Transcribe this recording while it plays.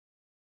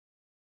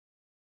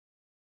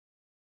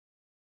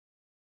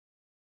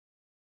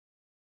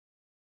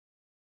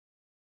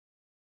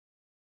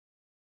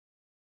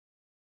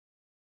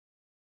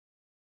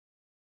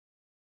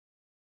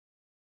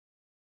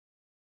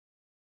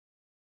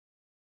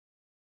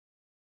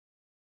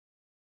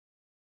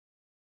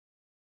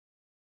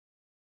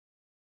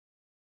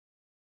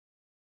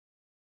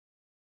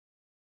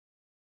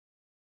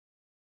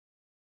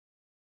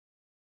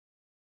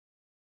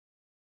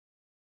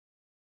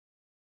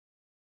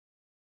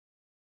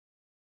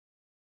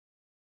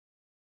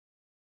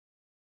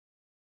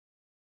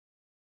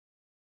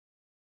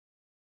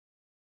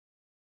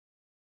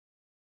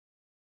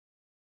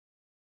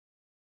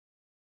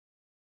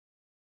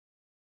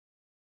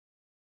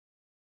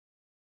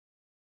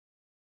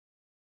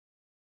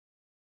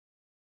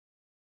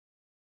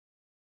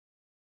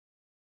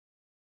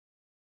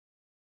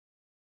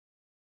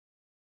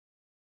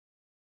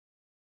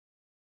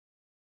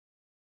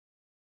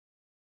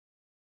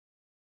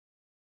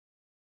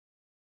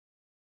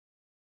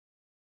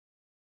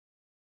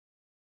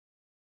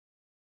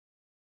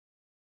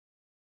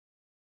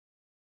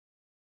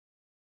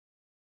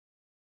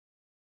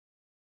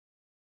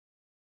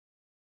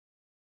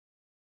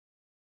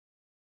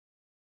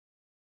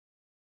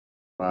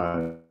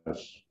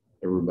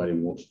everybody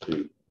wants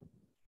to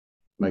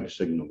make a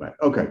signal back.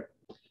 Okay.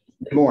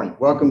 Good morning.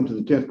 Welcome to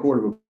the 10th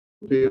Court of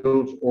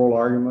Appeals oral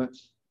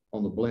arguments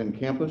on the Blinn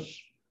campus.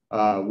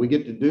 We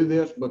get to do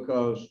this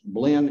because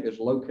Blinn is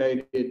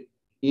located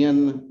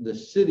in the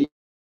city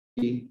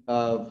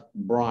of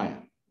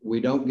Bryan.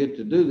 We don't get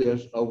to do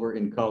this over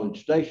in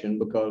College Station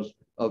because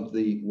of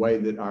the way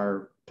that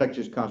our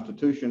Texas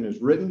Constitution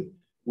is written.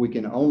 We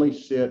can only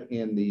sit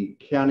in the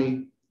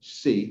county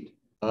seat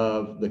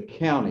of the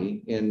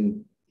county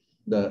in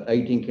the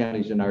 18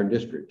 counties in our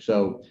district.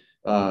 So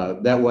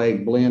that way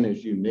Blinn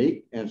is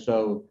unique. And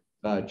so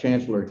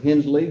Chancellor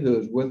Hensley, who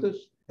is with us,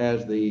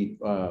 has the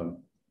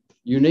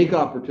unique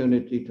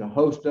opportunity to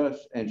host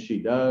us, and she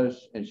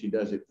does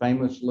it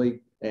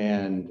famously.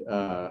 And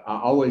I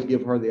always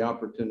give her the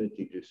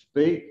opportunity to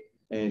speak,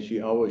 and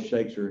she always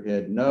shakes her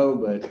head no,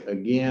 but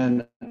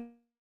again,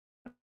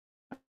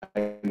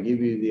 I give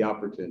you the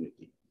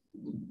opportunity.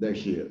 There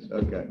she is.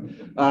 Okay.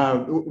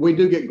 We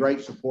do get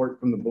great support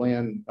from the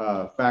Blinn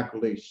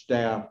faculty,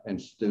 staff,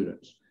 and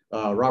students.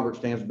 Robert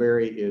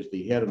Stansberry is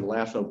the head of the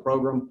LASSO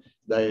program.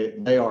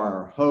 They are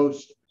our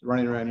host.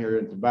 Running around here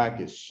at the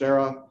back is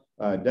Sarah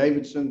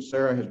Davidson.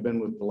 Sarah has been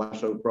with the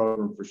LASSO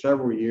program for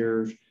several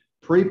years.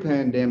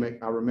 Pre-pandemic,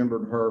 I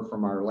remembered her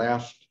from our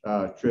last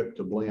trip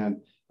to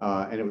Blinn,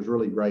 and it was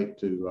really great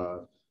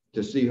to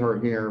see her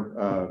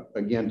here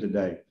again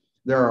today.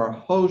 There are a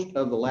host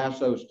of the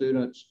LASSO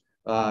students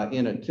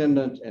in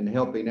attendance and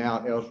helping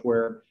out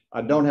elsewhere.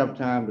 I don't have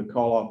time to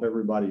call off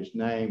everybody's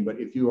name, but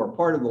if you are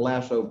part of the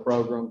LASSO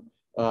program,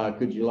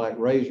 could you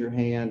raise your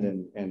hand?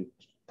 And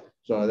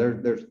so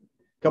there's a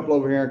couple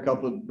over here, a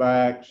couple at the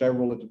back,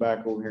 several at the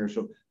back over here.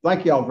 So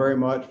thank y'all very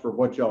much for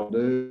what y'all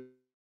do.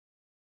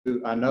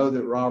 I know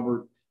that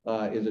Robert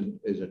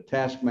is a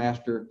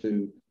taskmaster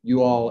to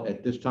you all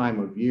at this time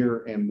of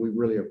year, and we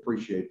really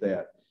appreciate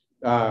that.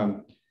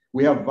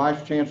 We have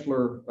Vice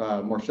Chancellor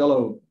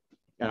Marcelo,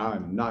 and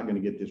I'm not going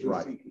to get this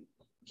right.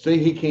 See,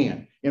 he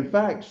can. In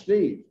fact,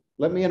 Steve,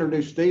 let me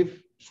introduce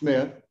Steve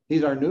Smith.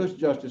 He's our newest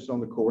justice on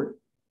the court.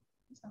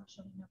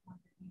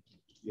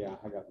 Yeah,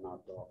 I got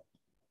knocked off.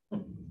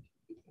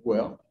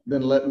 Well,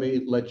 then let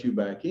me let you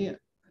back in.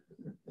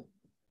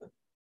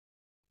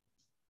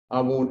 I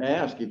won't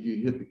ask if you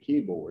hit the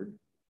keyboard,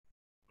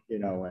 you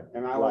know.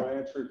 And I will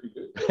answer if you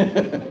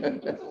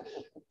do.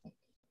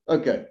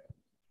 Okay.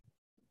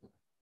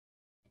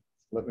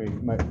 Let me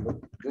make,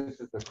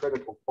 this is the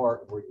critical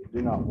part where you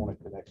do not want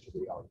to connect to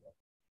the audio.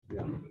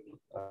 Yeah.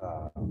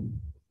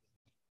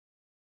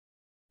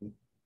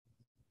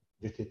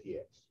 Just hit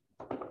yes.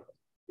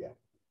 Yeah.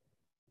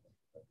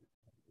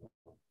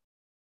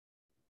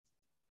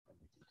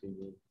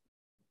 Continue.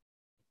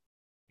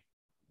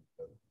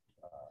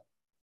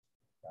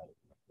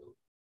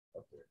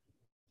 Up there.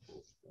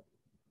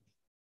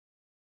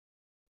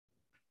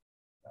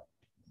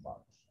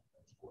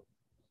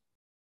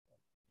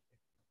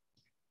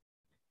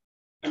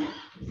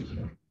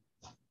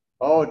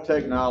 Oh,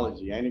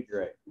 technology, ain't it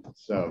great?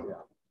 So, yeah.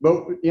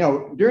 But you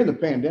know, during the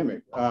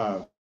pandemic,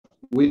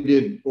 we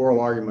did oral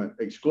argument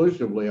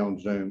exclusively on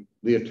Zoom.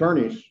 The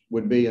attorneys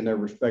would be in their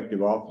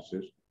respective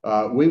offices.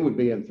 We would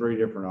be in 3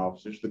 different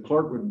offices. The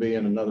clerk would be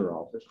in another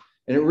office.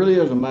 And it really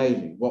is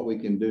amazing what we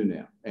can do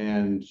now.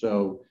 And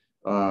so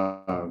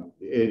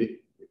it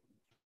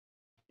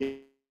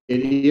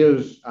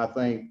is, I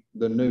think,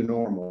 the new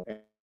normal.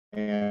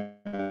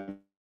 And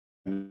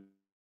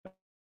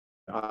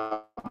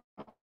I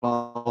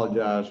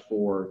apologize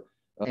for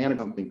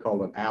something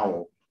called an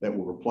OWL that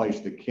will replace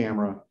the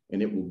camera,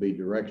 and it will be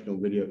directional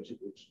video.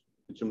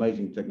 It's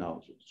amazing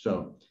technology.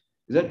 So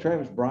is that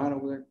Travis Bryan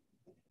over there?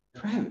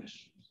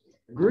 Travis,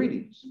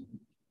 greetings.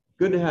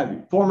 Good to have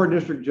you. Former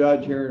district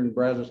judge here in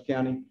Brazos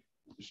County.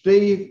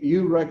 Steve,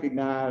 you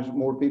recognize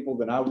more people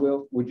than I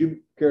will. Would you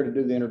care to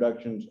do the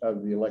introductions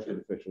of the elected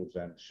officials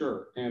then?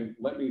 Sure. And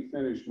let me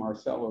finish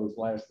Marcelo's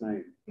last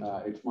name.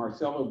 It's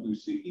Marcelo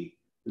Busicki,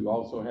 who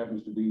also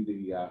happens to be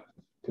the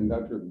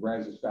conductor of the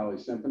Brazos Valley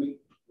Symphony,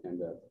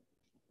 and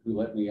who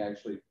let me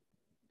actually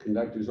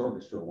conduct his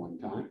orchestra one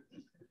time.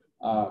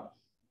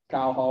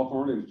 Kyle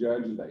Hawthorne is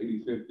judge of the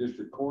 85th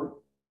District Court.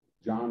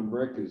 John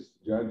Brick is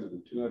judge of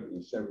the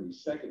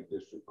 272nd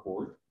District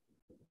Court.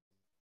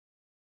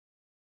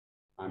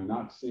 I'm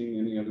not seeing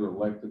any other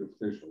elected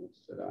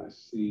officials that I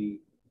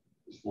see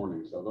this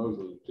morning. So those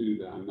are the 2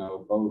 that I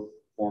know, both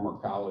former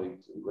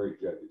colleagues and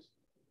great judges.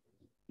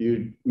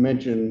 You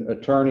mentioned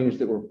attorneys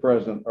that were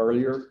present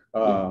earlier.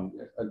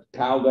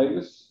 Kyle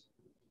Davis,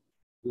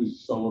 who's a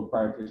solo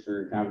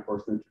practitioner, and of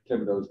course, Mr.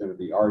 Thibodeau is going to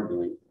be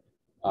arguing.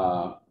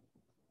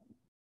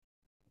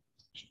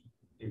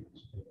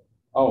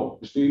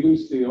 Stephen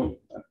Steele.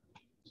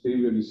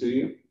 Steve, good to see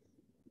you.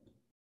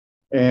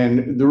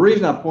 And the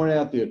reason I point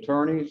out the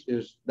attorneys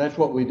is that's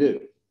what we do.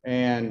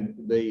 And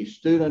the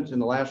students in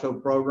the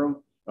LASSO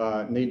program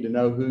need to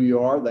know who you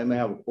are. They may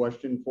have a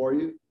question for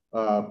you.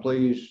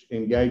 Please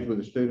engage with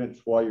the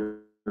students while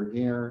you're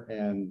here,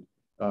 and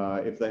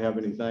if they have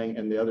anything,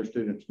 and the other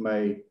students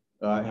may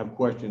have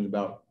questions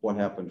about what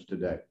happens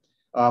today.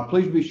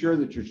 Please be sure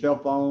that your cell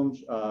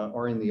phones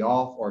are in the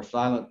off or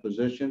silent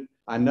position.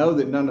 I know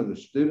that none of the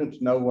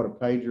students know what a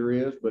pager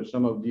is, but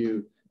some of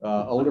you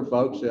older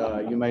folks,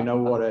 you may know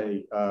what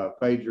a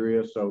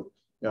pager is. So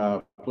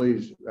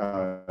please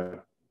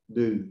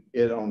do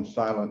it on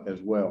silent as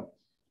well.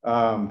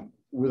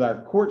 With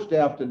our court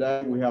staff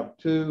today, we have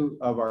two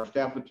of our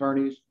staff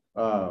attorneys,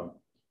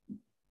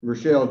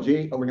 Rochelle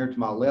G. over here to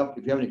my left.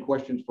 If you have any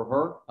questions for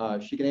her,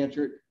 she can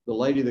answer it. The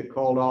lady that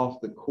called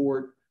off the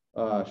court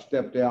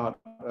stepped out.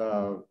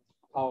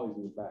 Polly's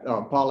in the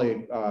back.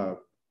 Polly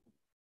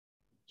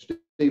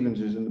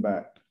Stevens is in the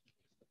back.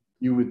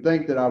 You would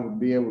think that I would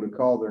be able to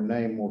call their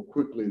name more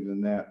quickly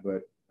than that,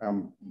 but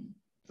I'm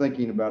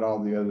thinking about all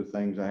the other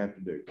things I have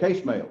to do.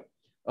 Case mail.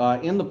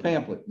 In the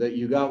pamphlet that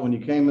you got when you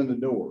came in the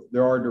door,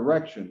 there are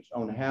directions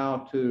on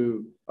how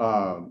to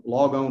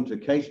log on to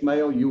case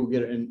mail. You will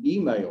get an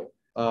email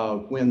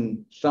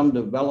when some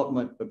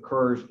development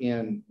occurs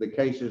in the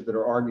cases that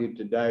are argued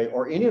today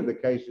or any of the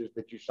cases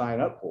that you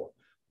sign up for.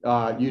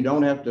 You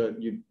don't have to,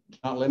 you're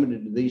not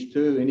limited to these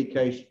two. Any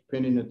case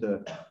pending at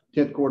the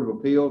 10th Court of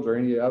Appeals or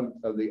any of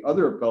the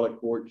other appellate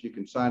courts, you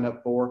can sign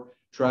up for,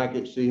 track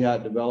it, see how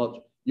it develops.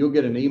 You'll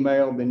get an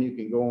email, then you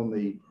can go on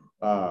the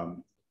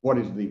what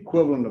is the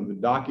equivalent of the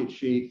docket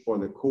sheet for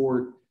the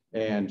court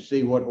and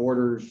see what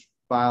orders,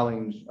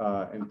 filings,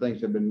 and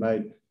things have been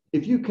made.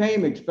 If you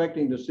came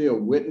expecting to see a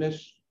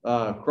witness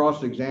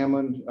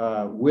cross-examined,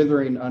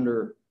 withering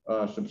under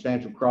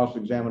substantial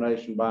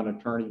cross-examination by an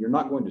attorney, you're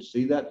not going to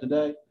see that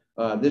today.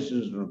 This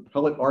is an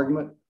appellate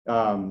argument.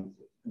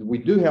 We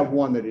do have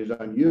one that is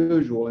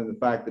unusual in the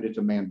fact that it's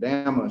a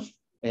mandamus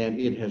and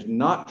it has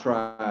not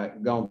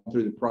gone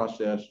through the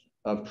process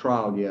of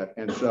trial yet.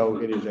 And so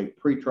it is a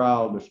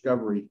pretrial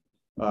discovery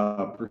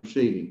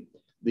proceeding.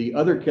 The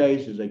other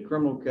case is a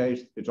criminal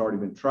case. It's already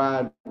been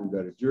tried. We've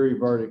got a jury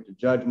verdict, a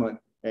judgment,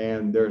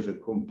 and there's a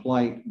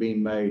complaint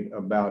being made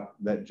about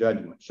that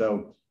judgment.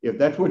 So if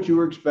that's what you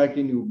were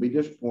expecting, you will be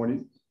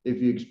disappointed.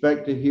 If you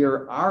expect to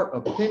hear our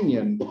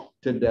opinion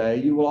today,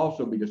 you will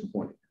also be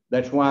disappointed.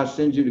 That's why I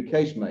send you to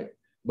case mail,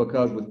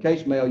 because with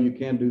case mail, you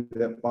can do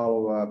that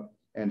follow-up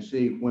and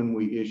see when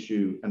we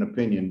issue an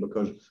opinion,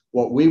 because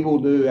what we will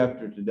do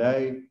after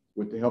today,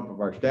 with the help of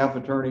our staff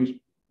attorneys,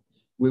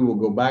 we will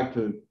go back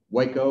to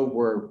Waco,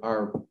 where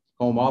our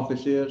home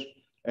office is,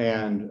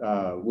 and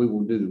we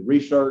will do the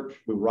research.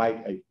 We'll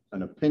write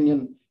an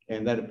opinion,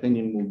 and that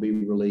opinion will be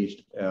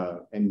released,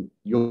 and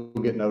you'll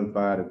get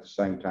notified at the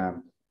same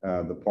time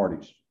the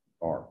parties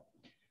are.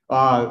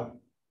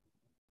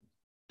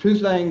 Two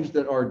things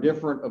that are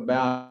different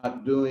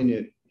about doing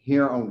it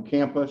here on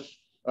campus,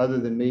 other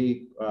than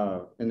me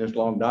in this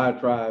long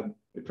diatribe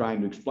trying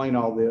to explain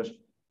all this,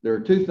 there are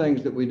two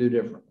things that we do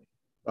differently.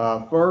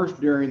 First,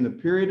 during the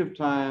period of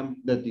time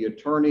that the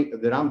attorney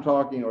that I'm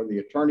talking or the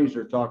attorneys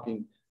are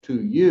talking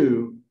to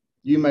you,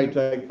 you may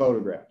take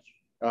photographs.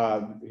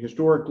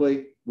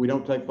 Historically, we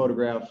don't take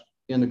photographs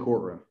in the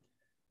courtroom.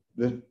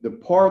 The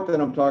part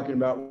that I'm talking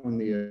about when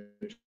the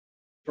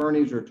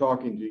attorneys are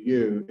talking to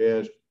you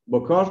is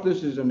because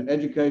this is an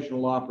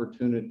educational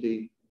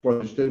opportunity for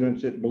the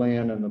students at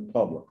Blinn and the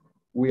public.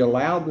 We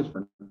allow this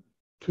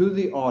to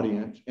the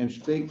audience and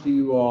speak to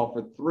you all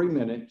for 3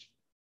 minutes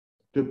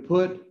to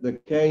put the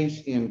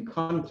case in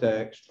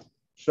context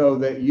so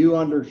that you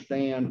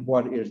understand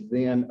what is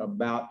then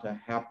about to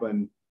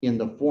happen in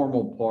the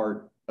formal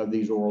part of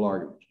these oral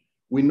arguments.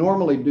 We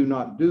normally do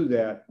not do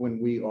that when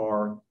we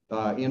are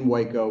in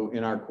Waco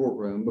in our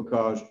courtroom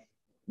because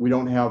we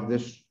don't have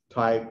this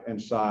type and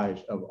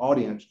size of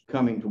audience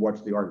coming to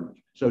watch the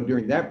arguments. So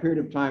during that period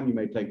of time, you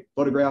may take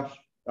photographs.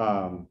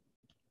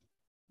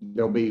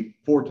 There'll be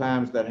 4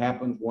 times that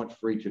happens, once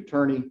for each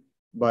attorney,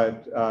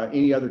 but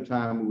any other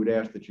time we would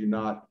ask that you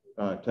not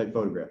take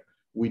photographs.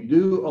 We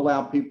do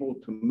allow people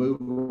to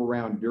move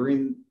around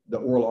during the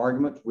oral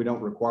arguments. We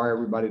don't require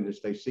everybody to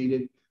stay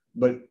seated,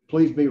 but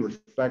please be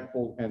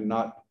respectful and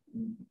not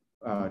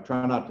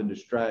try not to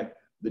distract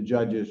the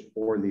judges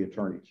or the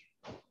attorneys.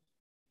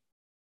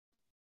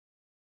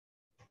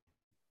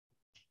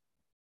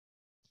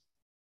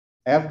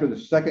 After the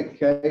second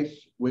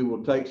case, we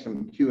will take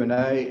some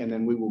Q&A, and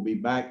then we will be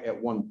back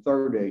at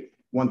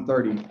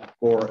 1:30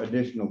 for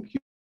additional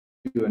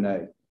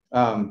Q&A.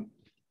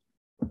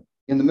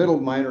 In the middle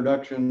of my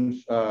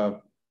introductions, I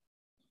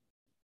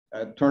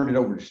turned it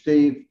over to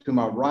Steve. To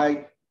my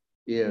right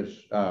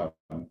is,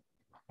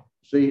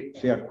 see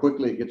how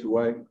quickly it gets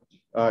away,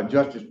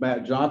 Justice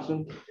Matt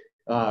Johnson.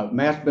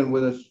 Matt's been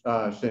with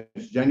us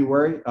since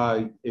January.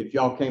 If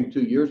y'all came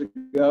 2 years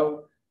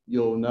ago,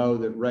 you'll know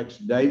that Rex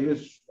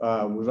Davis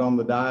was on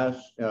the dais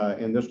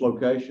in this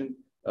location,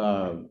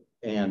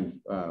 and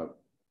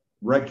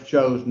Rex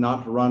chose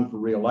not to run for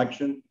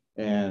re-election,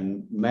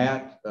 and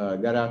Matt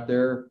got out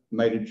there,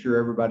 made sure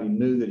everybody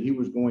knew that he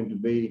was going to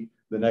be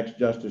the next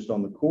justice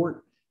on the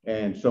court,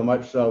 and so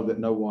much so that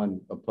no one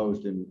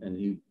opposed him, and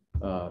he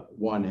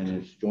won and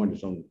has joined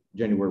us on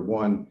January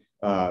 1.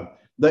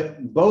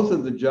 Both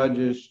of the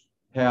judges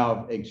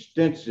have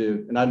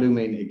extensive, and I do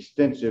mean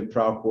extensive,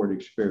 trial court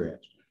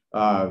experience.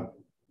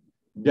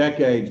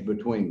 decades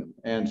between them.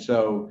 And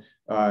so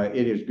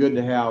it is good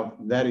to have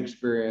that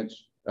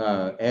experience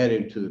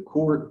added to the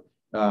court,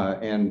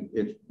 and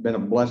it's been a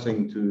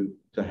blessing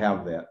to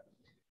have that.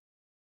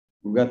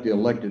 We've got the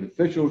elected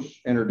officials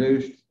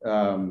introduced.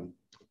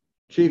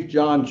 Chief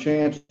John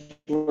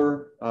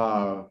Chancellor,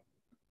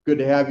 good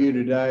to have you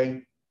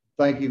today.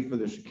 Thank you for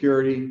the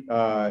security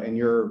and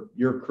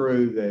your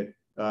crew that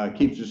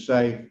keeps us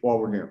safe while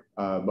we're here,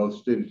 both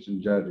students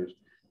and judges.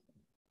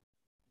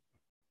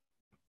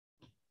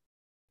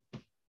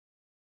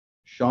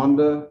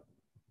 Shonda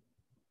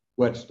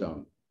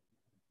Whetstone.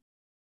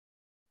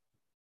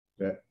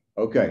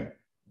 Okay.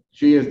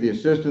 She is the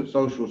Assistant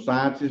Social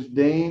Sciences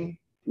Dean.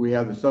 We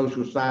have the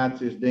Social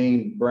Sciences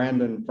Dean,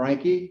 Brandon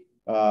Frankie,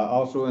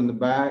 also in the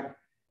back.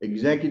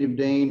 Executive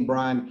Dean,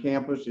 Brian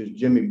Campus, is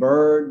Jimmy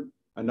Bird.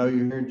 I know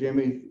you're here,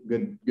 Jimmy.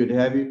 Good to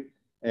have you.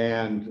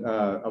 And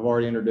I've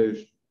already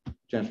introduced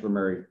Chancellor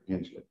Mary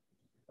Hensley.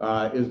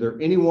 Is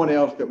there anyone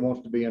else that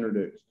wants to be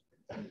introduced?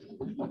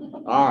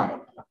 All right.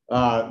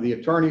 The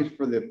attorneys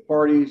for the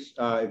parties,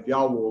 if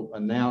y'all will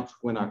announce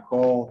when I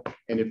call,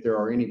 and if there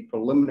are any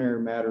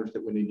preliminary matters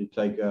that we need to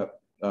take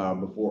up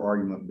before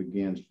argument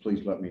begins,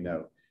 please let me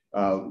know.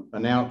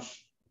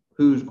 Announce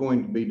who's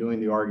going to be doing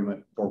the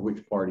argument for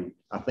which party.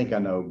 I think I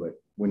know,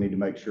 but we need to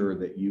make sure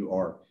that you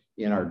are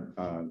in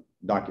our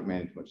docket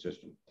management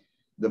system.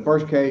 The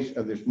first case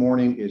of this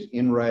morning is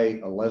In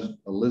re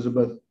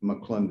Elizabeth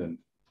McClendon.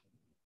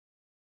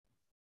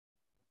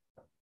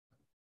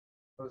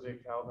 Jose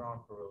Calderon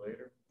for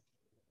relator.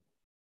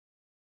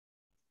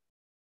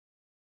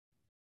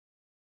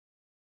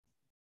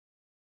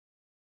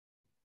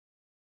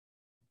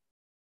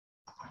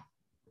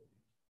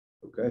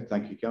 Okay,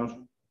 thank you,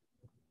 counsel.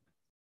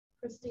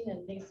 Christina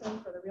Nason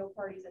for the real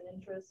parties and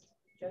interest,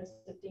 Joseph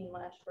Dean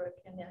Lashbrook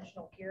and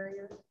National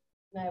Carrier.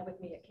 And I have with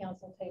me at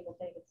council table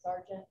David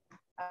Sargent.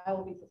 I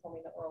will be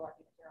performing the oral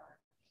argument, Your Honor.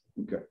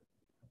 Okay.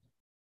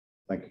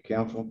 Thank you,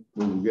 counsel.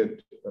 We will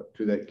get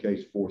to that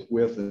case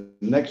forthwith. The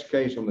next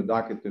case on the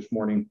docket this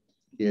morning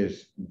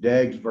is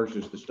Deggs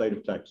versus the state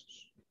of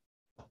Texas.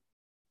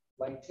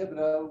 Lane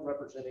Thibodeau,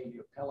 representing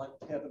the appellant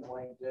Kevin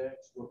Wayne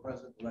Deggs, will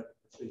present the record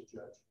proceed,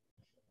 Judge.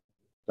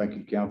 Thank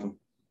you, counsel.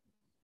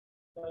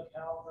 Doug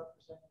Howell,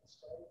 representing the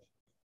state.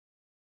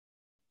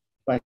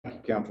 Thank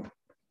you, counsel.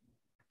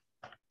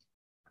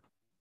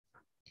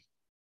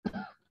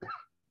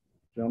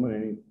 Gentlemen,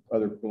 any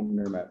other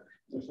preliminary matters?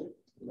 Yes, sir.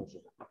 Yes, sir.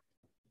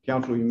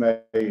 Counsel, you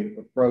may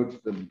approach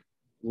the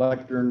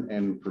lectern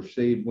and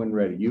proceed when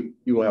ready.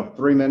 You will have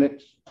 3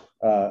 minutes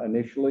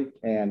initially,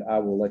 and I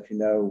will let you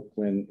know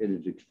when it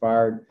is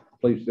expired.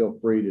 Please feel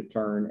free to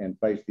turn and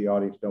face the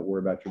audience. Don't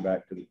worry about your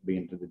back to the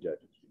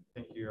judges.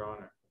 Thank you, Your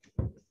Honor.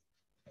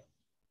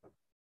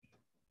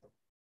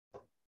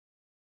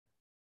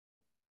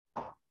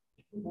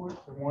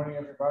 Good morning,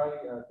 everybody.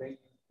 Thank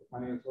you. My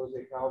name is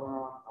Jose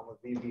Calderon. I'm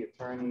with VB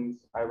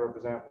Attorneys. I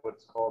represent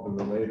what's called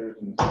the relators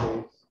in this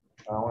case.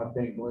 I want to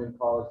thank Blinn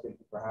College. Thank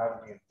you for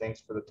having me, and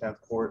thanks for the 10th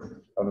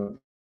Court of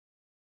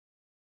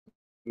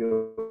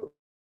Appeals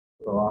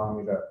for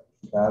allowing me to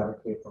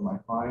advocate for my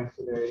clients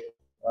today.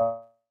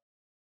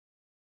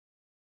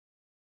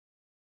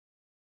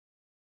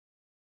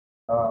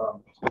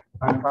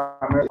 I'm a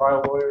primary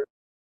trial lawyer,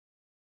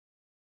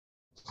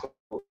 so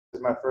this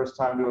is my first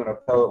time doing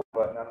appellate,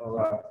 but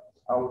nonetheless,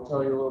 I will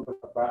tell you a little bit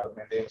about the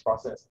mandamus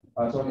process.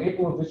 So in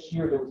April of this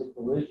year, there was a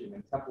collision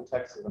in Temple,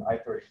 Texas on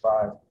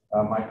I-35.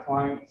 My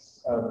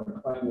clients, the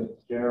McClendons,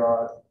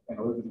 Gerard and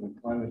Elizabeth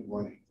McClendon,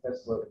 were in a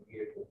Tesla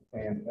vehicle,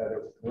 and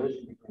there was a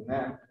collision between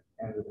them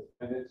and the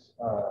defendants.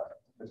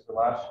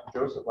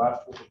 Joseph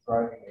Lashbrook was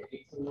driving an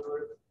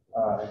 18-wheeler,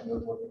 and he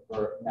was working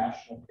for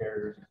National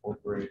Carriers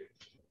Incorporated.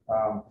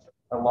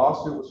 A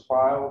lawsuit was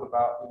filed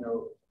about,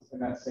 within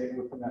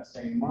that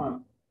same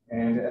month.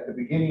 And at the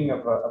beginning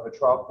of a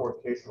trial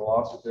court case of a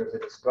lawsuit, there's a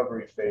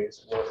discovery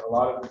phase where a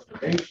lot of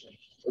information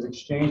is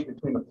exchanged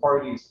between the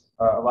parties.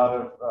 A lot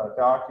of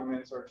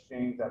documents are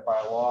exchanged that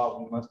by law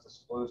we must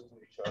disclose to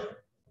each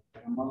other.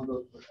 And among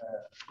those,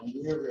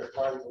 we are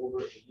fighting over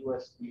a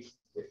USB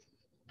stick.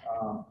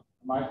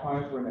 My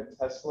clients were in a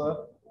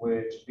Tesla,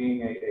 which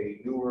being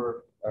a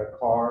newer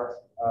car,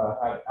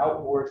 had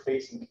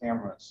outward-facing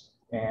cameras.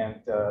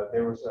 And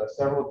there was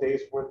several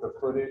days worth of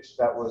footage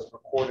that was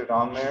recorded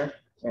on there.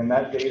 And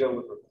that data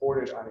was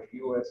recorded on a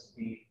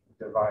USB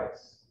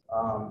device.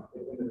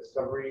 In the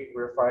discovery,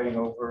 we're fighting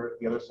over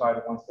the other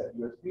side wants that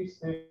USB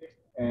stick.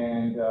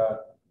 And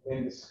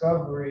in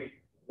discovery,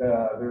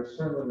 there are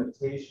certain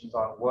limitations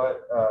on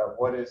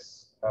what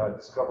is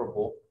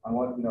discoverable. On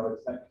what, you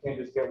can't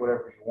just get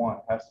whatever you want.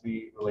 It has to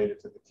be related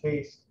to the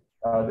case.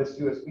 This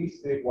USB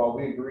stick, while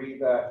we agree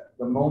that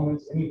the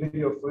moments, any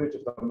video footage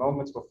of the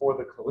moments before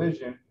the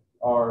collision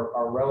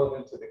are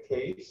relevant to the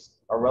case,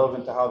 are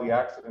relevant to how the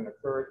accident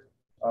occurred,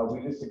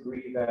 we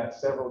disagree that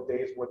several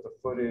days worth of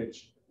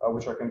footage,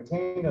 which are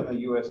contained on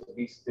the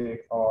USB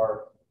stick,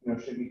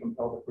 should be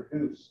compelled to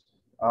produce.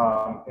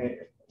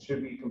 It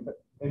should be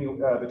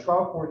the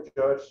trial court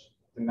judge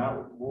did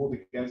not rule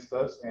against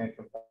us and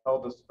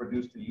compelled us to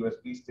produce the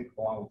USB stick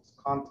along with its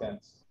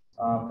contents.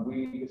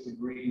 We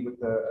disagree with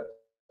the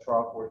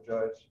trial court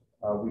judge.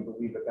 We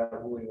believe that that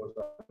ruling was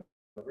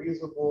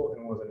unreasonable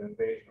and was an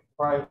invasion of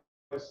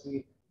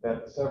privacy,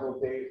 that the several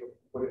days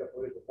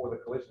footage before the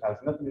collision has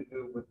nothing to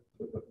do with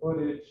the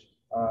footage,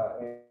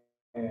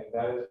 and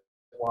that is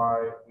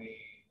why we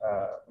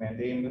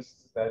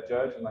mandamus that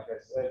judge. And like I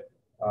said,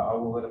 I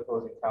will let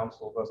opposing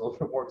counsel, who has a little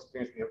bit more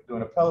experience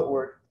doing appellate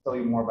work, tell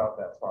you more about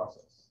that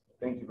process.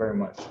 Thank you very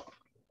much.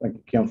 Thank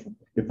you, counsel.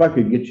 If I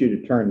could get you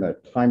to turn the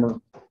timer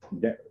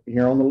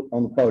here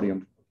on the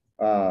podium.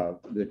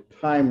 The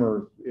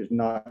timer is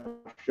not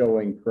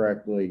showing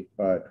correctly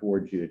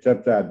towards you. It's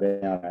upside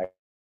down,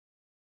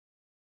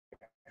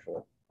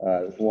 actually.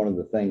 It's one of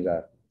the things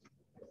I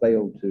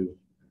failed to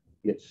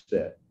get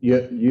set.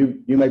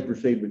 You may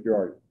proceed with your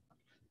argument.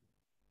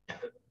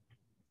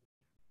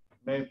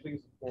 May I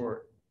please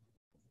report?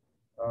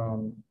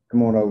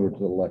 Come on over to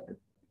the lectern.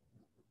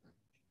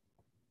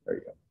 There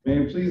you go. May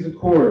it please the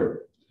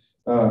court.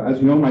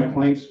 As you know, my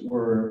clients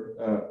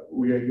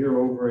we are here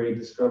over a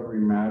discovery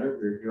matter.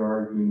 We're here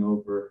arguing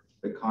over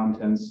the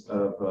contents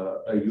of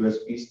a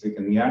USB stick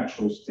and the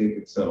actual stick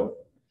itself.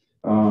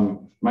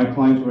 My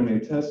clients were in a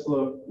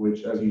Tesla,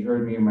 which, as you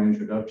heard me in my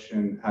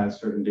introduction, has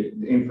certain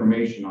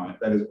information on it.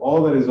 That is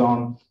all that is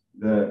on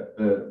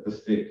the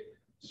stick.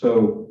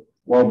 So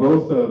while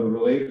both the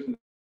relators and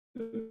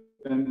the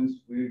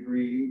defendants, we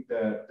agree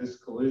that this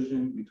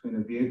collision between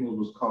the vehicles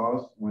was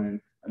caused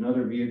when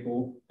another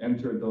vehicle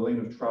entered the lane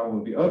of travel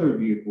of the other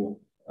vehicle.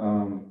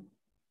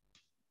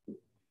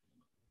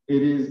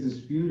 It is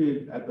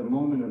disputed at the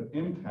moment of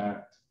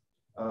impact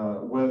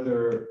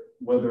whether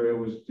it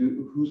was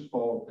whose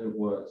fault it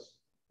was.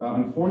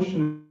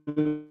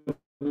 Unfortunately,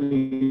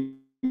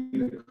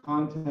 the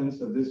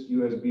contents of this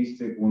USB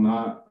stick will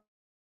not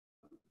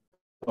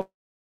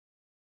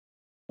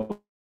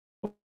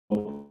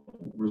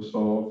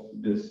resolve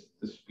this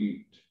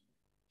dispute.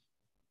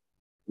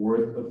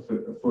 Worth of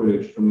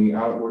footage from the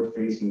outward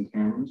facing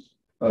cameras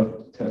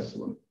of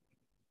Tesla.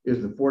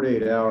 Is the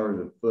 48 hours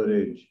of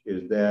footage,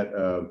 is that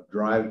of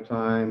drive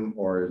time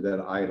or is that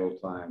idle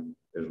time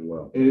as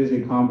well? It is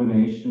a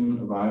combination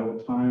of idle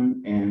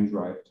time and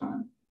drive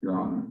time, Your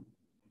Honor.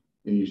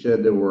 And you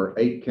said there were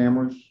 8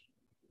 cameras?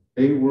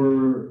 They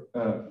were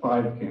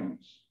 5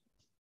 cameras.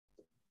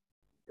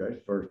 Okay,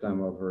 it's the first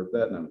time I've heard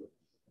that number.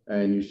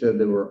 And you said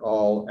they were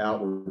all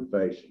outward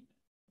facing?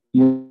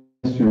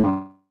 Yes, Your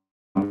Honor.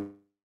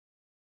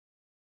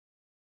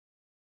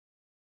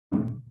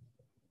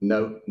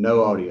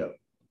 No audio.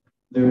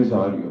 There is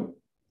audio.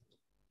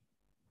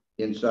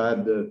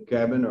 Inside the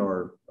cabin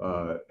or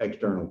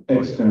external?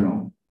 Audio?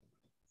 External.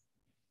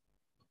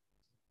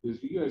 Does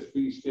the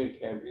USB stick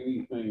have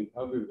anything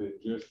other than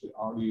just the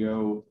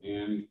audio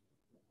and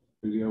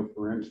video?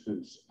 For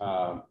instance,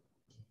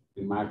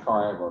 in my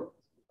car, I have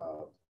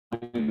a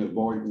plane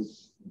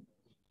avoidance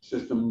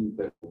system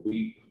that will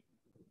beep.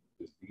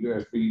 Does the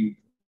USB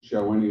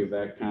show any of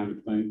that kind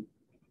of thing?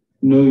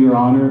 No, Your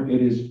Honor.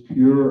 It is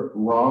pure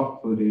raw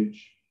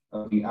footage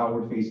of the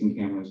outward facing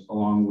cameras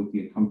along with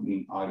the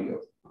accompanying audio.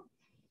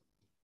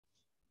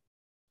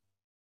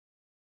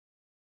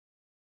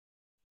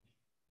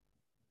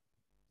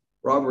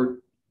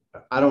 Robert,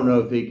 I don't know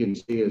if he can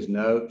see his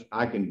notes.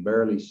 I can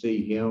barely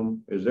see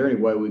him. Is there any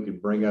way we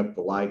could bring up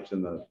the lights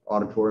in the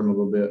auditorium a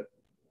little bit?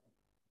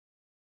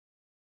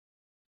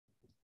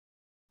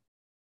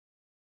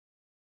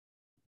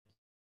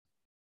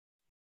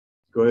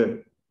 Go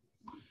ahead.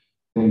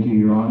 Thank you,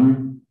 Your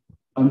Honor.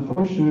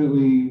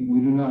 Unfortunately, we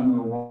do not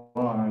know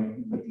why,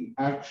 but the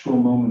actual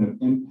moment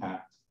of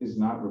impact is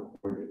not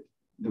recorded.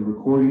 The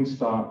recording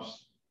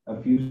stops a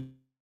few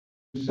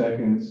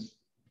seconds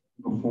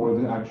before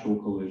the actual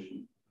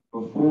collision,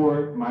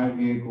 before my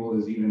vehicle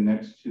is even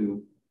next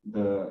to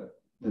the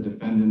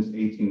defendant's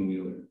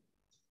 18-wheeler.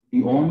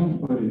 The only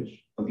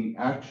footage of the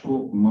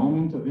actual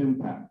moment of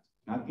impact,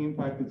 not the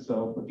impact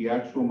itself, but the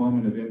actual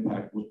moment of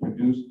impact, was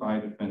produced by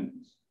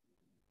defendants.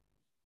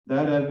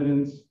 That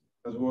evidence,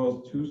 as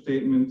well as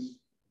statements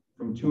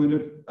from two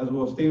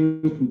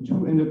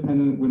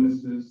independent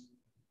witnesses,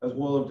 as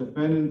well as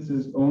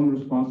defendants' own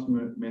response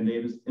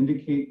mandamus,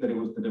 indicate that it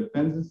was the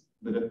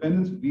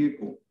defendant's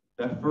vehicle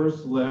that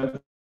first left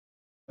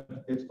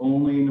its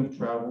own lane of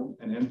travel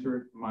and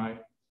entered my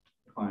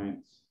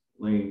client's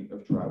lane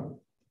of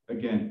travel.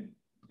 Again,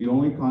 the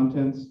only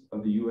contents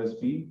of the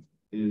USB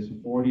is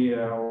 48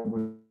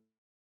 hours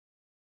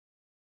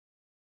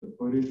of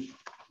footage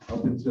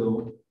up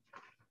until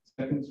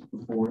seconds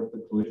before the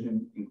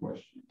collision in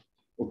question.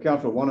 Well,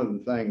 counsel, one of the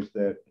things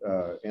that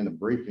in the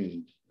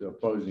briefing, the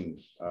opposing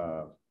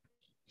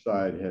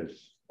side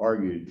has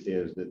argued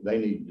is that they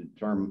need to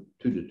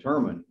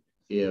determine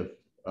if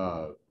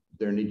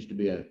there needs to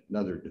be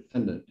another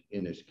defendant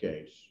in this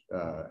case.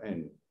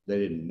 And they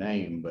didn't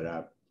name, but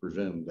I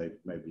presume they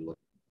maybe look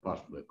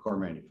possibly a car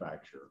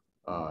manufacturer.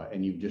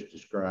 And you've just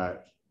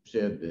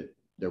said that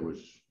there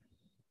was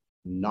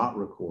not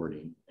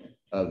recording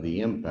of the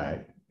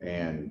impact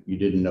and you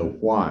didn't know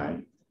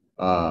why.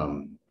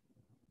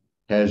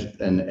 Has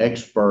an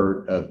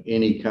expert of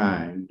any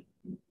kind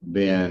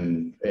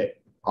been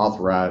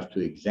authorized to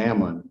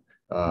examine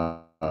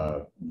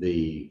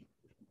the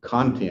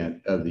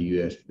content of the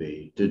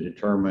USB to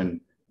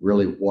determine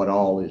really what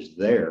all is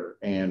there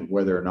and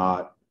whether or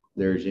not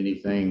there's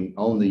anything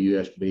on the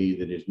USB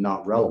that is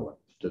not relevant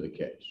to the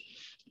case.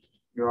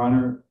 Your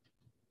Honor,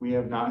 we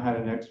have not had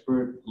an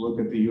expert look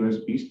at the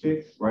USB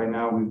stick. Right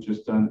now, we've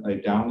just done a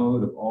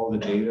download of all the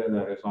data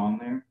that is on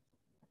there.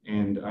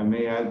 And I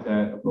may add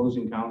that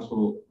opposing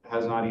counsel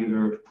has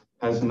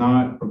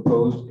not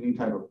proposed any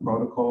type of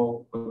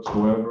protocol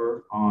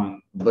whatsoever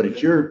on. But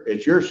it's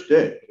your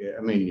stick.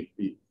 I mean,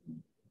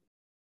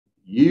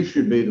 you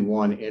should be the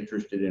one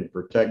interested in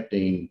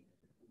protecting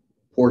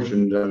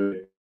portions of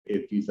it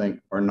if you think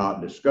are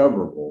not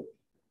discoverable.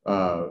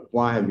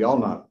 Why have y'all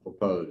not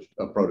proposed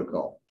a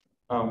protocol?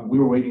 We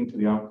were waiting to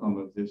the outcome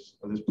of this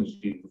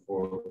proceeding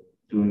before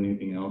doing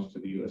anything else to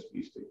the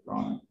USB stick, Your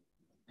Honor.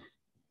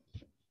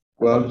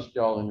 Well,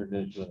 y'all entered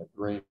into an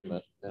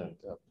agreement and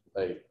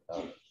an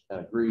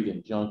agreed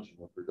injunction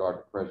with regard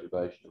to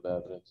preservation of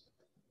evidence.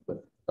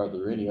 But are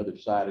there any other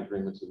side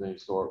agreements of any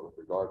sort with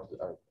regard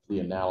to the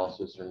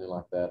analysis or anything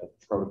like that of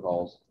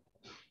protocols?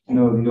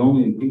 No, the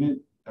only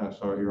agreement,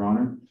 sorry, Your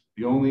Honor,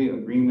 the only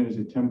agreement is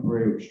a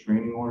temporary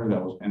restraining order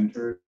that was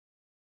entered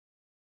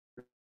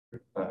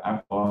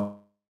after the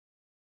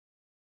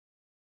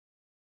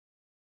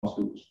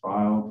lawsuit was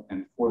filed,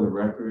 and for the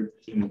record,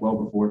 well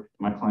before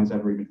my clients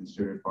ever even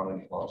considered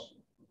filing a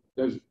lawsuit.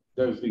 Does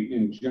the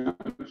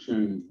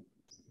injunction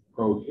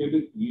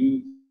prohibit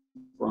you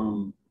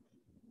from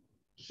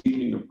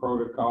seeking a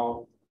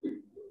protocol?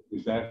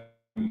 Is that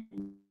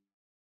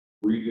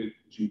read it?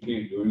 You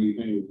can't do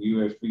anything with the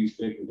USB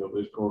stick until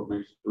this court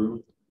makes it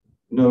through?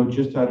 No,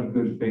 just out of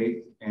good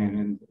faith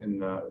and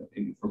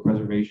for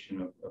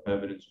preservation of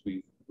evidence,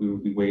 we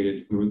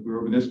waited. We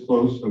were this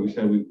close, so we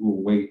said we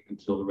will wait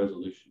until the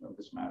resolution of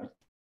this matter.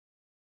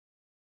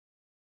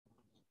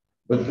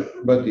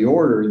 But the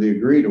order, the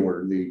agreed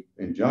order, the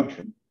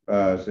injunction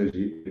says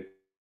you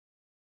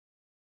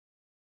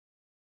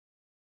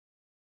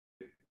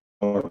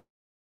are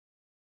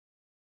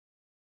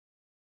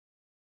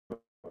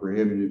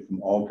prohibited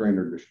from altering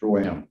or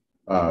destroying them.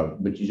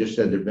 But you just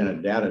said there'd been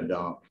a data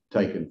dump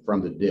taken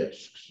from the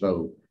disk.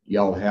 So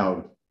y'all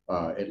have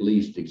at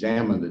least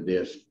examined the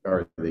disk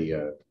or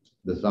the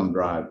thumb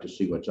drive to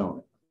see what's on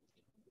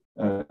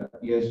it.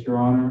 Yes, Your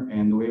Honor.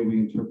 And the way we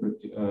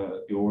interpret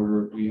the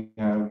order, we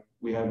have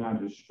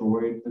not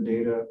destroyed the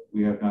data.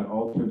 We have not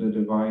altered the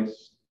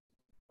device.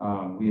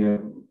 We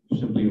have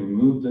simply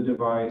removed the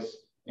device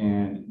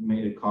and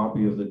made a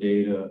copy of the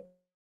data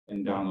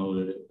and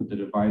downloaded it. But the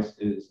device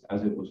is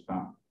as it was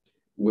found.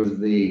 Was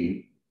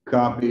the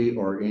copy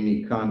or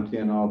any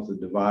content off the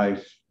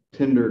device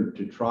tendered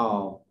to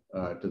trial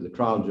to the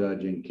trial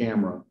judge in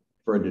camera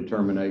for a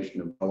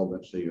determination of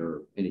relevancy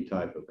or any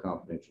type of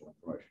confidential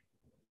information?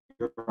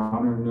 Your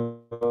Honor,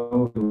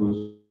 no, it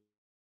was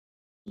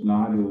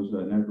not. It was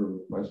never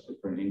requested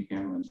for an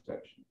in-camera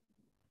inspection.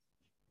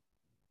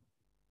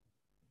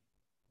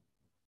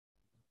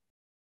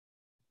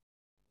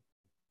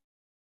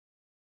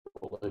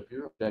 Well, if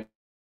you're objecting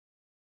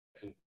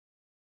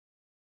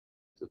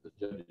to the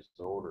judge's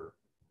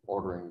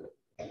ordering that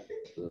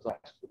the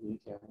facts for the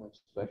in-camera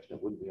inspection,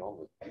 it wouldn't be on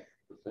the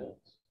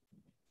defense.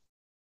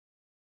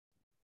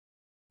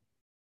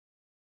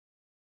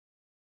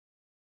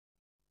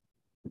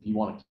 If you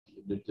want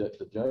the judge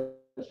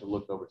to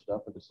look over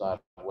stuff and decide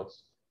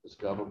what's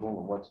discoverable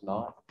and what's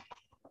not.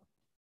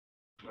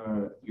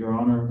 Your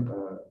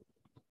Honor,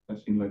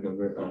 that seems like a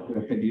very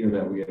good idea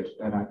that we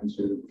had not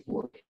considered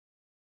before.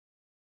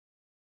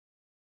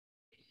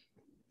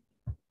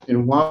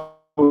 And why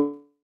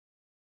was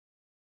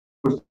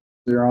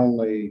there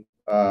only,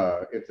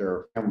 if there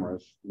are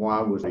cameras,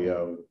 why was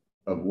the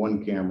of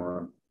one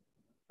camera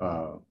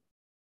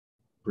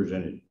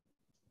presented?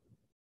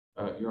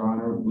 Your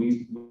Honor,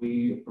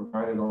 we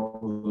provided all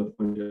of the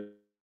footage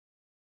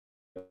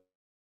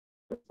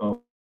that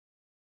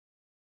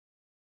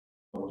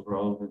was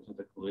relevant to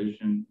the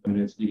collision, and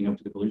it's leading up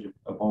to the collision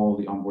of all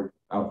the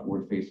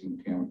outward facing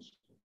cameras.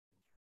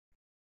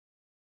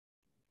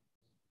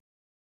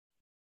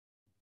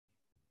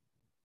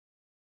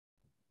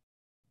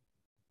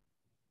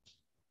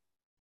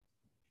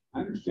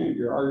 I understand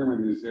your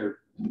argument is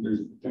there's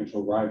a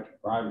potential right to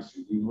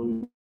privacy. You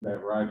believe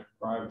that right to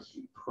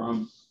privacy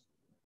trumps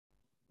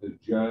the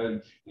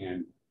judge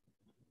and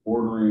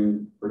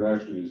ordering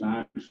production. As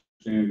I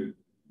understand it,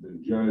 the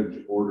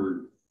judge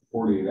ordered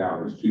 48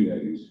 hours, 2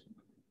 days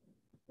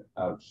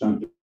of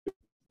something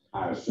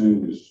I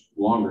assume is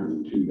longer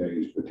than 2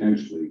 days,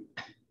 potentially,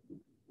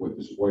 with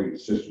this way the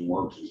system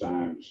works, as I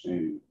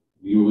understand it.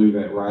 Do you believe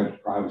that right to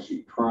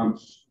privacy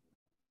trumps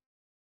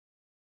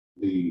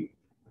the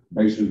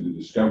basis of the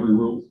discovery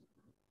rules?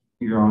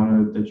 Your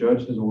Honor, the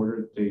judge has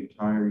ordered the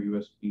entire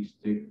USB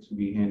stick to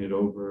be handed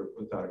over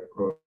without a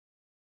protocol.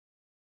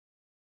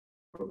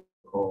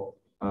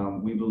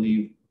 We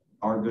believe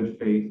our good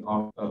faith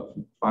of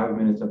 5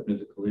 minutes up into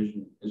the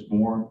collision is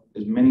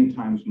many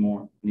times more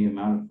than the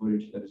amount of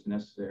footage that is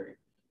necessary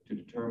to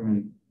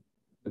determine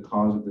the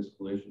cause of this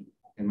collision.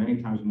 and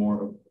many times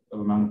more of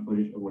amount of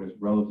footage of what is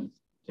relevant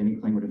to any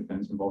claim or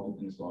defense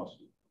involved in this lawsuit.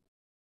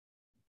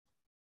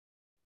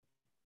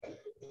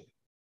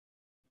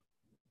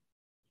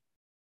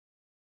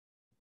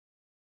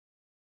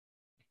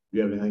 Do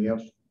you have anything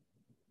else?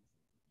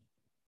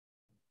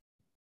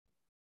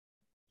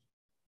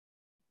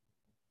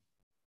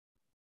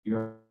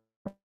 Your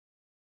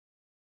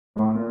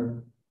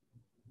Honor,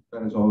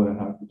 that is all that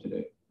I have for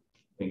today.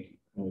 Thank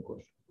you. Any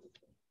questions?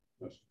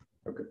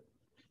 Okay.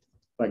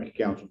 Thank you,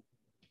 counsel.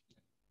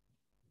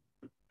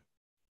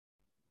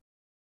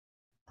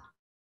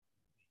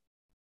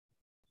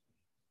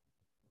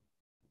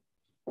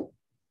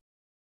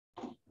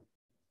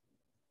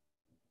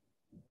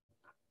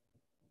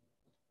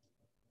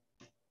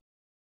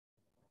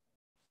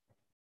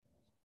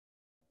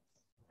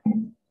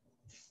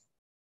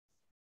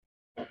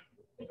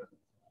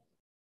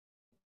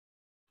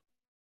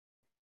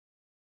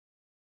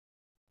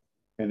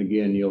 And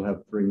again, you'll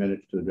have 3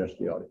 minutes to address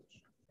the audience.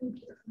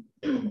 Thank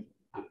you.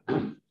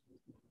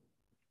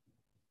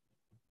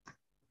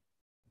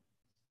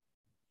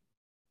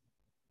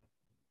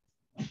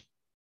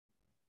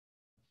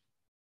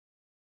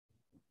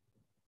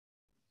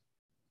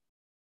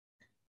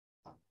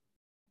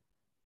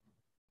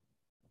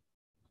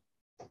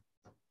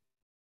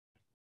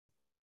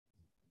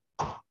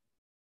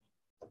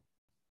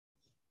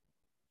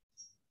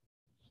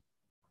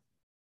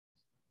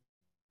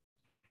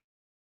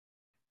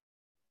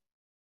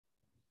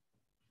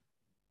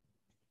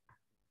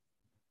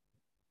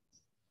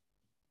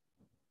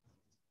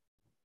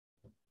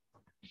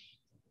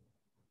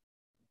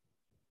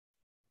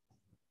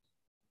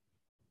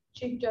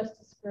 Chief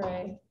Justice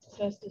Gray,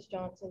 Justice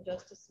Johnson,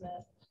 Justice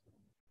Smith,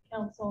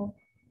 counsel,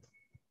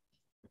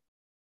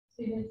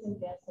 students, and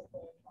guests of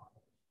Blinn.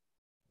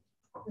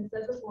 Since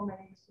said before, my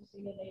name is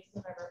Christina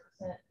Nason. I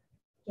represent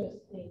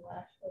Josephine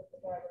Lashford,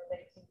 the driver of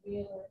Mason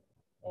Wheeler,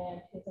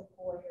 and his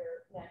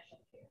employer,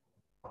 National Care.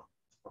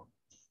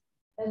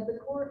 As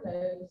the court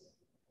knows,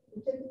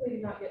 we typically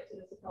do not get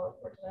to this appellate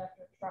court until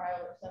after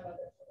trial or some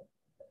other sort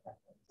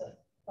of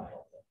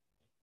final thing.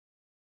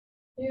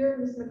 Here,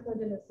 Ms.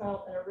 McClendon has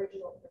filed an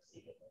original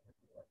proceeding with the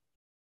court,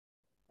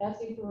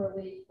 asking for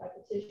relief by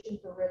petition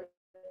for writ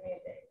of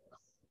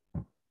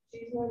mandamus.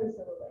 She's known as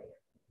the relator.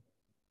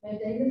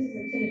 Mandamus is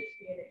intended to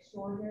be an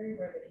extraordinary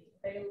remedy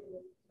available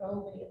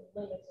only in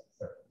limited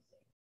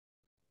circumstances.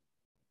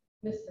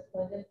 Ms.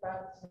 McClendon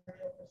filed this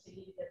original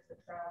proceeding against the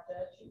trial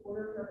judge who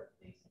ordered her to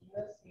produce a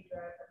USB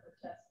drive of her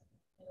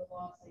testimony in a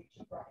lawsuit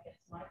she brought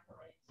against my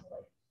clients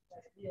related to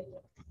that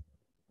vehicle.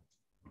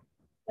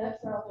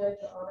 That trial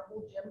judge, the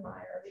Honorable Jim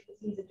Meyer, because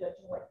he's a judge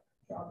in Wake,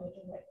 trial judge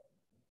in Wake.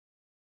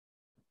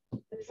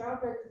 The trial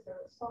judge is the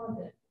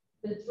respondent,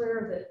 but it's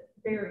very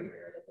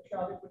rare that the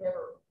trial judge would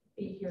ever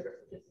be here to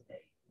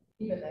participate,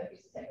 even though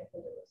he's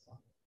technically the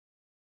respondent.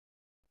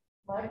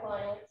 My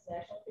clients,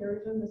 National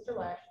Carriers and Mr.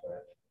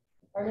 Lashbrook,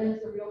 are known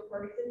as the real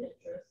parties in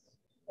interest,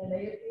 and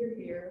they appear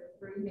here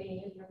through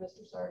me and through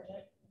Mr.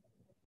 Sargent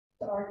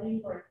to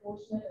argue for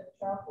enforcement of the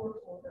trial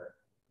court's order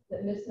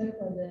that Ms.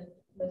 McClendon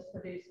must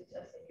produce the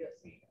testing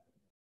USB.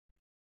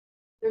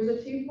 There's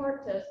a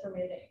two-part test for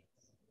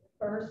mandamus.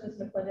 First,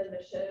 Ms. McClendon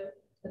must show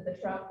that the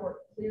trial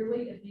court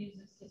clearly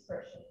abuses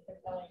discretion in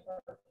compelling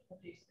her to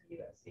produce the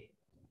USB.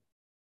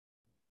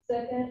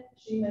 Second,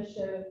 she must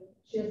show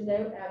she has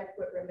no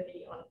adequate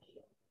remedy on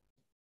appeal,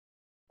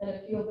 an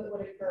appeal that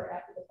would occur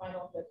after the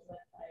final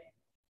judgment I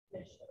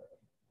mentioned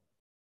earlier.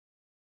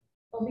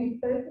 I'll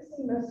be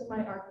focusing most of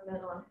my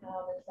argument on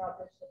how the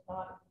trial judge did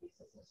not abuse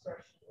his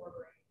discretion in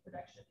ordering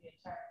production of the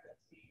entire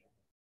USB.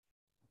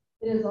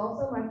 It is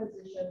also my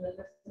position that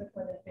Ms.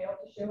 McClendon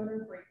failed to show in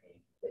her briefing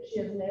that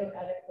she has no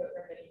adequate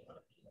remedy on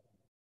appeal,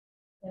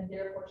 and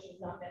therefore she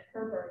has not met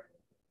her burden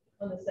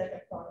on the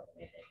second part of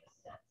the mandamus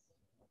test.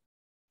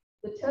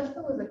 The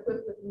tester was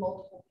equipped with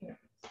multiple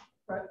cameras,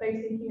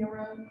 front-facing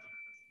camera,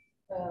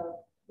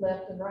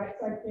 left and right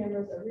side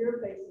cameras, a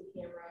rear-facing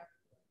camera,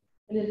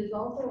 and it is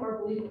also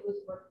our belief it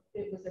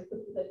was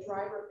equipped with a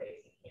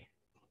driver-facing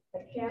camera,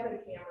 a cabin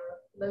camera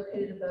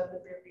located above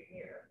the rearview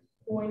mirror,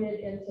 pointed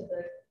into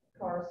the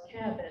car's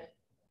cabin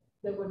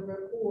that would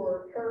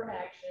record her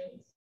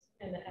actions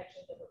and the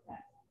actions of her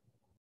passenger.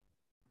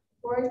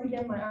 Before I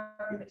begin my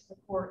arguments to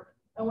the court,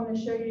 I want to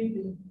show you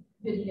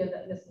the video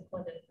that Ms.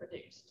 McClendon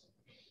produced.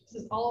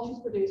 This is all she's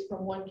produced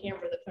from one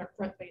camera, the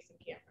front-facing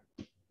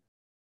camera.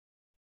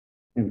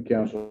 And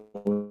counsel,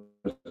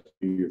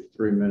 your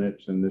 3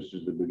 minutes, and this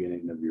is the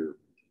beginning of your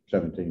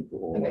 17 for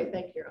oral. Okay,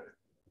 thank you, Your Honor.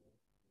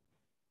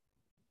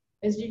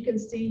 As you can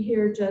see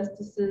here,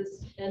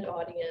 justices and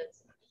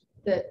audience,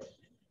 that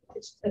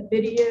it's a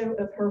video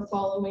of her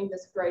following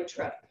this gray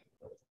truck.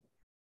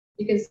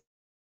 You can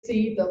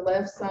see the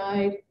left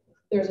side,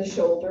 there's a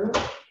shoulder,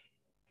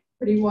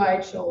 pretty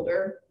wide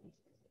shoulder.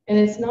 And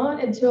it's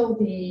not until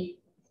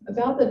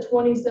about the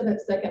 27th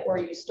second where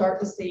you start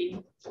to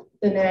see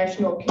the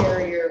National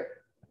Carrier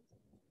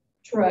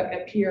truck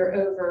appear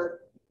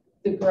over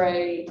the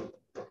gray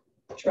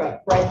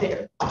truck right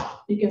there.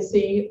 You can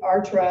see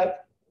our truck,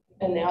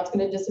 and now it's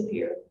going to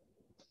disappear.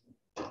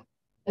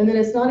 And then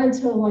it's not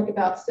until like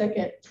about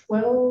second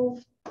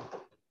 12,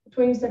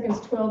 between seconds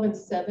 12 and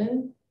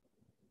 7,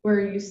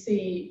 where you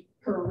see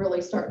her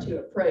really start to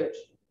approach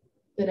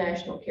the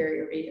national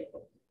carrier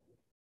vehicle.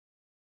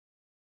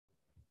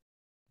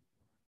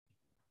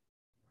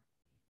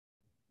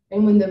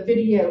 And when the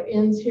video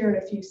ends here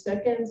in a few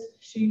seconds,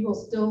 she will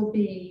still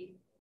be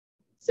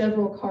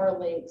several car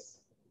lengths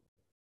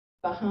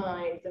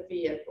behind the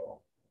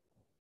vehicle,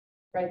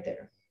 right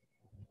there.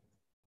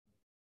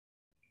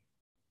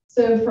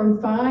 So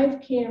from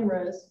 5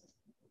 cameras,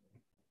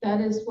 that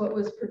is what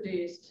was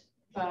produced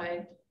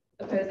by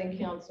opposing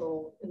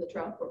counsel in the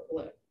trial court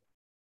below.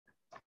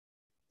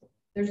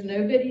 There's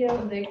no video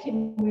of the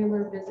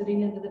 18-wheeler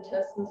visiting into the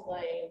Tesla's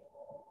lane,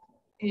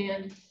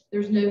 and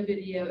there's no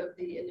video of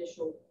the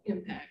initial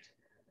impact,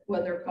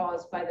 whether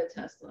caused by the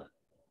Tesla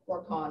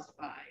or caused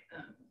by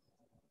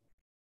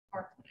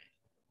our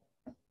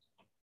client.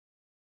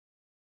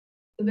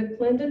 The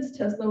McClendon's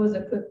Tesla was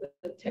equipped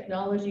with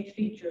technology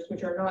features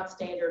which are not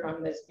standard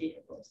on most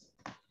vehicles.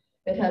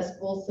 It has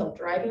full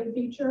self-driving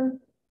feature,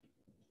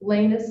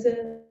 lane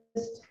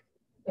assist,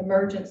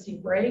 emergency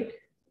brake,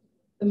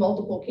 the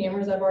multiple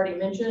cameras I've already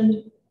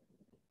mentioned,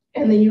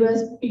 and the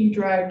USB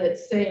drive that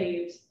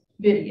saves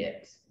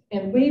videos,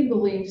 and we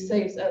believe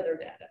saves other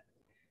data.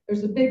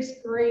 There's a big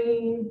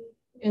screen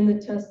in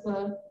the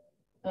Tesla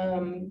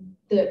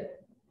that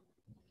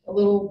a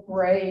little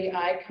gray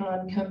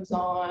icon comes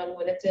on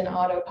when it's in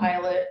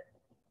autopilot.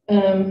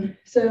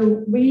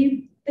 So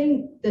we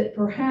think that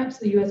perhaps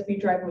the USB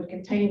drive would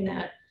contain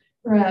that.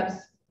 Perhaps.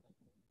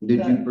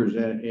 Did you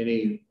present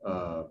any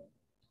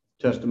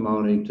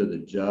testimony to the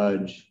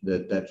judge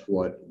that that's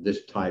what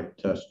this type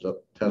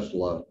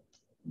Tesla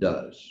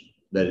does?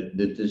 That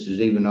this is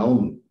even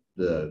on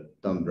the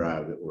thumb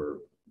drive that we're.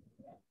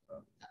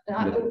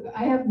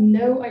 I have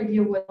no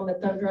idea what on the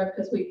thumb drive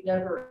because we've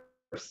never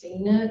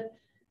seen it.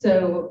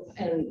 So,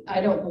 and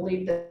I don't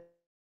believe that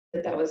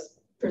was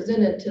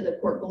presented to the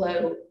court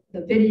below.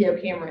 The video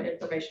camera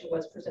information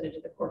was presented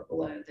to the court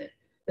below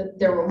that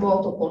there were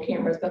multiple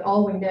cameras, but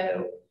all we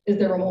know is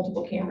there were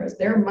multiple cameras.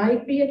 There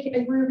might be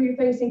a rear view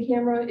facing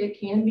camera. It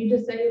can be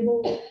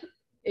disabled.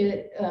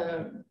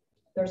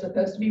 There's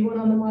supposed to be one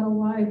on the Model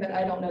Y, but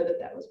I don't know that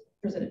that was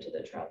presented to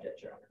the trial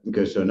judge, Your Honor.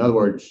 Okay, so in other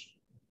words,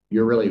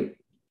 you're really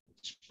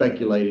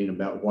speculating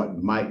about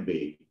what might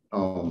be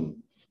on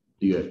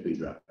the USB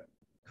drive.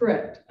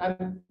 Correct.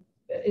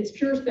 It's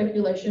pure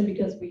speculation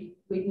because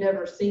we've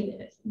never seen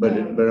it. But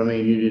I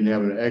mean, you didn't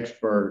have an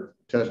expert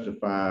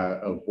testify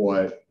of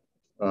what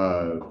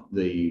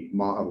the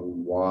Model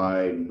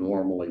Y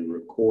normally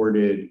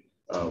recorded,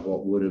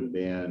 what would have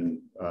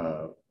been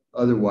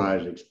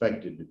otherwise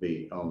expected to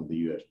be on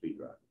the USB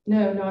drive.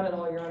 No, not at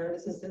all, Your Honor.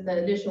 This is in the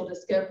initial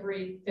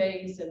discovery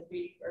phase, and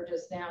we are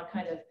just now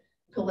kind of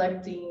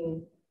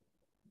collecting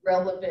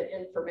relevant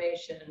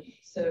information.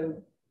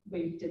 So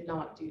we did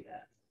not do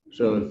that.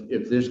 So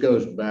if this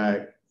goes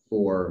back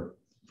for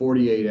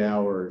 48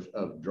 hours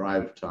of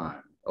drive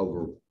time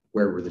over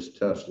wherever this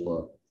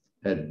Tesla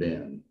had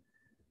been,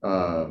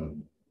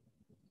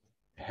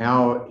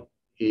 how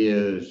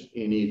is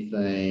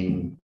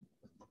anything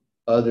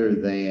other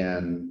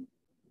than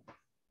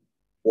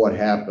what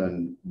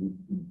happened,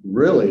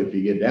 really, if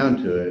you get down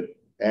to it,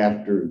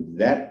 after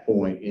that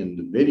point in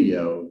the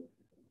video,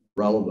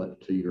 relevant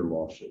to your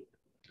lawsuit?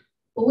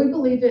 Well, we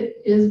believe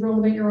it is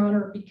relevant, Your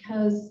Honor,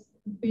 because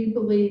we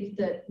believe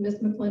that Ms.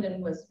 McClendon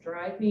was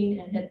driving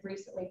and had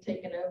recently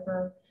taken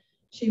over.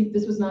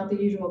 This was not the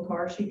usual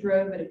car she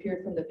drove. It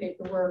appeared from the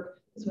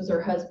paperwork. This was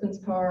her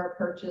husband's car,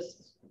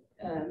 purchased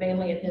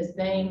mainly in his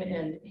name,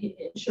 and the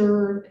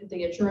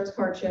insurance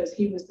card shows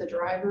he was the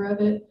driver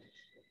of it.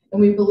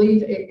 And we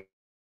believe it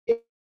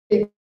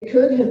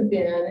could have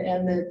been,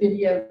 and the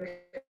video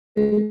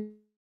could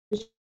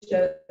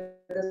show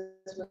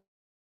this was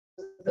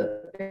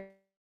the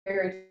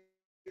very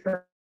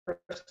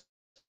first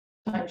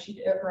time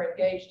she'd ever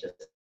engaged a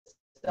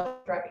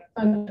self-driving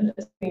function,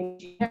 assuming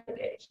she had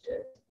engaged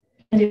it.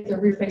 And if the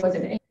rear face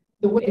wasn't,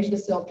 the way the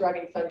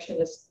self-driving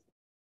function is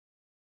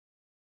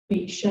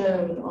be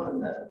shown on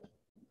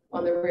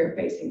the rear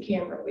facing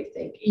camera, we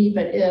think,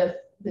 even if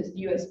the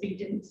USB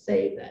didn't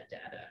save that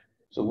data.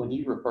 So when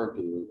you refer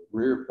to the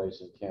rear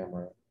facing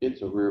camera,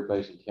 it's a rear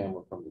facing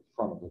camera from the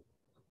front of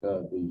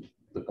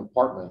the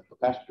compartment, the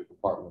passenger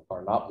compartment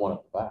car, not one at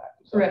the back.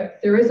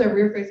 Correct. There is a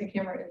rear facing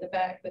camera in the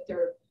back, but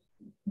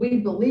we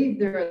believe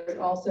there is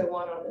also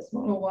one on this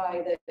Model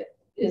Y that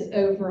is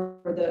over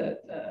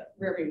the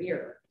rear view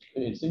mirror.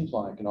 It seems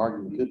like an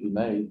argument could be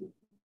made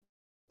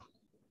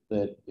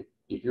that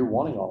if you're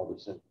wanting all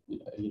this,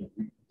 you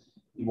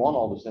want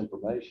all this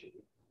information,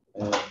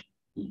 and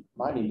you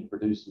might need to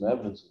produce some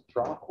evidence in the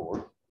trial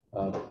court,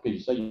 because you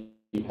say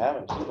you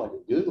haven't. It seems like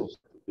a Google to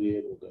be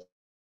able to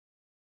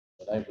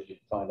enable you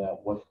to find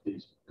out what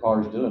these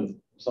cars do, and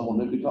someone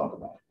new could talk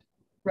about it.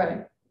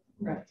 Right,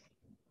 right.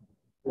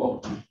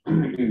 Well,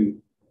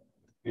 in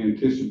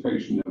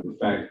anticipation of the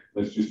fact,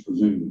 let's just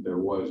presume that there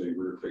was a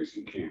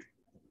rear-facing camera.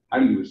 How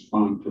do you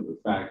respond to the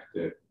fact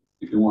that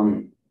if you're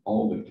wanting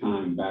all the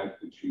time back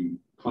that you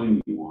claim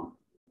you want,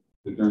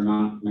 that there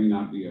may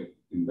not be an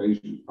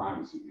invasion of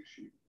privacy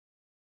issue?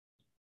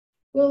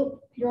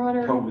 Well, Your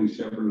Honor. Totally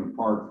separate and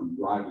apart from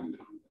driving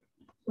time.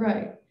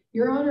 Right.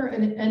 Your Honor,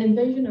 an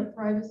invasion of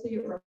privacy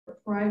or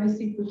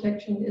privacy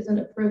protection isn't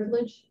a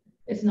privilege.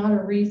 It's not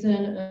a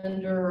reason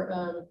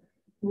under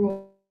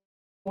Rule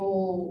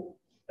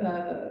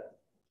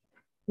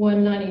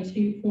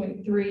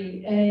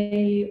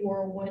 192.3A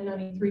or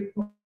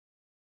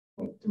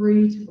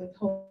 193.3 to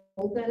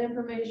withhold that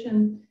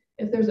information.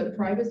 If there's a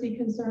privacy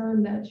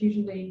concern, that's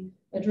usually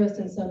addressed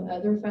in some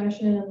other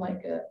fashion,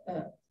 like a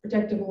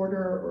protective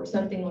order or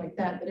something like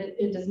that, but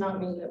it does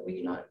not mean that we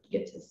do not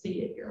get to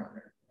see it, Your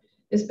Honor.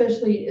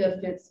 Especially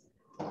if it's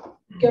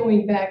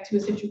going back to a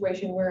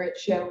situation where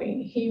it's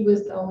showing he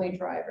was the only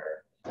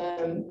driver.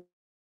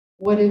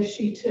 What if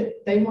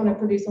they want to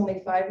produce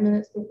only 5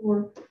 minutes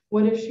before?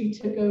 What if she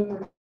took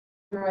over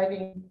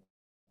driving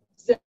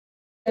 7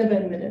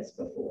 minutes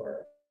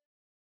before?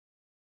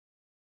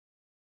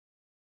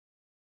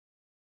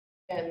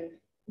 And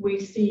we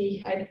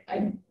see,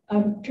 I'm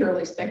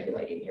purely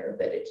speculating here,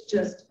 but it's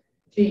just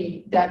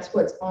if that's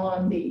what's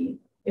on there,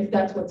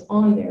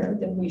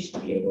 then we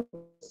should be able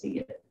to see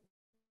it.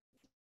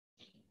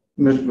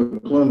 Ms.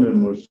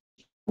 McClendon was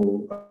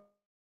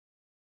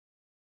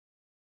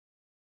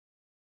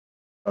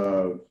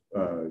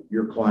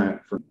your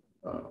client for,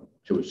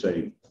 shall we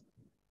say,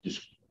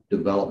 just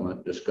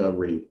development,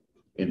 discovery,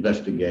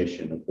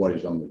 investigation of what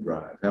is on the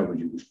drive. How would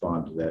you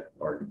respond to that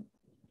argument?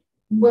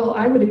 Well,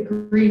 I would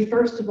agree,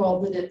 first of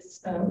all, that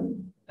it's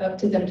up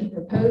to them to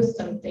propose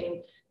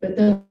something, but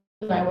then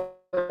I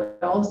would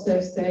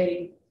also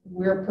say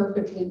we're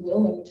perfectly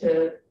willing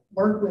to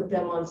work with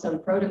them on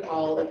some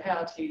protocol of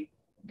how to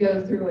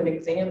go through and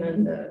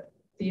examine the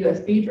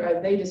USB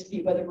drive. They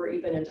dispute whether we're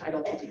even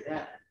entitled to do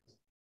that.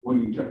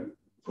 When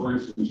for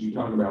instance, you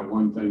talk about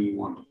one thing you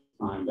want to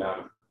find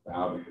out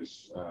about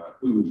is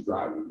who was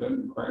driving.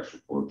 Doesn't the crash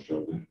report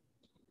show that?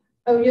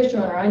 Oh, yes,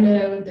 Your Honor.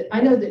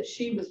 I know that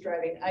she was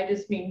driving. I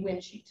just mean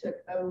when she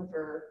took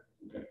over.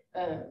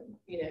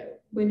 Okay.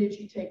 When did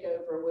she take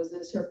over? Was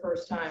this her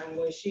first time?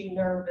 Was she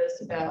nervous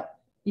about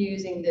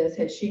using this?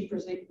 Had she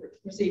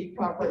received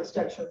proper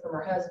instruction from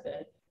her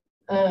husband?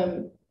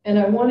 And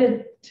I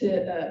wanted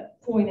to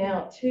point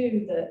out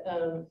too that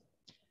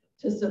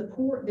to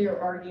support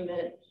their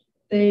argument,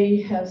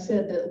 they have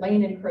said that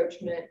lane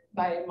encroachment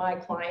by my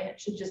client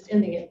should just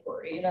end the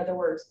inquiry. In other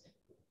words,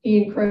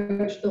 he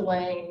encroached the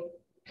lane,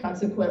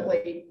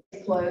 consequently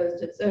it's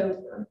closed, it's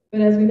over.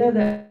 But as we know,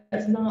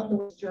 that's not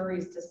the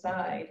juries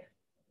decide.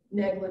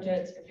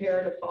 Negligence,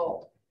 comparative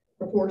fault,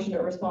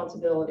 proportionate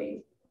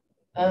responsibility.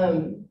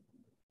 Then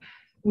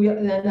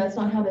that's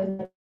not how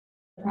they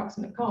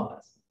approximate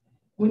cause.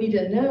 We need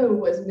to know,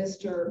 was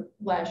Mr.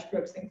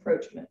 Lashbrook's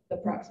encroachment the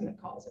proximate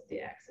cause of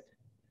the accident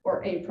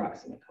or a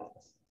proximate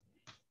cause?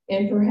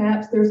 And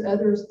perhaps there's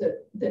others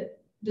that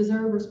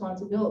deserve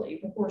responsibility,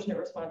 proportionate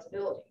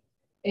responsibility,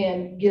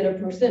 and get a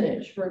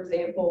percentage. For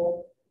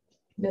example,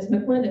 Ms.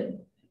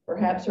 McClendon,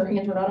 perhaps her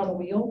hands were not on the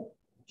wheel.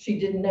 She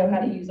didn't know how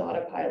to use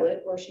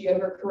autopilot, or she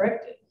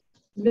overcorrected.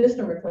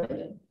 Mr.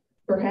 McClendon,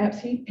 perhaps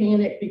he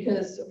panicked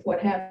because of what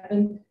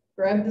happened,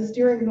 grabbed the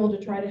steering wheel to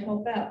try to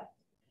help out.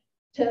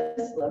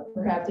 Tesla,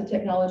 perhaps a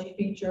technology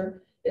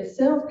feature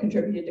itself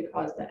contributed to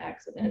cause the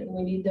accident, and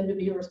we need them to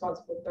be a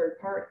responsible third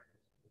party.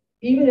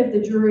 Even if the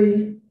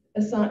jury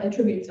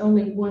attributes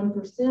only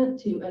 1%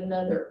 to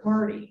another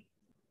party,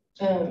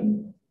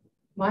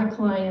 my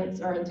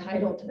clients are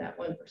entitled to that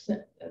 1%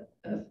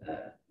 of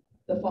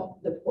the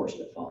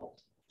portion of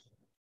fault.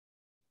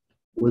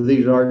 Were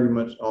these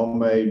arguments all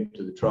made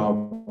to the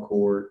trial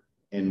court,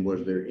 and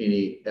was there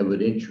any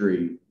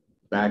evidentiary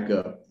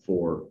backup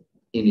for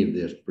any of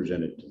this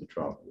presented to the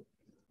trial court?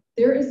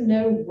 There is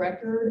no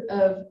record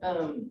of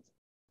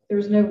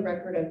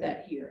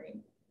that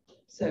hearing,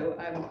 so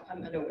I'm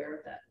unaware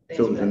of that.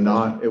 So it was a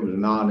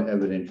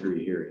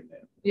non-evidentiary hearing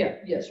then? Yeah,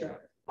 yes, Your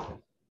Honor.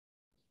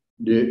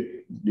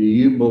 Do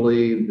you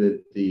believe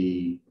that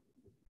the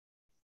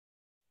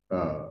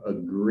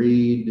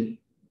agreed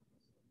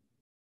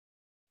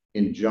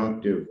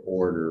injunctive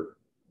order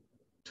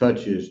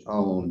touches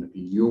on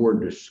your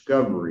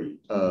discovery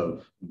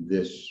of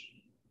this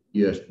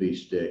USB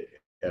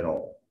stick at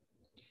all?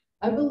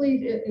 I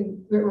believe it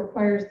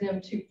requires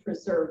them to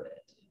preserve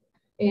it.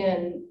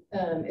 And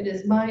it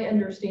is my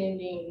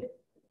understanding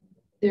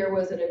there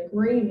was an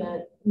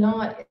agreement,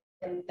 not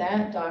in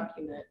that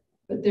document,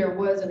 but there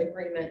was an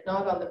agreement,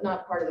 not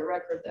part of the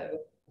record though,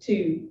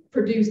 to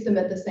produce them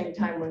at the same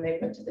time when they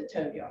went to the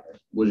tow yard.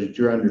 Was it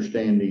your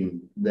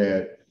understanding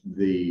that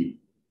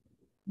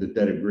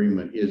that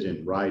agreement is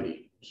in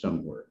writing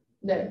somewhere?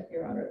 No,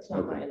 Your Honor, it's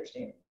not my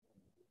understanding.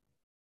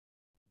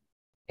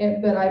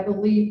 But I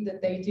believe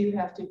that they do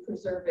have to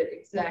preserve it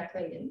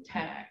exactly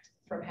intact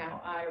from how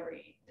I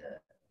read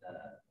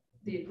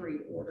the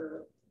agreed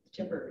order,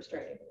 temporary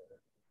restraining order.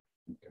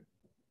 Okay.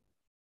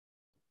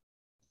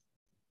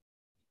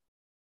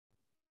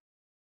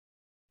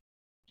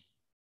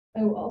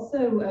 Oh,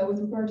 also with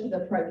regard to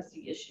the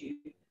privacy issue,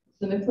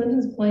 The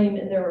McClendons claim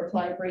in their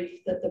reply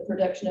brief that the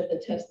production of the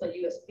Tesla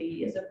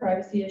USB is a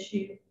privacy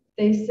issue.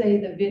 They say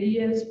the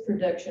video's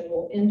production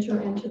will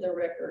enter into the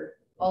record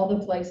all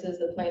the places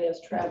the plaintiffs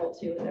travel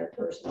to in their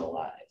personal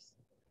lives.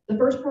 The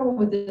first problem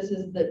with this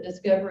is that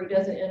discovery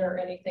doesn't enter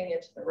anything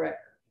into the record.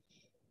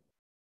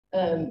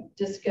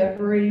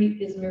 Discovery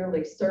is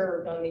merely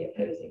served on the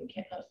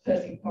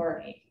opposing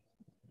party.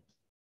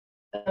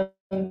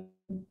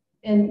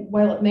 And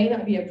while it may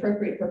not be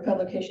appropriate for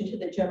publication to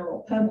the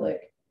general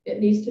public, it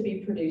needs to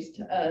be produced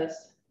to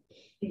us.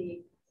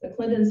 The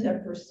McClendons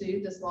have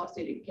pursued this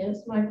lawsuit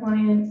against my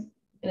clients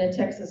in a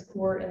Texas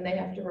court, and they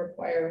have to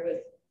require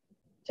with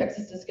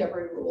Texas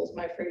discovery rules,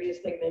 my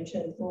previously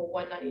mentioned rule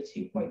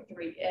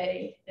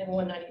 192.3A and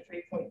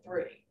 193.3.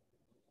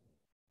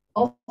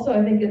 Also,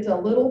 I think it's a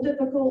little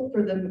difficult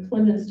for the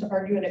McClendons to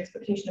argue an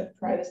expectation of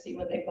privacy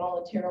when they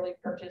voluntarily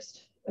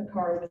purchased a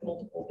car with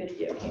multiple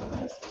video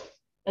cameras.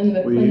 And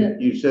the Well,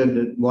 you said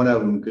that one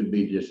of them could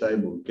be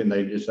disabled. Can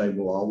they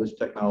disable all this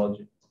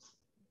technology?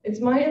 It's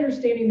my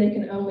understanding they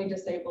can only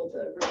disable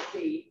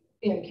the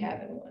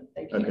in-cabin one.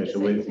 They can't Okay,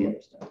 so disable the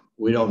other stuff.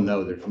 we don't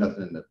know. There's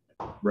nothing in the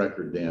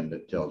record then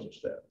that tells us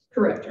that.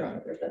 Correct, Your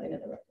Honor. There's nothing in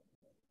the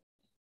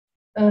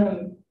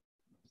record.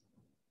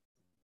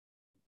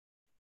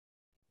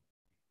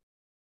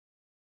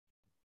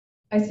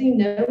 I see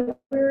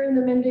nowhere in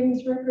the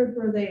Mendings record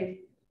where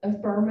they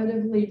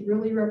affirmatively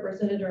really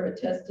represented or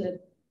attested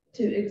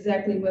to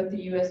exactly what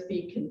the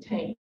USB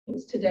contains.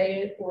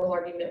 Today, oral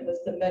argument was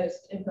the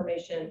most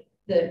information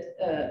that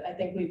I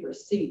think we've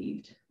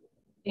received.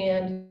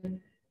 And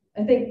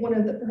I think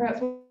perhaps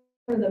one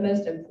of the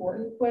most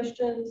important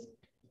questions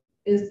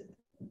is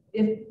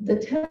if the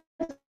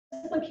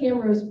Tesla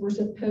cameras were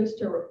supposed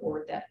to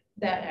record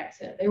that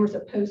accident, they were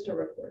supposed to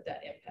record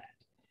that impact.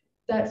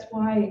 That's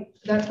why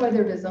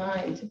they're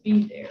designed to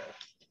be there.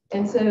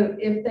 And so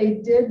if they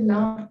did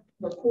not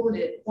record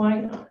it, why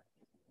not?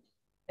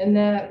 And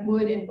that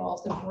would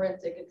involve some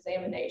forensic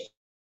examination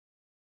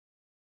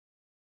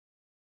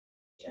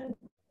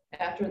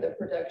after the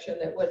production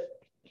that would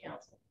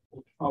counsel.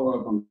 Follow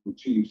up on the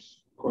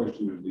Chief's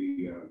question of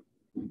the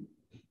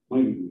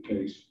plaintiff in the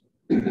case.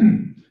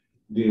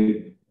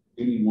 Did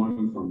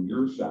anyone from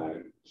your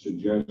side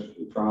suggest to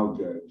the trial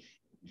judge,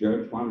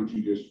 why don't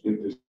you just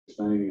get this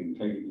thing and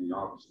take it to your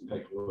office and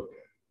take a look at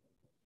it?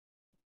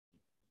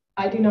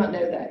 I do not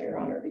know that, Your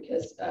Honor,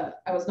 because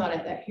I was not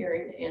at that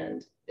hearing,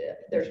 and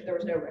there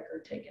was no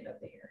record taken of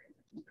the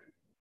hearing.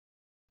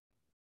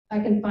 I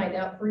can find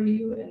out for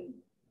you and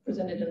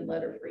present it in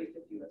letter brief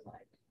if you would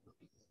like.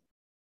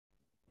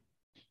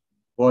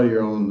 While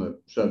you're on the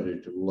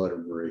subject of letter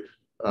brief,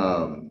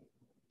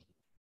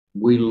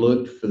 we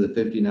looked for the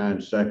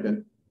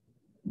 59-second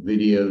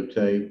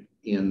videotape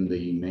in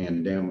the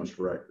mandamus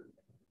record.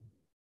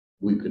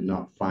 We could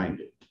not find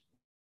it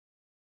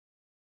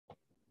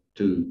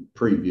to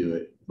preview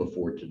it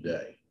before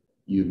today.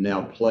 You've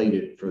now played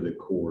it for the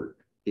court.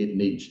 It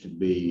needs to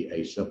be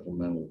a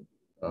supplemental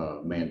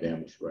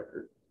mandamus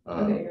record.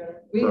 Okay, Your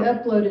Honor. We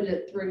uploaded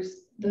it through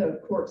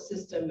the court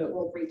system, but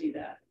we'll redo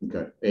that.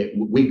 Okay.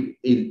 We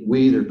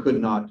either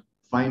could not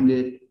find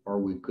it or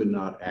we could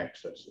not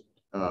access it.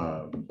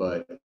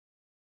 But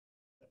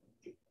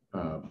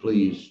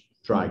please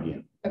try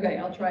again. Okay,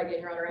 I'll try again,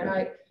 Your Honor.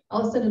 And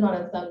I'll send it on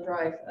a thumb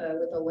drive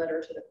with a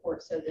letter to the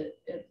court so that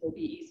it will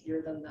be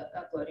easier than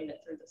uploading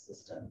it through the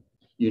system.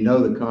 You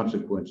know the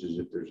consequences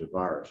if there's a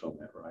virus on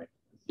that, right?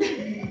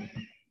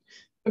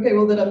 Okay,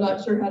 well then I'm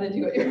not sure how to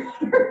do it, Your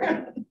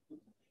Honor.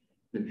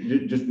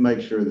 Just make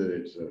sure that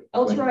it's a.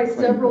 I'll try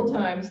several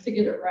times to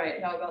get it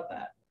right. How about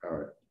that? All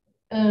right.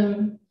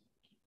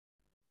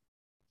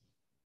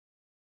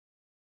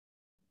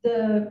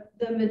 The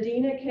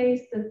Medina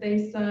case that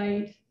they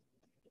cite,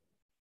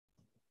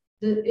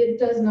 it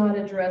does not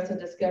address a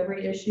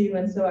discovery issue,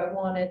 and so I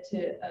wanted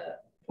to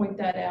point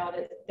that out.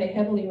 They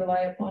heavily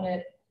rely upon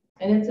it,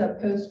 and it's a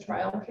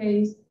post-trial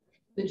case.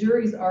 The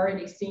jury's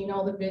already seen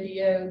all the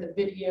video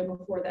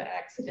before the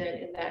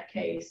accident in that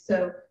case,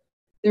 so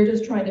they're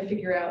just trying to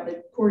figure out,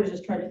 the court is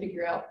just trying to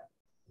figure out,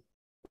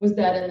 was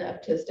that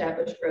enough to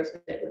establish gross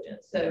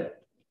negligence? So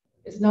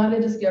it's not a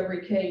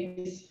discovery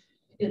case.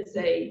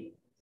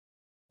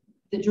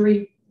 The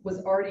jury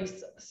already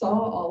saw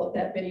all of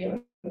that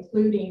video,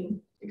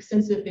 including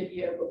extensive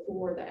video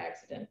before the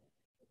accident.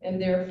 And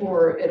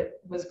therefore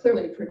it was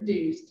clearly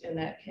produced in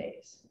that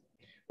case.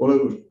 Well,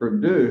 it was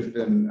produced,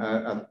 and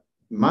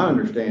my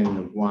understanding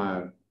of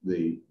why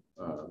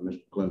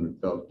Mr. Clement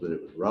felt that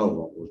it was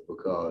relevant was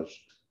because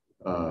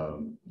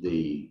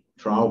the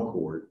trial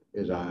court,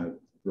 as I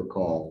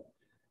recall,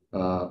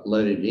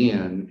 let it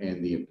in,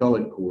 and the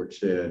appellate court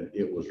said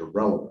it was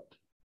irrelevant.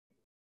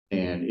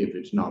 And if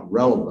it's not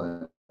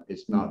relevant,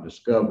 it's not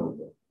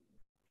discoverable.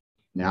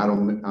 Now,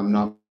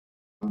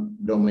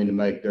 don't mean to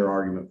make their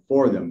argument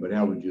for them, but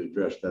how would you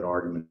address that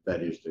argument?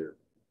 That is there.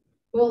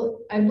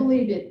 Well, I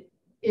believe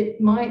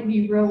it might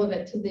be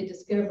relevant to the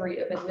discovery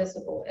of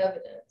admissible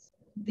evidence.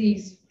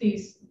 These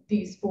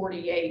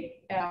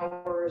 48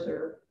 hours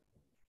or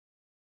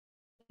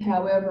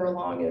however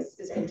long is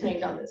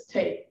contained on this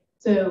tape.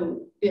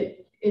 So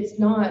it's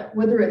not,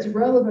 whether it's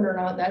relevant or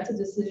not, that's a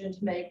decision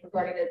to make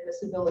regarding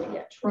admissibility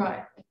at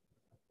trial.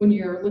 When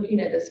you're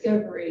looking at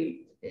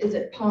discovery, is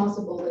it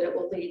possible that it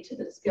will lead to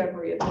the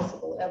discovery of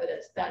admissible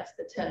evidence? That's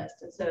the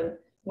test. And so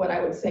what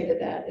I would say to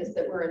that is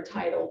that we're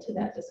entitled to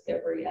that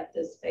discovery at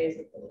this phase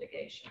of the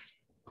litigation.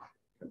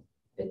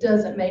 It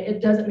doesn't mean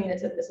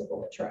it's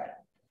admissible at trial.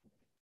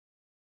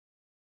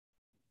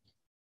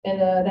 And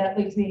that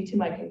leads me to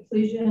my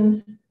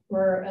conclusion,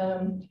 where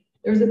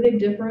there's a big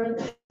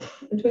difference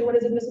between what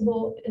is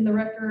admissible in the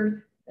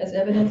record as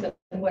evidence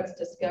and what's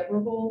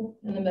discoverable.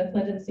 And the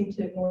McClendon seem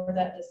to ignore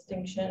that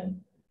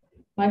distinction.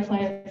 My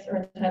clients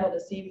are entitled to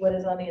see what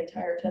is on the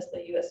entire Tesla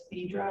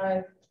USB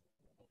drive.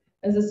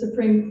 As the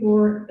Supreme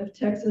Court of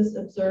Texas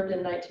observed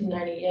in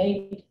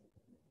 1998,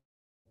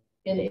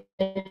 in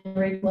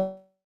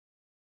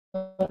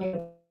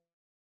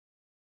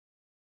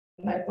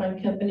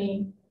pipeline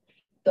company,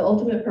 the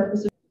ultimate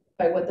purpose is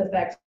by what the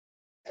facts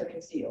are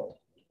concealed.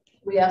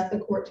 We ask the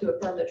court to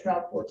affirm the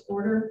trial court's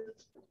order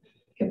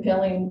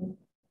compelling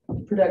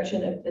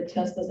production of the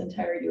Tesla's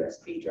entire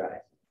USB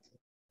drive.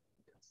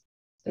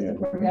 Does the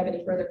court have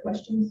any further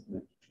questions?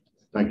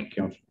 Thank you,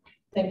 Counsel.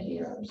 Thank you,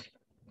 Your Honors.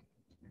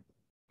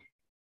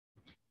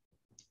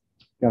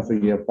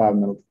 Counsel, you have 5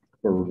 minutes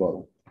for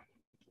rebuttal.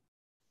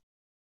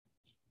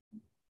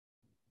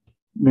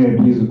 May it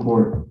please the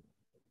court.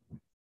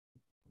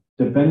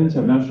 Defendants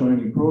have not shown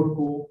any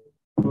protocol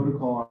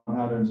on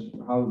how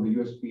the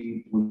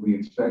USB would be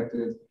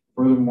inspected.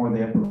 Furthermore,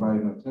 they have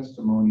provided no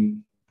testimony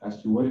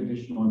as to what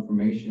additional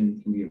information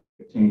can be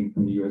obtained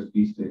from the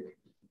USB stick.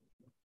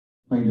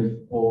 Plaintiff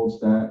holds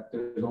that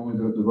there's only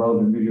the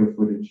relevant video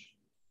footage.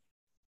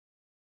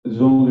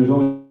 There's only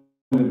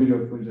the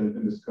video footage that has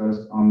been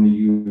discussed on the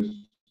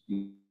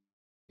USB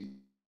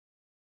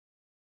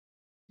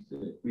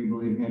stick. We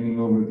believe handing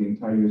over the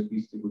entire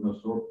USB stick with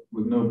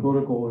no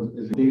protocol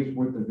is a day's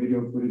worth of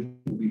video footage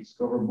will be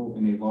discoverable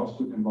in a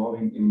lawsuit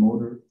involving a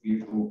motor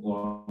vehicle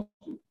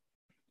lawsuit.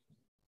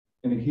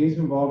 In a case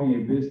involving a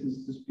business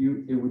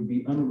dispute, it would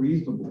be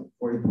unreasonable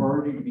for a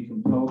party to be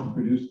compelled to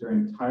produce their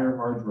entire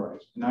hard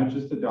drives, not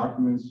just the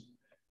documents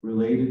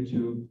related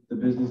to the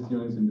business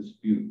dealings in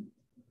dispute.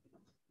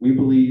 We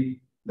believe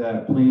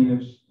that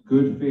plaintiff's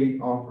good faith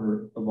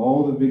offer of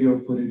all the video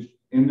footage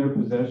in their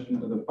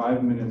possession of the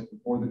 5 minutes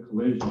before the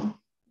collision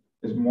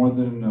is more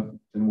than enough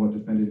than what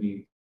defendant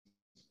needs.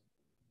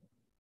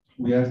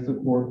 We ask the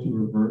court to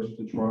reverse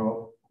the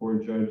trial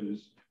court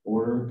judge's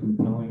order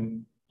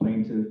compelling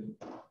plaintiff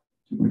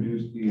to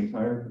produce the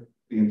entire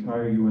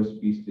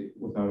USB stick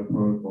without a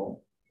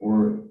protocol,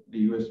 or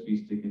the USB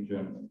stick in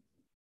general.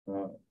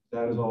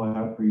 That is all I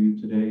have for you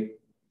today.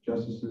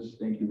 Justices,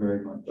 thank you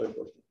very much.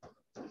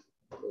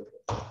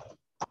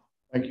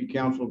 Thank you,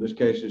 counsel. This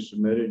case is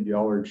submitted.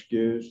 Y'all are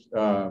excused.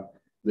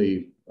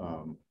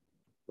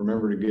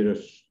 Remember to get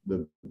us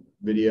the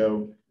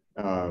video.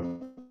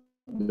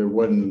 There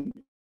wasn't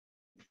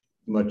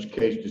much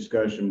case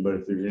discussion, but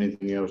if there's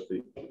anything else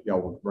that y'all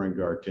want to bring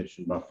to our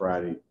attention by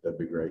Friday, that'd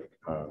be great.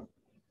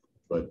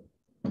 But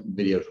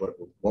video is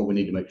what we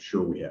need to make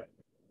sure we have.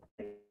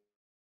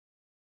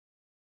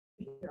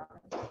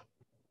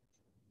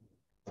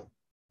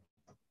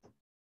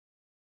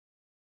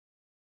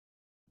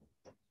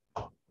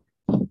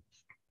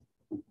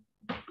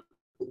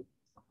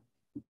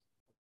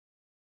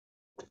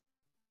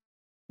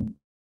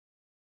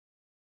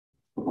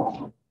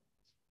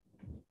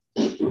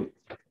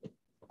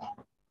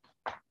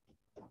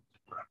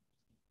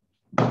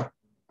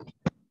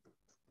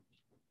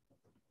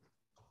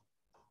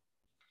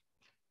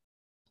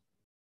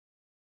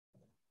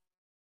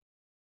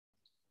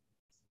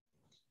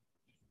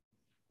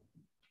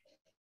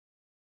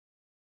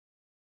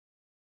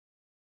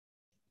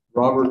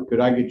 Robert, could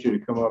I get you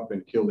to come up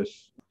and kill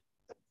this?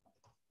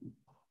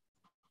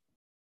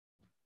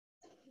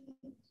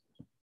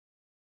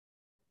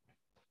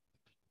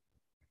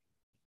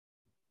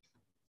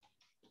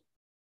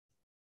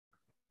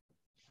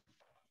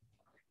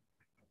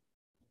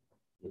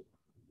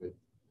 Good.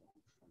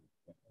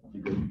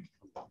 You good?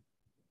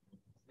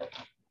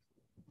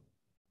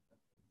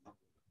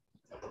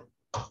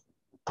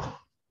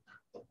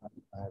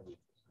 I have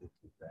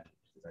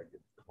Did I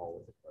get the call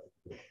with it?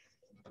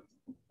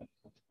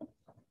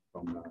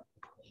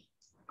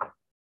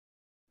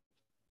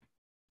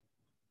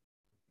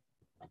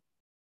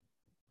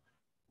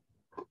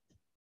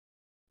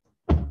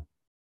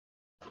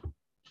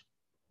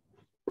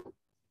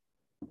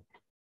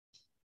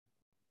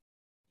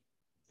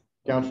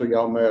 Counsel,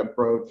 y'all may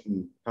approach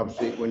and have a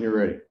seat when you're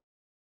ready.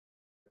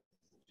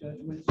 Judge,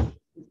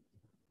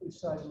 which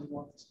side do you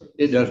want to speak?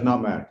 It does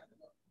not matter.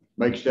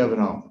 Make yourself at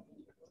home.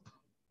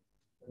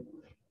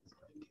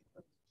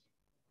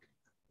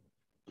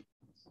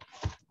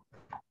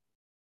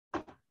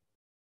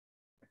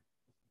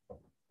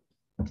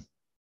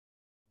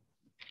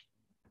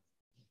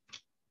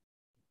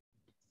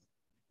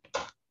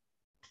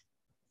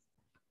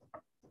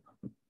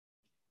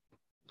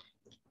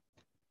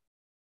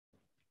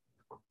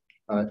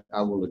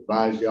 I will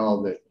advise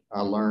y'all that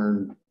I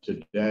learned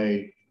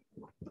today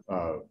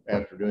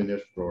after doing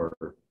this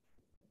for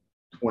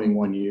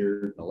 21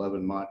 years,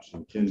 11 months,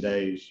 and 10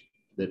 days,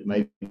 that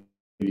maybe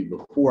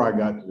before I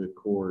got to the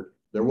court,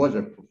 there was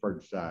a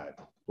preferred side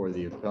for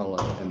the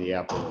appellant and the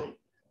appellee,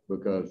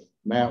 because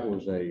Matt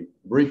was a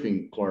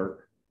briefing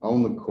clerk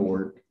on the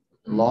court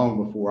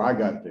long before I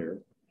got there.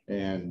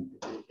 And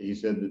he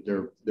said that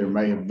there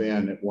may have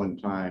been at one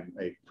time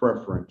a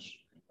preference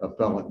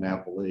appellant and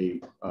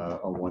appellee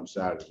on one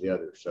side or the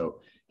other. So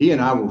he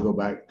and I will go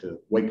back to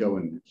Waco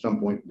and at some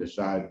point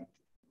decide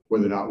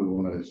whether or not we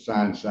want to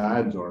assign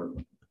sides or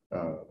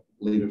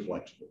leave it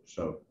flexible.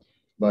 So,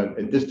 but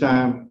at this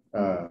time,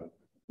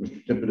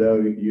 Mr.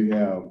 Thibodeau, you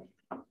have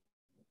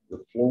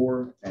the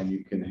floor, and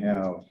you can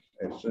have,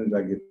 as soon as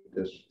I get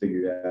this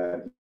figured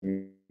out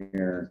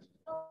here,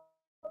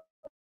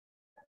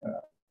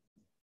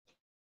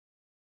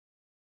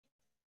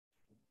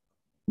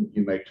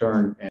 you may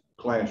turn and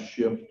class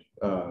shift.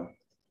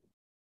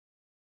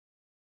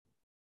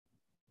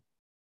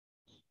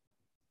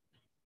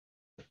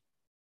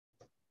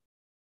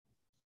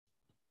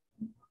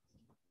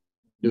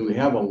 Do we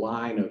have a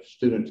line of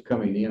students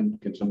coming in?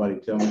 Can somebody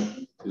tell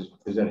me?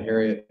 Is that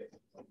Harriet?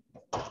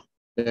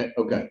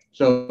 Okay,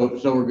 so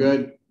we're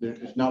good.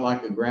 It's not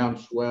like a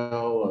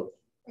groundswell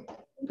of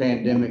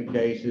pandemic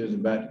cases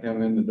about to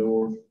come in the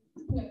door.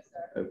 No,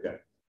 sir. Okay,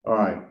 all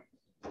right.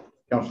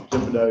 Councilor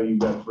Thibodeau, you've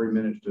got 3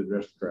 minutes to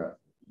address the crowd.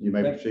 You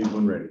may proceed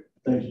when ready.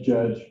 Thanks,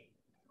 Judge.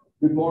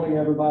 Good morning,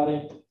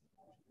 everybody.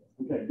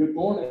 Okay, good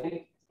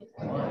morning.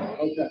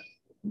 Okay.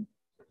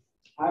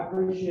 I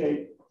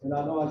appreciate, and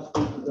I know I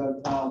speak to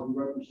Doug Powell, who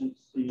represents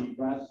the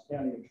Brazos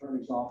County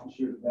Attorney's Office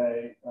here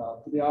today,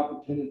 for the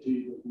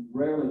opportunity that we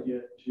rarely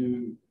get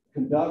to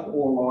conduct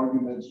oral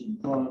arguments in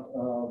front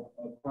of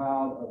a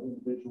crowd of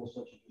individuals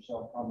such as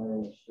yourself,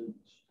 primarily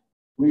students.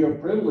 We are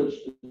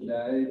privileged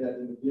today that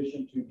in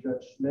addition to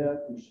Judge Smith,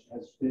 who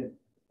has been,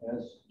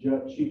 as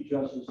Chief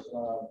Justice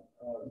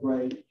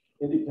Gray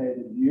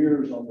indicated,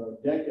 years on the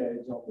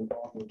decades on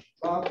the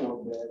trial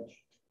court bench,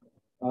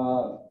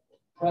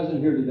 present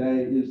here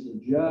today is the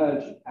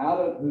judge out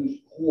of whose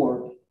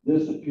court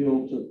this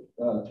appeal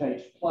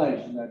takes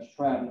place, and that's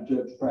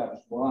Judge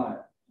Travis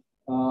Bryant.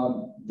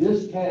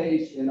 This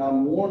case, and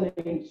I'm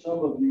warning some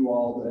of you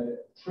all,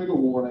 the trigger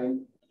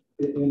warning,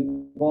 it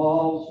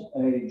involves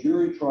a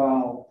jury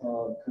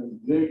trial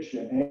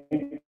conviction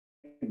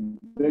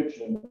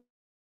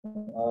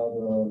of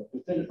a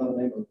defendant by the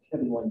name of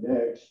Kevin Wayne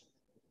Deggs,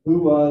 who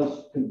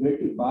was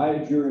convicted by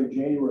a jury in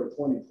January of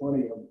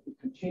 2020 of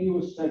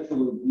continuous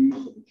sexual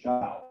abuse of a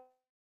child.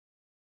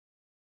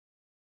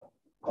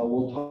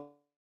 We'll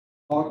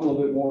talk a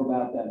little bit more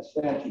about that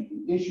statute.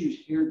 The issues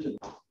here today,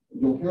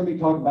 you'll hear me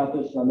talk about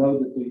this, and I know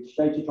that the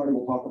state's attorney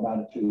will talk about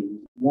it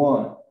too.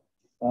 One,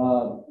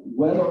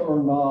 whether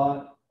or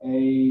not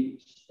a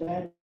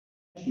statute,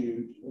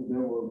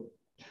 there were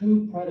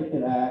two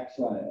predicate acts.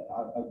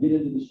 I'll get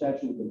into the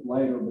statute a bit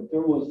later, but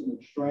there was an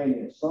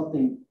extraneous,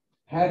 something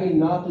having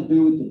not to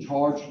do with the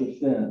charged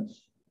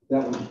offense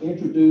that was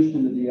introduced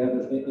into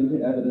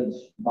evidence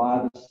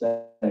by the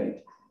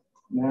state.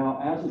 Now,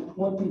 as of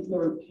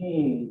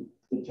 2013,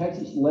 the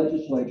Texas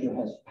legislature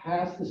has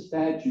passed a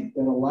statute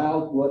that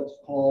allows what's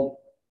called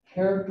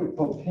character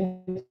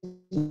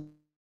propensity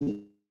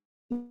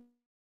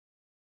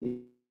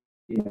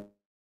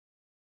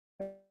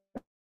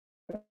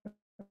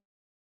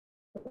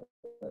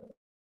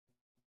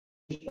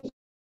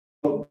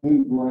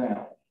new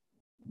ground.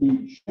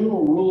 The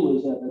general rule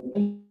is that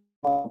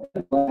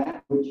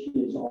which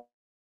is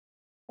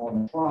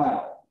on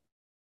trial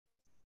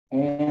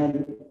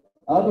and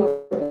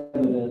other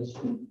evidence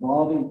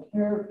involving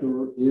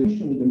character is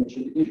the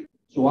dimension issue.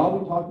 So I'll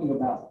be talking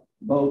about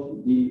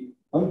both the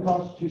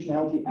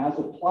unconstitutionality as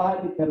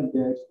applied to Kevin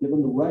Deggs,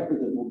 given the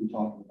record that we'll be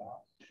talking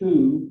about.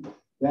 Two,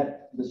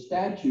 that the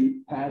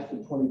statute passed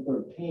in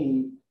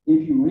 2013,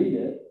 if you read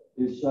it,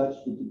 is such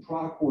that the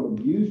trial court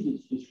abused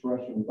its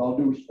discretion, with all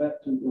due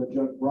respect to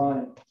Judge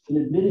Bryant, in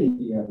admitting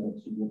the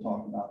evidence that we'll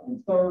talk about.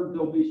 And third,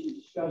 there'll be some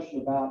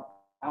discussion about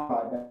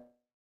outright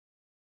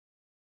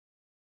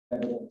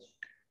evidence,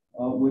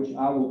 which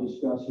I will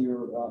discuss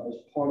here as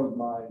part of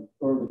my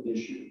third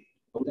issue.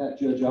 With that,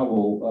 Judge,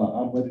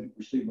 I'm ready to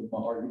proceed with my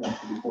argument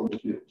for the Court of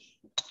Appeals.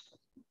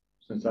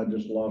 Since I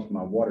just lost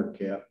my water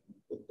cap,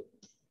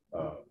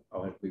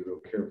 I'll have to be real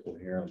careful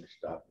here. Let me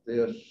stop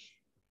this.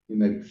 You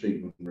may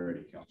proceed when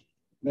ready, Counsel.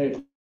 May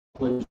it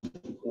please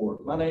the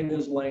court. My name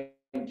is Lane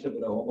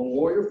Thibodeau. I'm a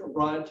lawyer from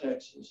Bryan,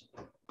 Texas.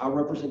 I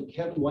represent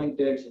Kevin Wayne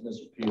Deggs in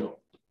this appeal.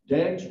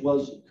 Deggs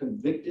was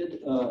convicted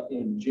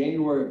in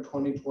January of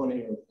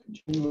 2020 of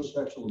continuous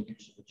sexual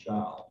abuse of a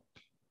child.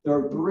 There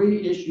are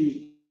three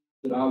issues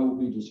that I will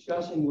be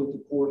discussing with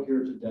the court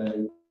here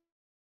today.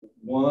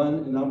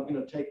 One, and I'm going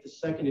to take the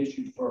second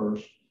issue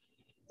first,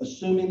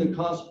 assuming the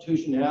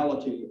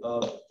constitutionality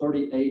of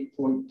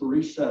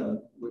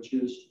 38.37, which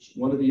is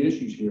one of the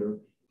issues here,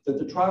 that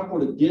the trial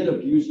court did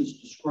abuse its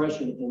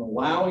discretion in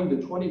allowing the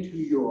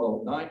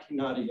 22-year-old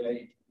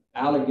 1998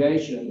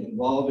 allegation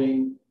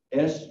involving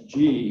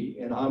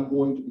SG, and I'm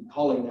going to be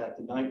calling that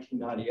the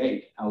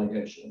 1998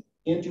 allegation,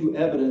 into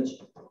evidence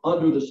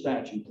under the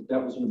statute,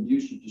 that was an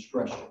abuse of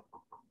discretion.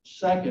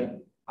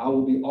 Second, I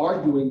will be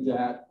arguing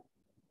that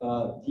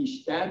the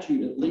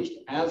statute, at least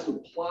as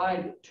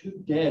applied to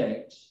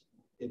DEGS,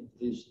 if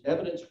this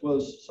evidence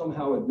was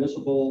somehow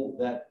admissible,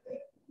 that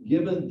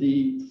given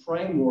the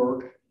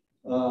framework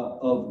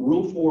of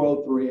Rule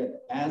 403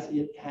 as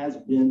it has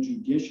been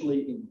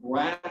judicially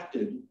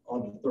engrafted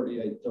onto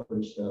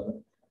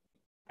 3837,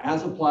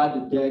 as applied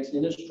to DEGS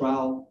in its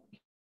trial,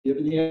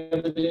 given the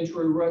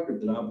evidentiary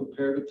record that I'm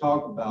prepared to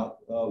talk about,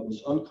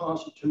 was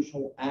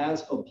unconstitutional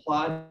as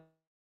applied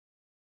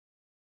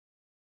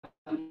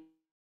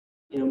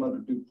him under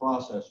due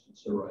process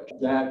consideration,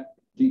 that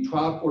the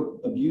trial court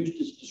abused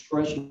its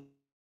discretion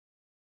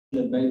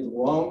and made the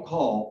wrong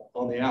call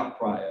on the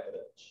outcry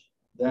evidence,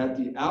 that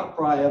the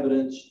outcry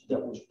evidence that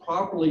was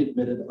properly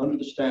admitted under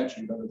the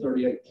statute under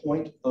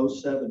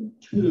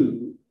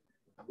 38.072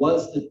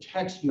 was the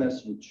text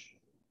message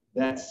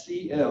that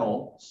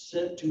CL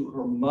sent to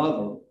her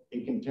mother.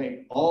 It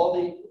contained all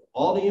the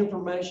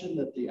information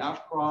that the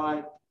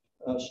outcry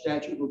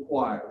statute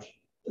requires,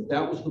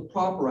 that was the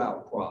proper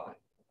outcry,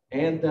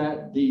 and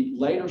that the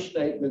later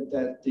statement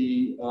that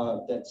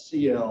that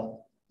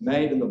CL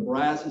made in the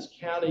Brazos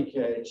County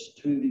case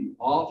to the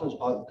office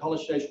of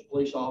College Station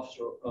Police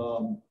Officer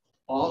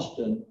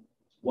Austin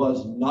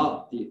was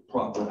not the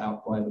proper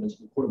outcry evidence.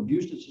 The court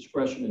abused its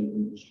discretion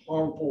and was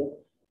harmful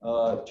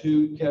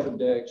to Kevin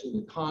DEGS in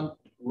the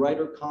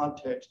greater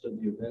context of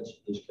the events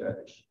of this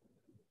case.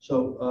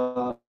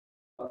 So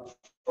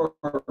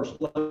first,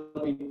 let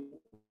me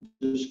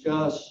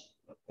discuss,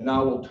 and I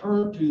will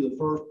turn to the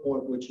first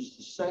point, which is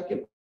the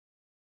second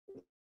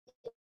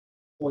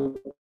point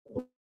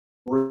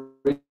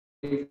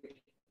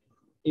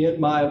in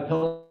my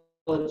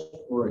appellate's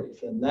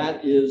brief, and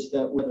that is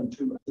that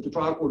the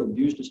trial court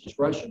abused its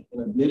discretion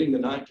in admitting the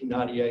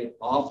 1998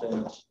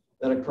 offense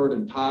that occurred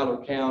in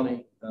Tyler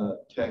County,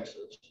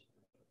 Texas.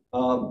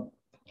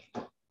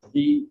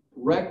 The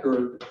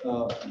record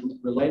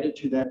related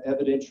to that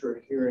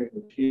evidentiary hearing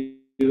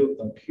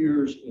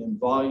appears in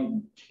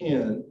volume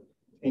 10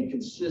 and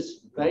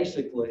consists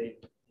basically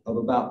of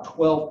about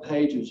 12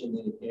 pages in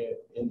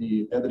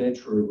the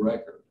evidentiary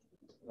record.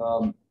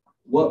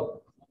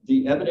 What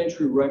the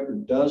evidentiary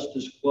record does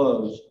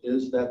disclose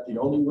is that the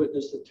only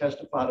witness that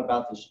testified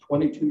about this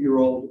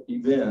 22-year-old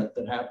event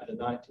that happened in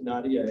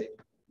 1998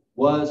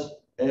 was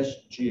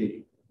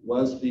SG,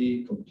 was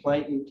the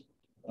complainant,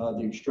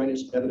 the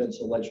extraneous evidence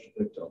alleged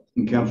victim.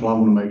 And counsel, I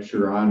want to make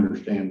sure I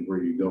understand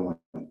where you're going.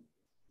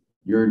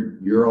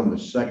 You're on the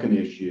second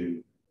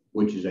issue,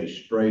 which is a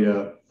straight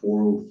up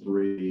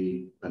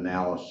 403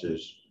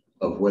 analysis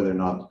of whether or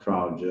not the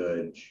trial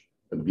judge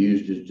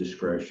abused his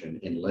discretion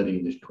in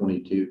letting this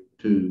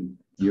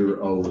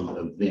 22-year-old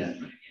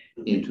event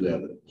into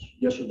evidence.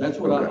 Yes, sir. That's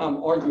what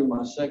I'm arguing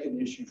my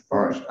second issue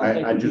first. All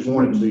right. I just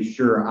wanted to be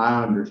sure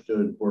I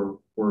understood where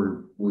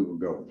we were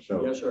going.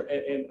 So yes, sir.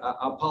 And I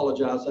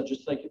apologize. I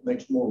just think it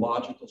makes more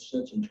logical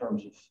sense in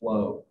terms of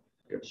flow.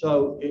 Yep.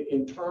 So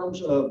in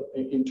terms of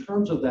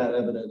that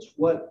evidence,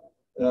 what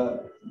the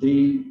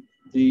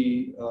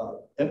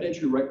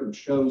evidentiary record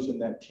shows in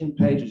that 10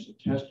 pages of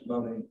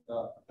testimony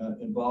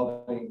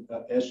involving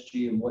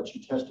SG and what she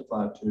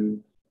testified to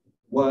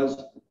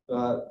was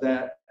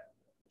that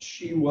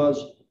she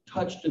was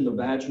touched in the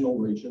vaginal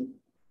region.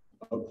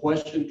 A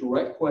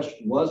direct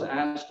question was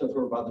asked of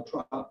her by the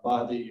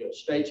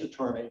state's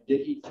attorney.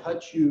 Did he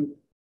touch you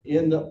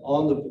in the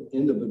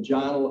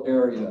vaginal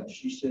area?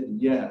 She said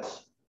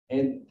yes.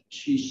 And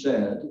she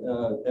said,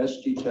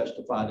 SG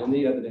testified in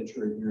the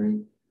evidentiary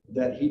hearing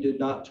that he did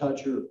not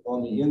touch her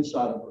on the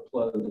inside of her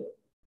clothing.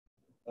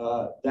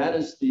 That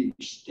is the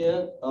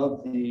extent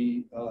of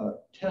the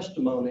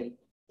testimony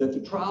that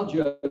the trial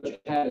judge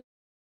had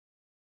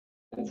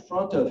in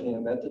front of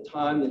him at the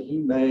time that he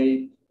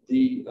made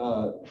the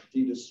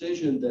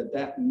decision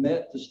that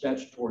met the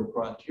statutory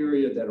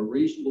criteria that a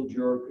reasonable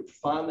juror could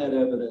find that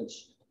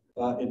evidence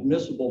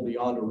admissible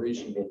beyond a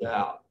reasonable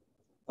doubt.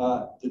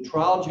 The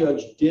trial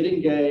judge did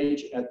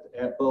engage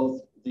at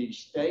both the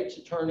state's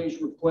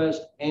attorney's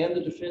request and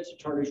the defense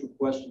attorney's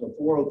request in the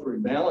 403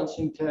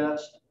 balancing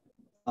test.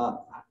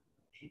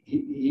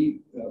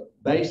 He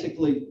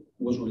basically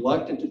was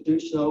reluctant to do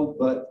so,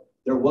 but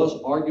there was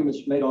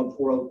arguments made on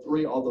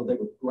 403, although they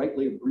were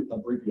greatly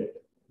abbreviated.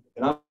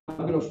 And I'm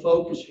going to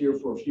focus here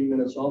for a few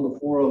minutes on the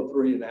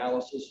 403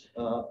 analysis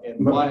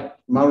and why.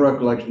 My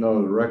recollection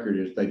of the record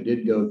is they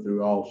did go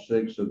through all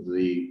 6 of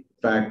the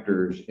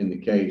factors in the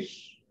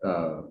case,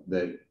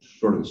 that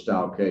sort of the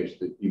style case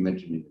that you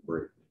mentioned in the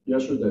brief.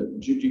 Yes, sir. The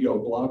Giglio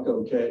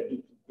Blanco case.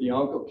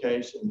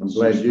 I'm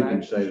glad you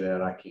can say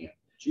that. I can't.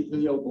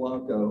 Giglio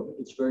Blanco.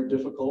 It's very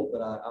difficult,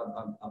 but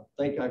I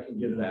think I can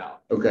get it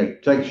out. Okay.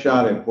 Take a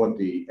shot at what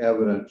the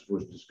evidence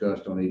was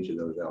discussed on each of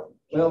those elements.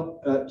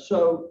 Well,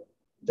 so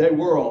they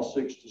were all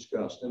 6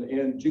 discussed,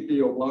 and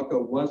Giglio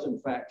Blanco was in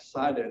fact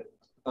cited.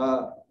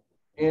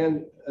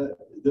 And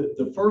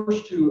the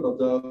first 2 of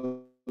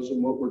those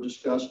and what were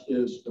discussed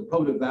is the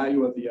probative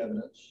value of the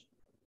evidence.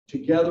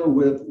 together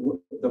with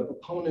the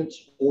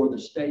proponents or the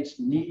state's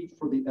need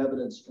for the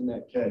evidence in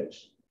that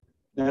case.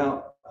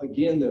 Now,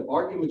 again, the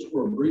arguments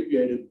were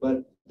abbreviated,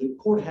 but the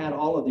court had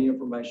all of the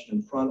information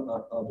in front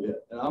of it.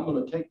 And I'm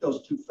going to take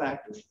those two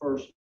factors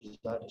first as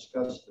I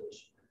discuss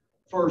this.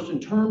 First, in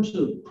terms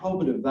of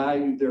probative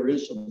value, there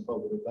is some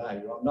probative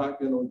value. I'm not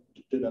going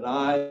to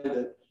deny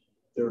that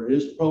there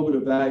is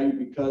probative value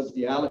because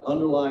the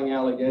underlying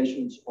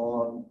allegations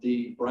on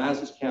the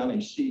Brazos County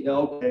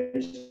CL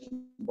case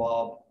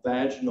involved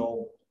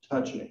vaginal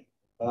touching.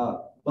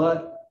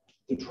 But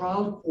the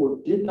trial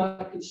court did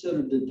not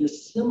consider the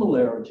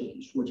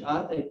dissimilarities, which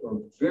I think are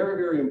very,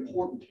 very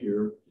important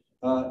here,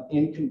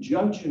 in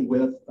conjunction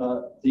with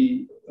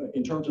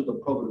in terms of the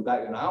probative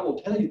value. And I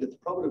will tell you that the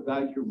probative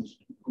value here was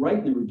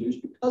greatly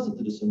reduced because of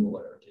the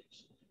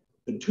dissimilarities.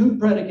 The two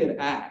predicate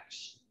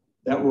acts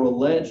that were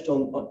alleged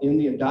in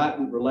the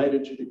indictment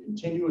related to the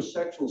continuous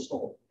sexual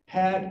assault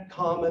had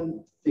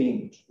common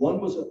themes. One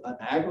was an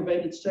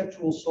aggravated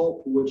sexual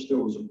assault for which there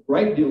was a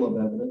great deal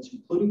of evidence,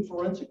 including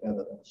forensic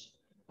evidence.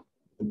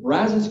 The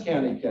Brazos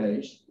County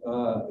case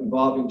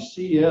involving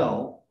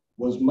CL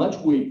was much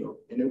weaker,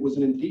 and it was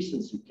an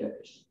indecency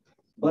case.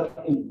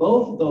 But in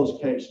both of those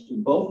cases,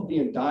 in both of the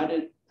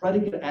indicted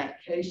predicate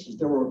act cases,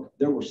 there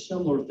were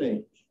similar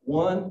things.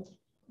 One,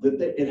 that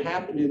it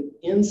happened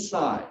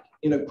inside,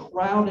 in a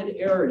crowded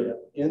area.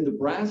 In the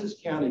Brazos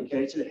County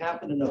case, it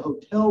happened in a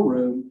hotel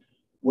room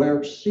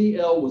where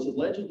CL was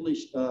allegedly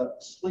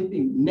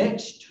sleeping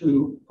next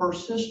to her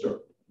sister.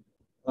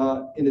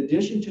 In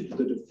addition to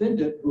the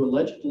defendant who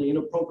allegedly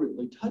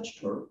inappropriately touched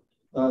her,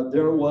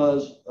 there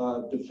was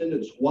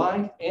defendant's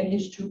wife and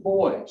his two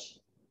boys.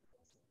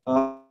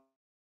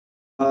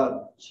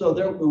 So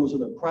there was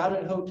in a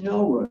crowded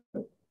hotel room.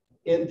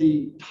 In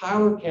the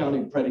Tyler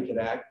County Predicate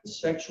Act, the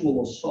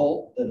sexual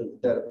assault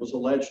that was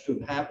alleged to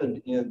have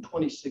happened in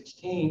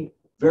 2016,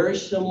 very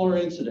similar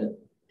incident.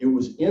 It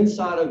was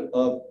inside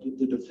of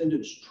the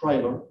defendant's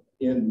trailer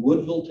in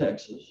Woodville,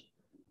 Texas.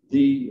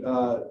 The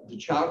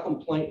child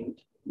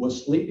complainant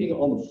was sleeping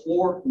on the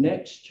floor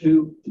next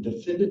to the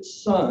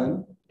defendant's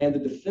son, and the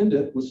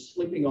defendant was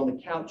sleeping on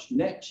the couch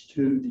next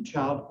to the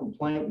child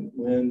complainant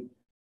when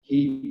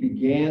he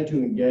began to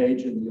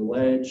engage in the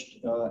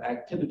alleged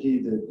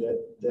activity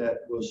that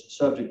was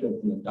subject of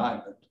the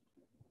indictment.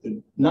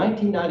 The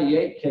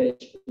 1998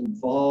 case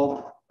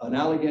involved an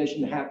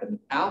allegation that happened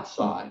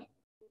outside.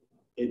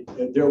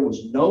 There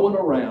was no one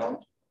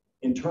around.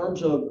 In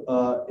terms of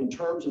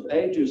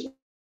ages,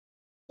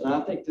 and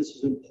I think this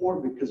is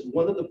important because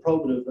one of the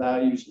probative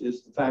values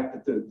is the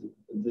fact that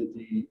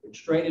the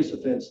extraneous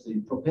offense,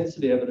 the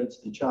propensity evidence,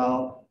 the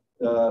child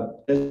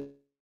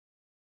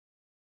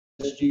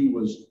SG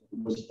was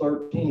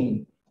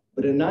 13,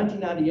 but in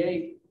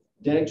 1998,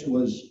 Deggs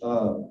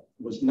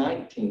was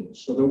 19.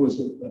 So there was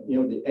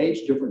the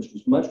age difference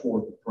was much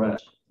more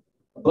compressed.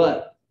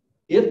 But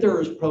if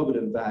there is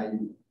probative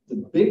value, the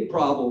big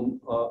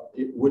problem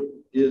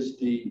is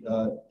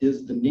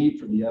the need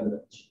for the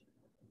evidence.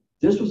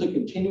 This was a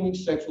continuing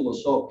sexual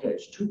assault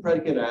case, two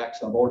predicate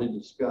acts I've already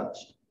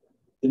discussed.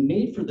 The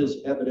need for this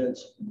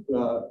evidence,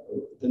 the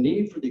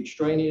need for the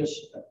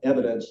extraneous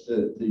evidence,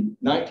 the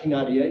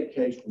 1998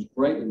 case was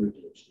greatly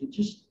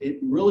reduced. It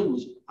really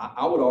was,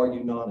 I would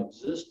argue,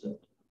 non-existent.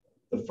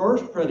 The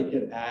first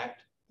predicate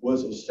act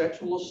was a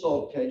sexual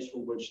assault case for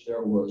which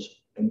there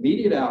was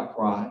immediate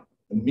outcry,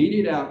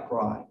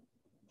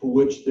 for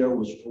which there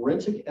was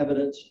forensic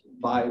evidence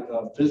by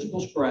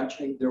physical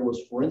scratching. There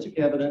was forensic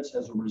evidence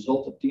as a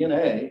result of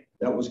DNA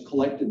that was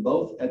collected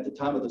both at the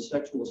time of the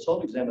sexual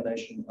assault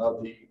examination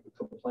of the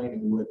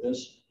complaining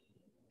witness,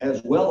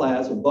 as well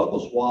as a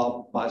buccal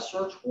swab by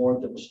search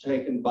warrant that was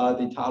taken by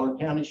the Tyler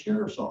County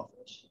Sheriff's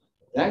Office.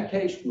 That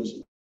case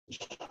was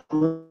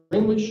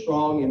extremely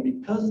strong, and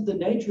because of the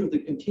nature of the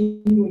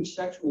continuing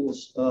sexual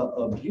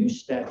abuse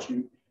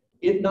statute,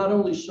 it not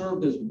only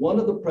served as one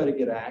of the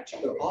predicate acts,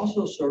 but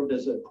also served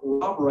as a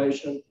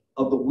corroboration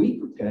of the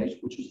weaker case,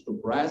 which is the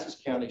Brazos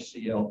County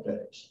CL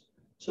case.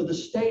 So the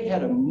state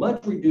had a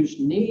much reduced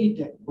need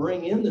to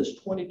bring in this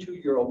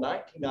 22-year-old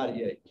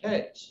 1998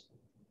 case.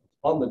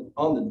 On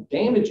the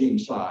damaging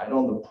side,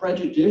 on the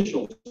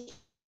prejudicial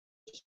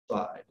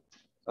side,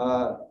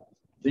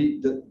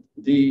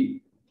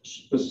 the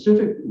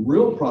specific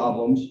real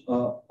problems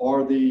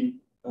are the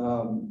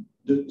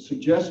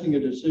suggesting a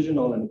decision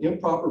on an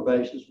improper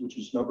basis, which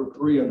is number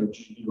 3 under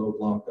Gilo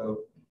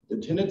Blanco, the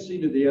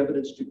tendency to the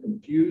evidence to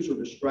confuse or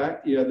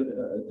distract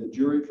the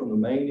jury from the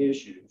main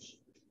issues,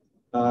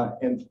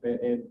 and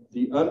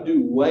the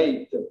undue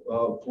weight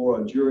for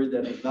a jury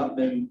that has not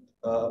been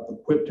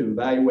equipped to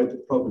evaluate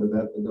the probative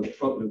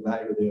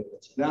value of the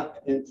evidence. Now,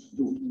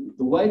 the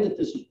way that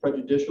this is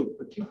prejudicial,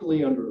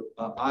 particularly under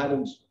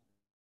items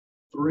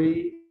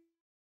 3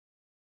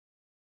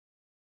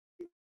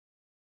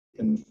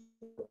 and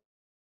 4,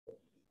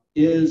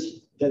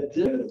 is that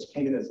this evidence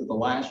came in as the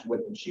last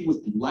witness. She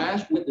was the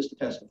last witness to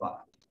testify.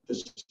 The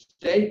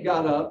state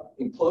got up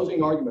in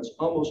closing arguments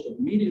almost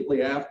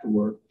immediately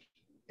afterward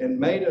and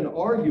made an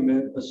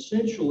argument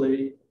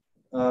essentially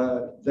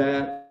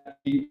that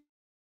the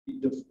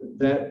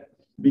that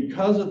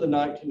because of the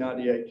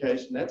 1998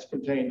 case, and that's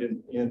contained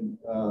in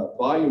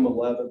volume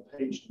 11,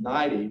 page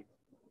 90,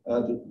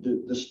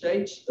 the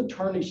state's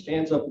attorney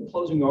stands up in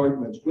closing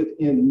arguments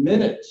within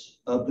minutes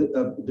of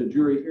the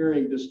jury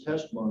hearing this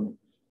testimony.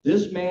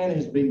 This man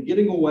has been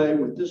getting away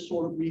with this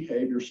sort of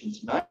behavior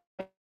since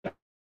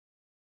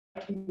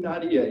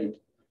 1998,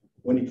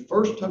 when he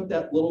first took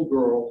that little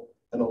girl,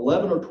 an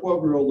 11 or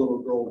 12-year-old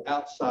little girl,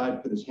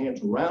 outside, put his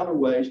hands around her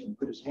waist and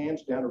put his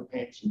hands down her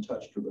pants and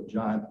touched her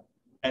vagina.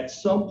 At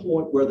some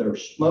point where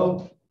there's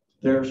smoke,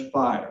 there's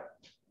fire.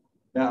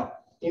 Now,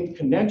 in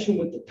connection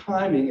with the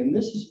timing, and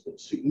this is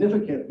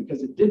significant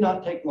because it did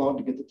not take long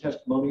to get the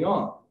testimony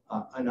on,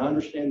 and I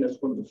understand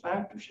that's one of the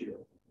factors here.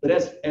 But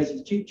as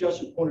the Chief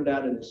Justice pointed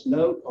out in his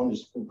note on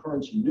his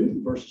concurrence in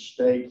Newton versus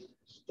State,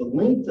 the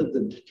length of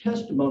the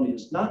testimony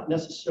is not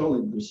necessarily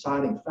the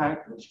deciding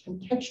factor, it's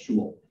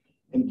contextual.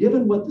 And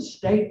given what the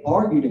state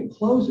argued in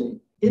closing,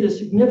 it is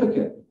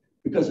significant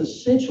because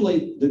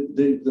essentially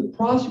the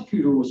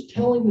prosecutor was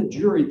telling the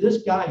jury,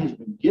 this guy has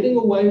been getting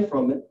away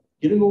from it,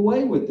 getting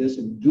away with this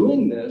and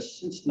doing this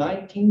since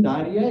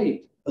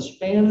 1998, a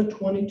span of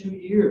 22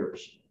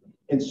 years,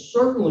 and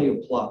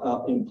certainly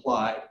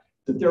implied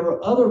that there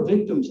are other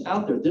victims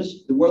out there.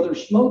 Where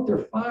there's smoke,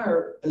 there's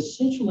fire,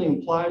 essentially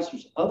implies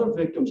there's other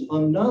victims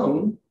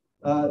unknown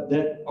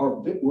that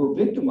were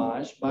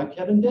victimized by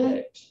Kevin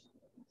Diggs.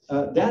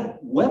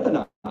 That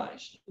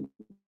weaponized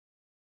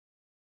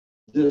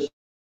this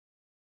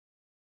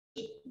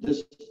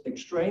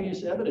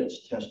extraneous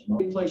evidence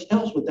testimony. Place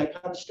else with that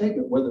kind of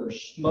statement, where there's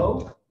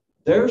smoke,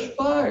 there's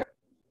fire.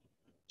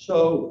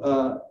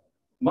 So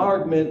my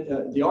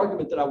argument, the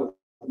argument that I would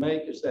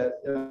make is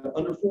that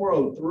under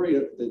 403,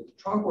 the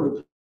trial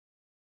court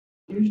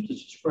used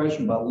its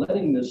discretion by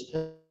letting this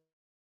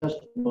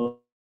testimony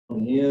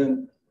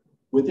in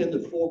within the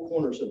four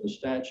corners of the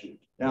statute.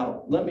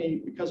 Now,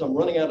 because I'm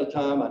running out of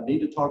time, I need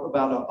to talk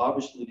about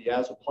obviously the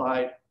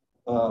as-applied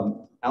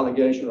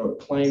allegation or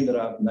claim that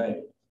I've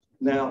made.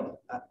 Now,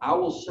 I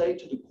will say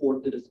to the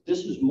court that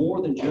this is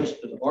more than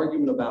just an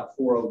argument about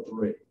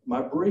 403.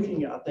 My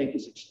briefing, I think,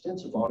 is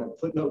extensive on it.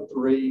 Footnote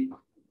 3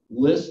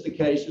 lists the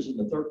cases in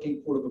the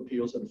 13th Court of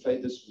Appeals that say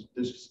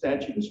this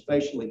statute is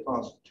facially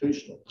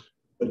constitutional.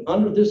 But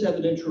under this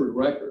evidentiary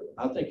record,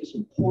 I think it's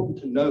important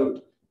to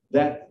note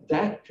that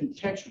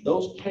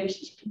those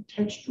cases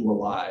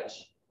contextualize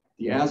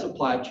the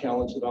as-applied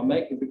challenge that I'm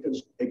making,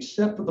 because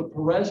except for the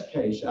Perez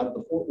case out of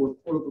the Fort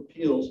Worth Court of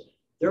Appeals,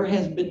 there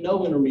has been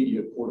no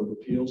intermediate court of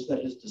appeals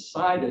that has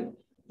decided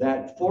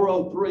that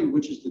 403,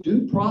 which is the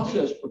due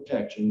process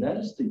protection, that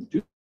is the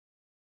due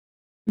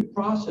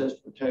process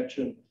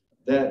protection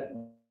that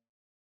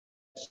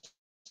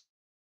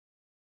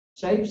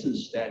saves the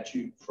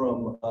statute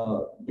from,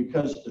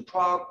 because the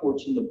trial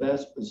court's in the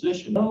best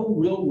position. No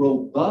real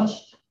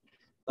robust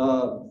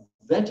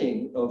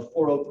vetting of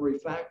 403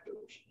 factors.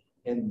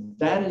 And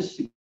that is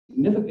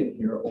significant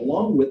here,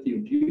 along with the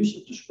abuse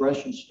of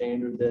discretion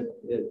standard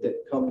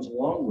that comes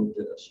along with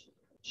this.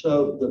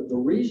 So the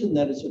reason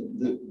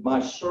that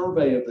my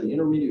survey of the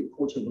intermediate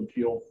courts of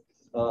appeal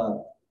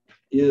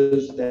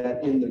is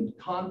that in the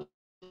context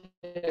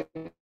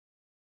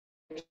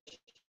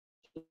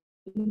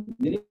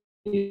many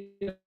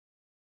of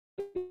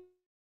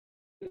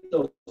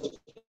those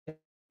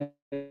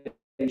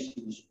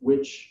cases,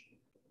 which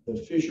the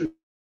Fisher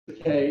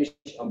case,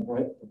 I'm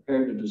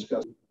prepared to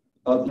discuss,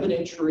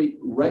 evidentiary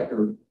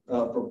record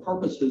for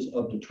purposes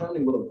of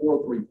determining whether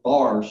 403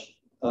 bars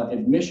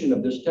admission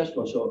of this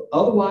testimony. So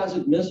otherwise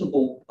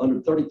admissible under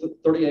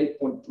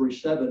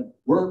 38.37,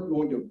 we're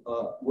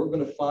going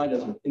to find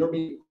as an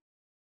intermediate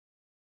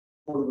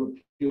court of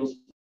appeals,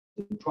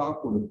 the trial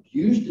court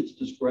abused its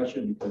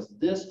discretion because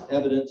this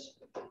evidence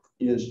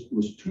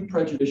was too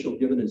prejudicial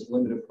given its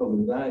limited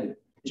probative value.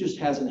 It just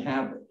hasn't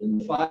happened. In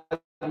the 5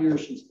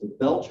 years since the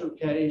Belcher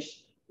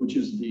case, which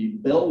is the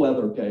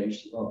bellwether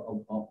case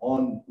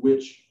on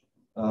which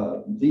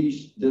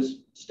this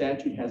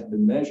statute has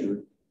been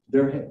measured,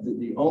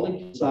 the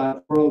only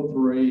side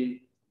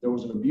 403, there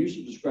was an abuse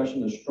of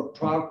discretion. The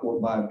trial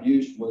court by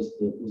abuse was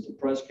the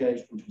Perez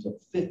case, which was a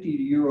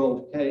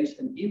 50-year-old case,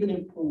 and even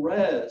in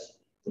Perez,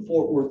 the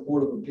Fort Worth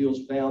Court of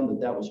Appeals found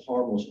that was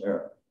harmless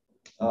error.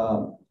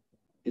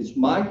 It's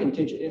my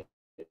contention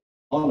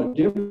on a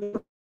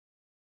different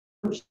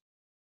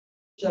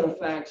set of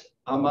facts,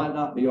 I might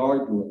not be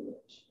arguing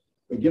this,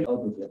 but given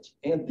other events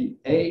and the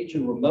age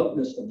and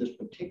remoteness of this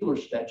particular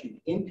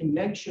statute in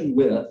connection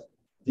with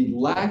the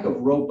lack of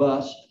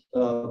robust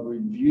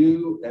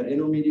review at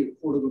intermediate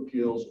court of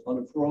appeals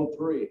under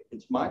 403,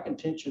 it's my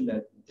contention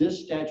that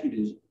this statute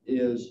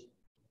is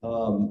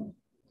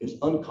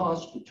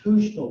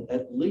unconstitutional,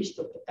 at least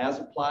as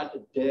applied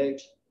to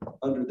Diggs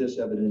under this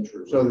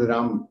evidentiary. So that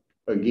I'm,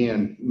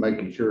 again,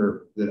 making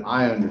sure that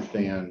I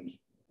understand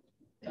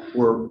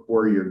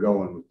where you're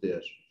going with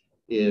this,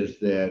 is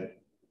that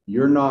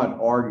you're not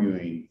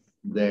arguing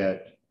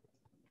that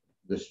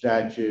the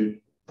statute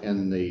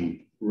and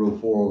the Rule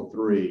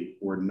 403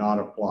 were not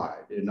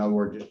applied. In other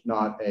words, it's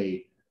not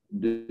a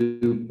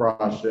due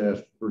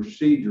process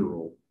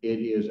procedural. It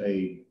is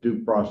a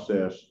due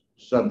process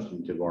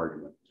substantive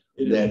argument.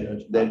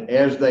 That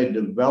as they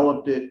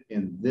developed it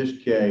in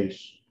this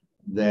case,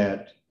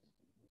 that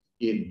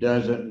it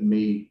doesn't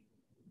meet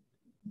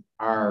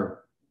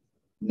our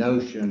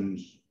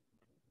notions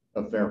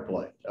of fair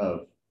play,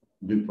 of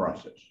due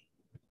process.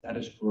 That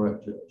is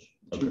correct, Judge.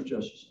 Okay. Chief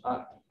Justice,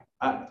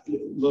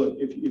 look,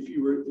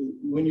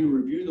 when you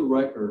review the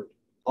record,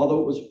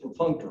 although it was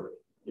perfunctory,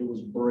 it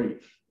was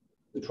brief.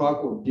 The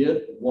trial court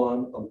did,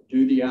 one,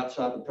 do the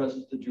outside the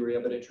presence of the jury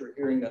evidentiary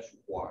hearing that's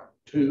required.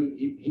 Two,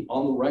 he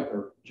on the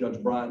record,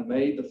 Judge Bryan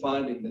made the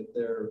finding that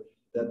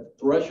that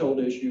threshold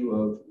issue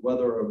of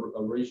whether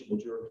a reasonable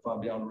juror could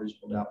find beyond a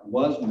reasonable doubt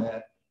was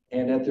met.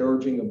 And at the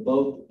urging of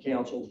both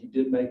counsel, he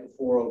did make a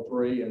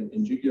 403 and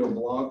Jugio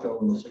Blanco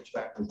and the 6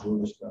 factors were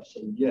discussed.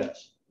 So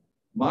yes,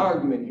 my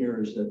argument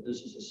here is that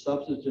this is a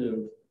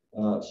substantive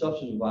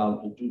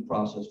due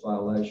process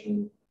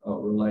violation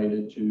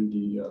related to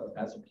the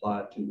as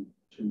applied to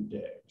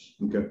DEGS.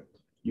 Okay,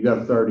 you got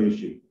a third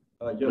issue.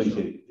 Yes,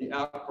 sir.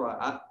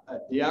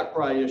 The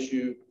outcry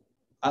issue,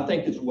 I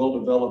think it's well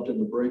developed in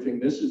the briefing.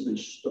 This is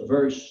a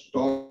very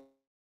stark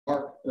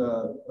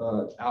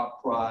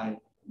outcry.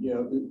 You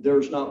know,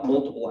 there's not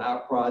multiple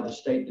outcry. The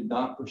state did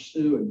not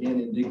pursue, again,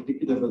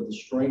 indicative of the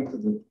strength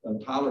of the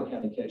Tyler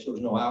County case. There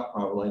was no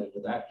outcry related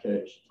to that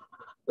case.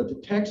 But the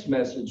text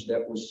message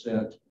that was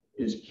sent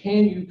is,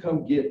 can you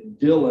come get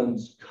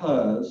Dylan's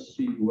cuz,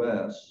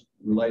 C-U-S,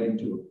 relating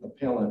to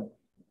appellant,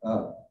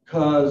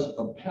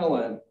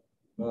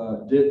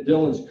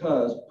 Dylan's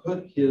cuz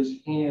put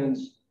his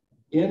hands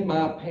in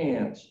my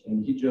pants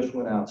and he just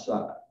went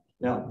outside.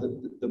 Now,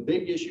 the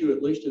big issue,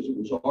 at least as it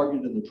was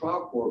argued in the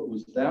trial court,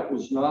 was that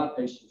was not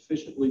a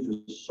sufficiently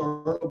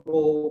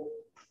discernible,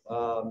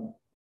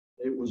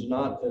 it was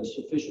not a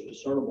sufficient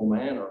discernible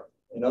manner.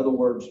 In other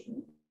words,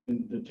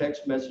 the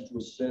text message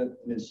was sent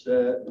and it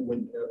said,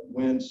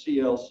 when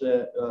CL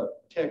said,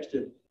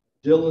 texted,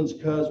 Dylan's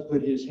cuz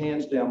put his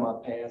hands down my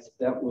pants,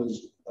 that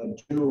was a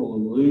general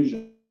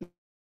illusion.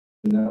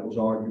 And that was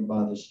argued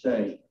by the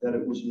state, that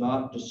it was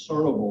not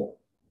discernible.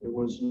 It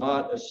was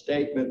not a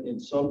statement in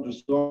some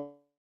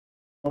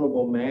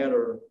discernible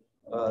manner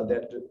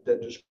that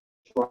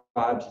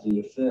describes the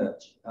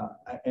offense.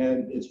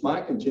 And it's my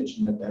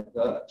contention that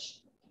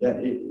does. That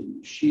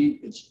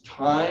it's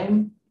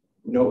time,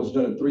 you know, it was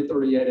done at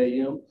 3:38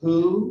 a.m.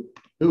 Who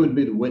would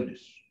be the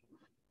witness?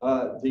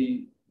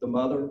 The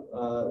mother,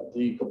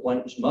 the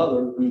complainant's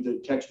mother, who the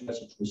text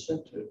message was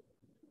sent to.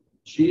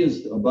 She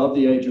is above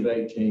the age of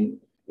 18.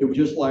 It was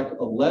just like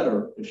a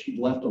letter, if she'd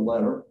left a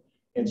letter,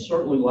 and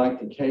certainly like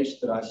the case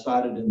that I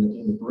cited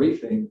in the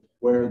briefing,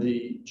 where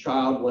the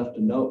child left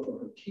a note for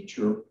her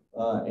teacher,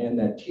 and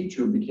that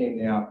teacher became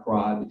the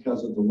outcry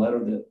because of the letter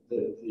that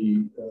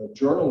the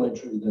journal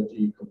entry that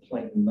the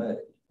complainant made.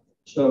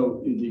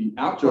 So the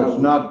outcry.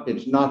 So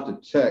it's not the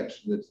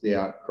text that's the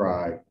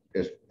outcry,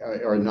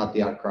 or not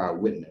the outcry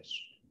witness,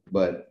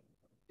 but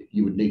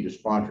you would need the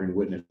sponsoring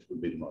witness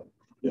would be the mother.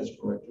 Yes,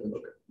 correct.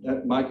 Okay.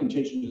 My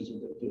contention is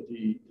that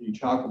the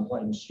child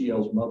complainant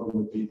CL's mother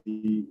would be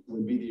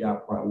the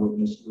outcry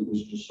witness. It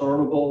was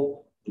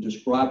discernible. It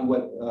described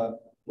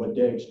what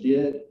DEGS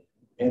did,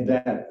 and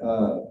that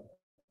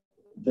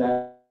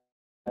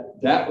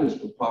was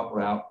the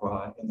proper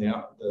outcry, and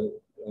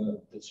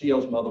the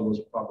CL's mother was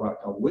a proper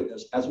outcry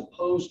witness, as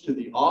opposed to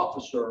the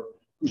officer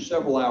who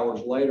several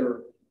hours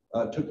later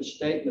took a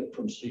statement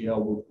from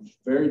CL, which was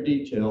very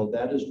detailed.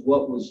 That is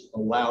what was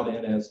allowed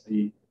in as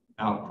the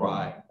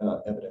outcry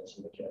evidence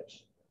in the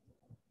case.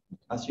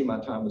 I see my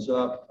time is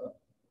up.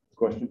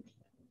 Question?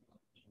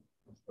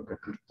 Okay.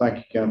 Thank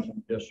you, counsel.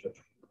 Yes, sir.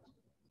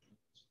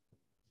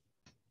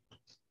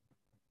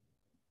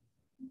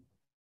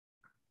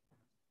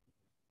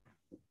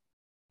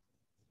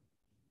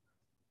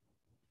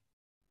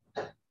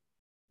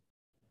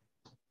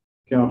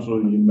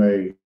 Counsel, you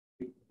may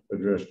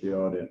address the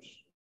audience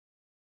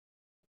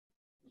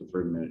for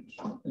 3 minutes.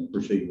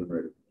 Proceed when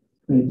ready.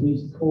 May it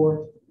please the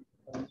court.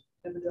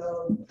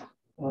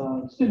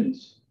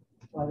 Students,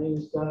 my name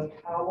is Doug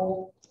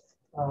Howell.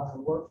 I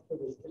work for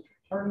the district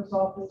attorney's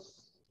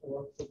office. I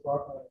work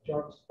for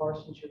Jarvis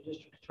Parsons, your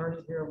district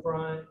attorney here in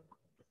Bryan.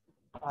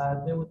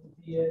 I've been with the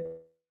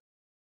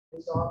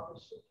DA's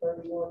office for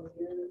 31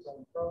 years.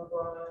 I'm from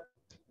Bryan,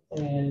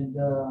 and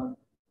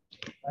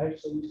I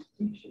actually used to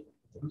teach it.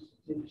 I used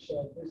to teach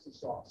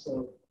business law,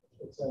 so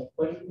it's a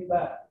pleasure to be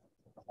back.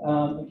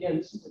 Again,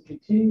 this is a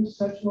continuous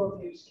sexual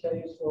abuse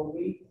case where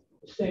the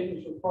state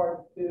was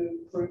required to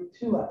prove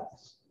 2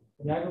 acts: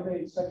 an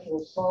aggravated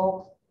sexual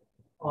assault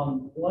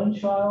on one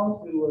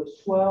child who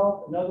was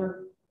 12,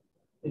 another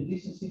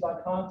indecency by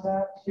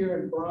contact here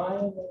in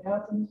Bryan that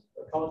happened,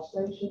 or College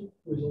Station,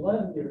 who was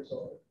 11 years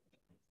old.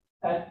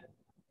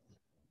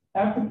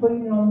 After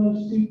putting on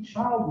those 2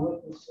 child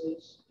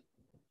witnesses,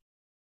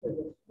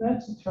 the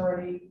defense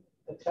attorney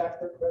attacked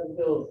their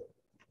credibility.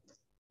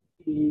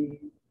 He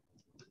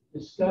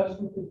discussed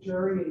with the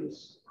jury and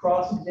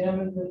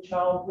cross-examined the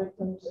child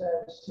victims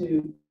as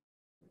to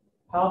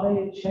how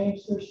they had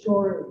changed their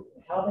story,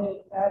 how they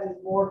had added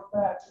more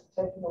facts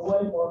and taken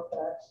away more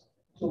facts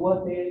to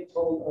what they had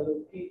told other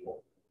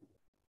people.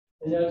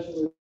 And as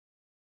a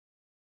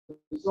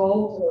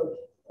result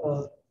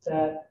of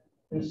that,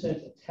 in a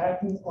sense,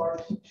 attacking our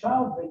two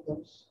child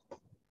victims,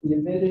 we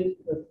admitted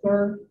the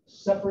third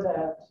separate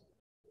act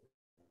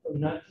of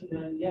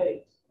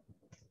 1998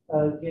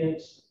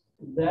 against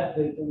that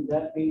victim,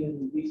 that being an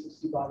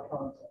indecency by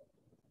contact.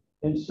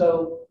 And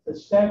so the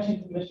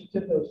statute that Mr.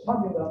 Thibodeau was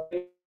talking about,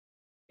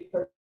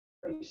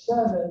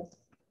 37,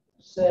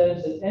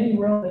 says that any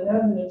relevant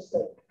evidence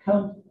that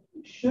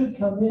should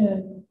come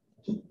in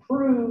to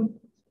prove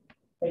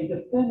a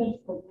defendant's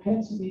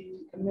propensity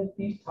to commit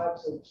these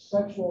types of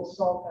sexual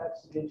assault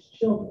acts against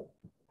children.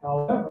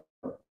 However,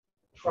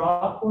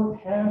 trial court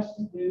has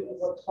to do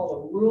what's called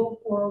a Rule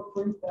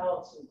 403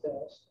 balancing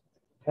test.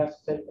 Has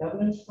to take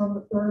evidence from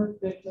the third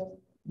victim,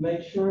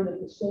 make sure that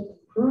the state can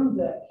prove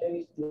that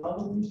case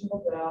beyond a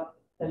reasonable doubt,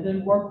 and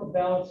then work the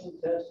balancing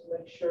test to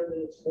make sure that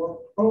it's more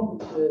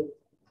probative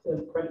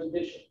than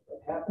prejudicial.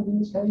 What happened in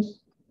this case,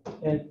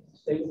 and the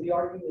state will be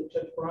arguing that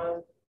Judge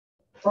Bryan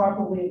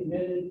properly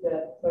admitted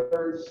that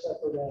third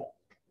separate act.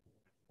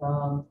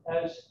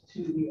 As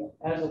to the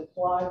as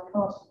applied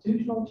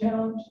constitutional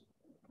challenge,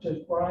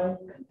 Judge Bryan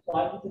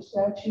complied with the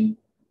statute,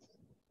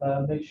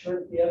 make sure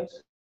that the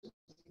evidence is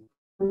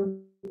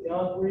proved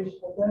beyond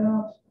reasonable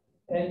doubt,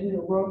 and did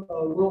a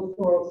Rule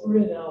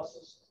 403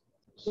 analysis.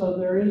 So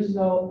there is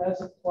no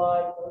as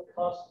applied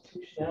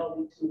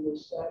constitutionality to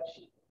this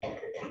statute.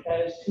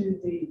 As to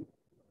the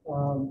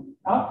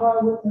outcry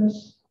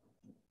witness,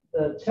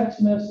 the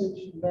text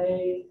message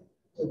made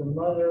to the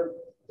mother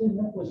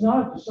was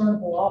not a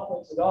discernible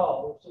offense at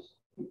all. It was just,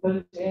 he put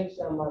his hands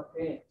down my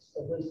pants.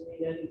 That doesn't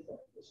mean anything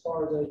as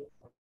far as a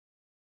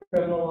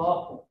criminal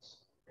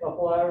offense. A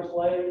couple hours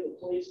later, the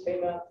police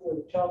came out to where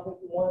the child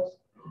victim was,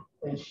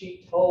 and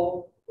she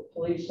told the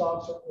police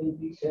officer in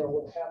detail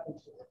what happened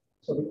to her.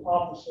 So the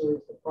officer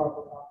is the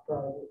proper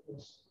outcry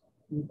witness.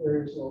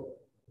 There is no.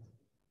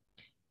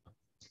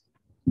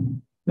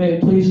 May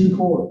it please the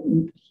court.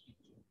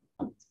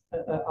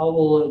 I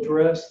will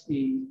address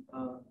the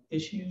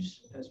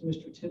issues as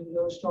Mr.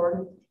 Thibodeau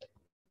started.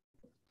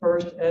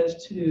 First,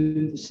 as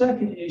to the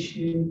second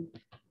issue,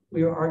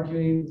 we are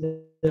arguing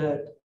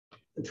that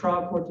the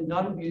trial court did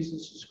not abuse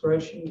its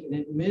discretion in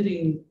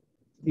admitting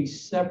the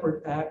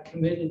separate act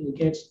committed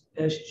against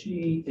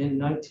SG in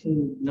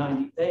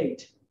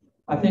 1998.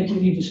 I think we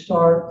need to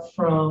start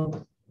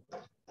from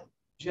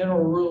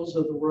general rules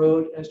of the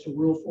road as to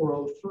Rule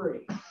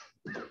 403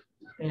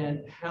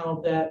 and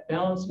how that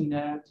balancing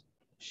act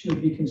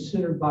should be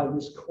considered by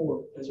this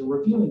court as a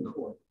reviewing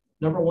court.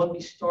 Number one, we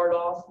start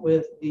off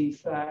with the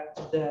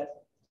fact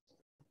that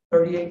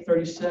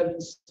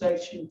 3837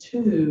 Section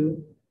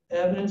 2,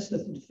 evidence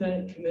that the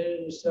defendant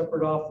committed a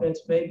separate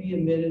offense may be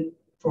admitted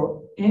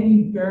for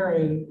any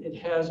bearing it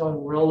has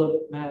on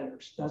relevant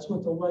matters. That's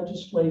what the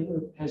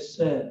legislature has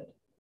said.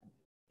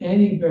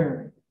 Any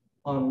bearing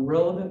on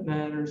relevant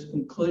matters,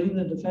 including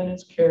the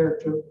defendant's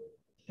character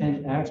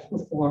and acts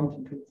performed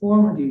in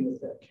conformity with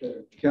that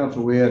character.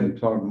 Counsel, we hadn't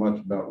talked much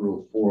about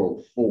Rule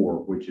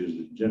 404, which is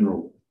a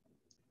general,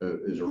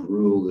 is a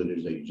rule that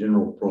is a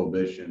general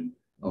prohibition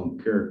on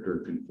character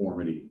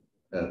conformity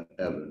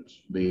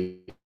evidence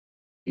being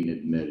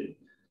admitted.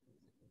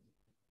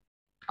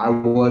 I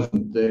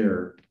wasn't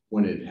there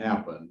when it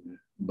happened,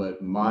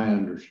 but my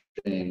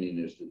understanding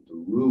is that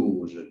the rule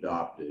was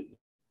adopted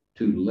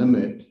to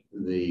limit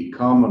the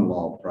common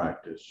law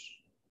practice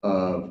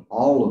of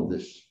all of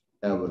this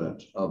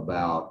evidence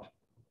about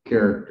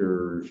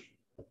characters,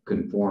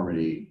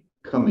 conformity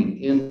coming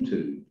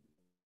into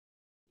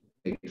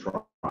a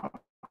trial,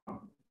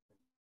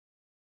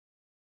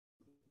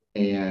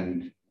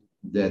 and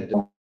that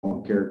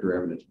character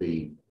evidence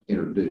being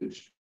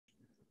introduced.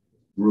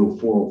 Rule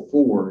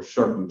 404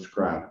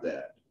 circumscribed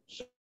that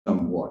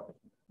somewhat.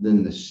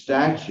 Then the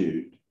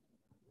statute,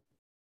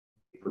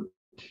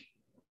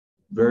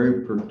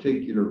 very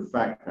particular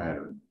fact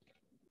pattern,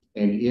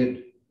 and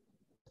it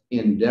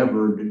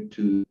endeavored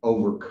to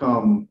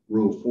overcome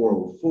Rule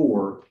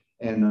 404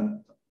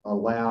 and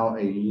allow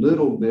a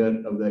little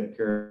bit of that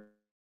character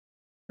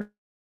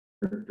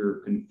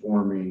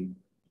conforming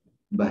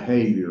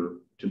behavior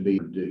to be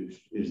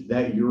reduced. Is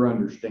that your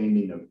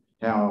understanding of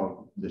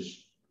how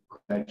this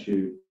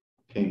statute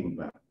came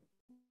about?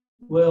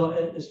 Well,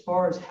 as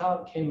far as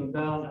how it came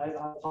about, I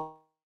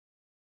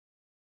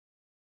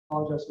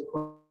apologize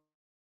for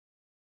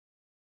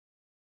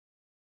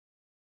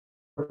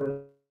I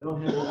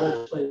don't have a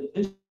legislative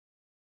history.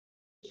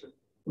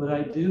 What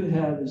I do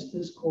have is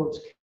this court's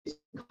case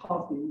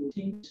coffee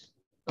routines.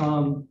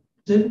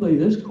 Typically,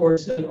 this court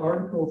said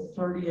Article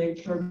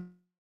 3837.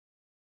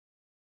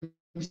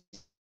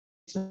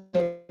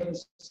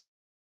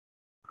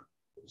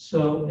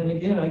 So, and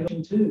again, I go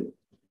into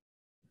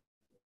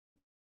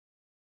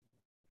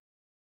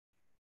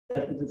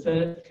that the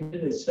defendant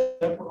committed a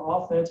separate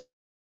offense,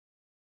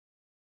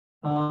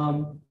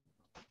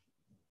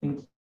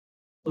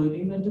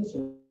 including the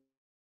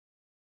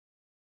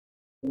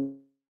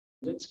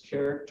defendant's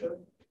character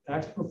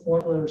active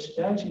formula or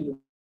statute of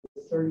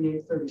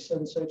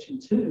 3837 section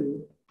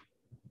 2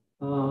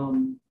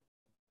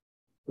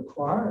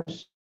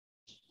 requires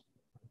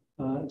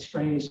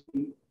extraneous to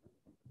be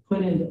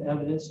put into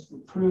evidence to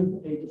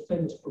prove a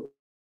defendant's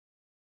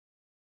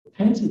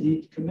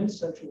propensity to commit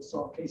sexual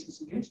assault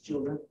cases against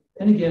children.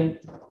 And again,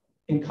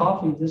 in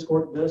Coffey, this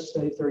court does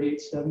say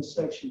 38.7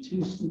 section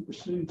 2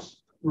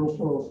 supersedes Rule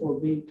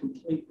 404B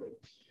completely.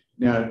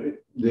 Now,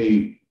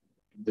 the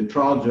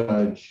trial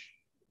judge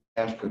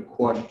asked a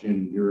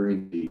question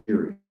during the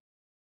hearing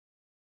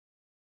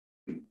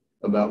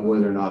about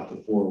whether or not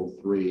the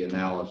 403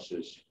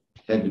 analysis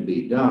had to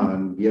be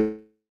done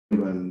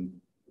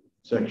given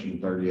section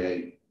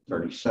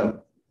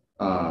 3837.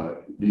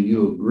 Do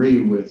you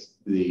agree with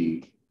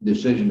the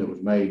decision that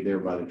was made there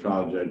by the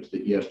trial judge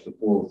that yes, the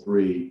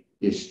 403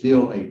 is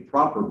still a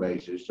proper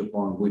basis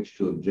upon which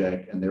to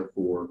object, and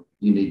therefore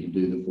you need to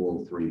do the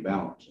 403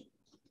 balancing?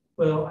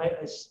 Well,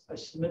 I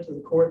submit to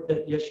the court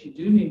that yes, you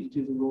do need to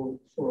do the Rule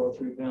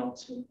 403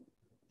 balancing.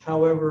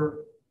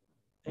 However,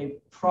 a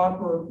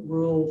proper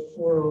Rule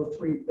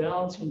 403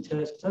 balancing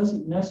test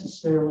doesn't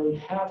necessarily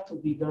have to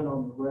be done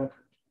on the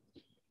record.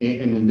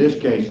 And in this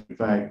case, in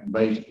fact,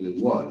 basically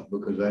was,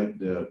 because at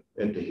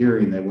the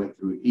hearing, they went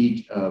through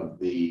each of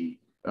the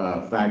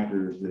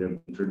factors that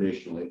have been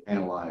traditionally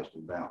analyzed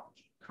and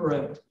balanced.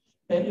 Correct.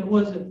 And it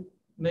wasn't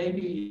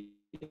maybe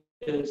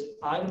as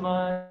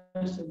itemized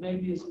and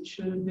maybe as it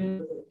should have been.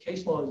 The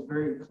case law is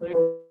very clear.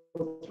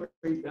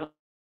 403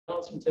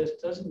 balancing test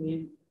doesn't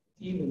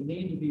even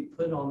need to be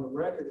put on the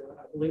record.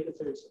 I believe that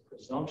there's a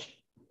presumption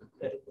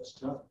that it was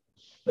done.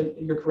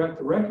 But you're correct.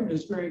 The record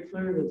is very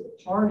clear that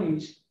the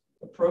parties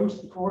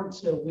approached the court and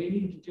said, we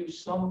need to do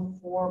some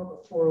form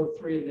of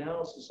 403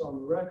 analysis on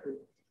the record.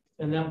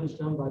 And that was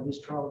done by this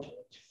trial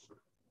judge.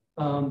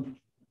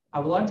 I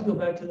would like to go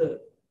back to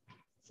the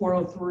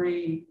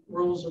 403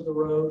 rules of the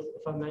road,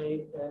 if I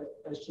may,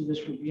 as to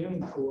this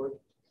reviewing court.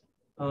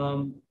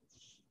 And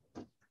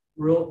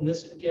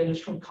this again is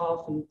from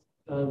Coffey,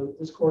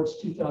 this court's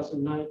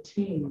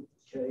 2019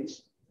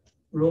 case.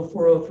 Rule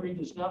 403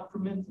 does not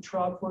permit the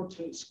trial court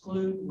to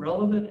exclude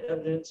relevant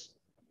evidence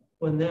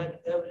when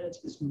that evidence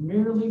is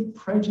merely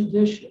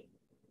prejudicial.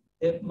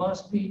 It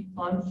must be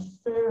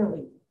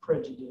unfairly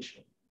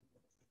prejudicial.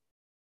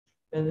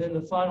 And then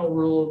the final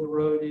rule of the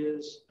road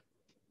is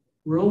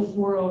Rule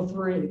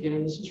 403,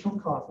 again, this is from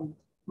Coffey.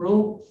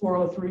 Rule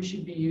 403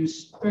 should be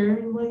used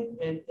sparingly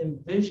and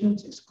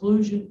envisions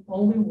exclusion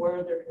only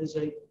where there is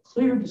a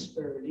clear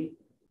disparity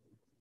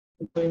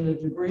between the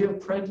degree of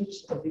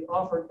prejudice of the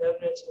offered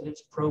evidence and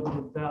its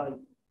probative value.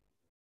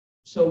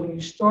 So when you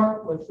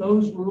start with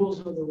those rules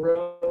of the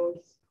road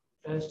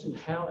as to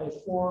how a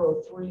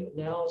 403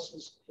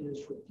 analysis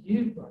is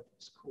reviewed by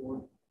this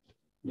court,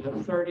 you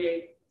have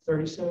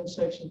 3837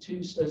 section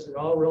 2 says that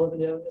all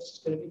relevant evidence is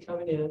going to be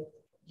coming in.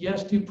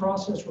 Yes, due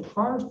process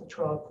requires the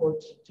trial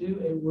court to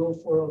do a Rule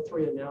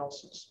 403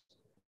 analysis.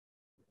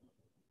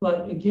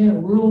 But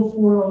again, Rule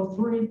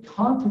 403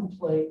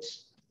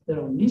 contemplates that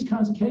on these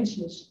kinds of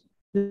cases,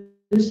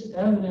 this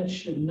evidence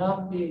should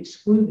not be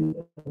excluded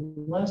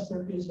unless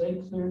there is a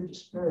clear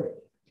disparity.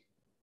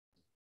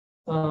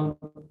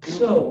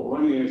 So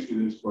let me ask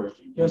you this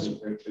question. Yes,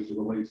 sir. As it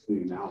relates to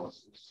the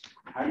analysis,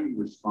 how do you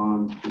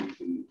respond to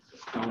the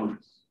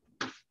appellant's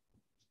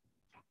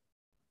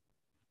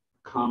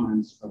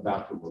comments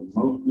about the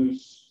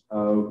remoteness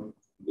of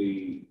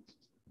the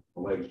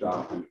alleged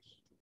offense,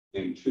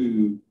 and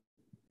to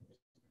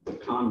the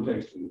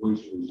context in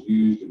which it was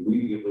used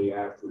immediately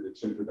after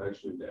its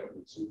introduction into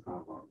evidence and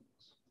crime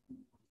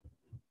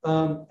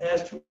arguments?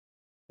 As to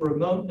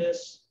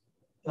remoteness,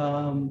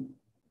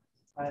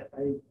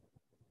 I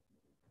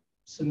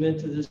submit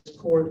to this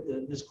court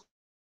this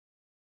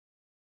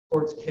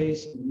court's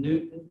case in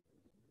Newton,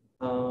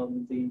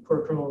 the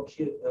Court of Criminal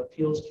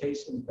Appeals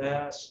case in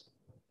Bass,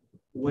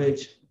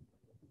 which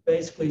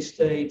basically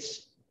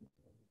states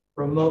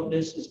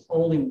remoteness is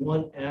only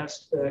one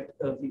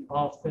aspect of the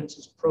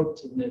offense's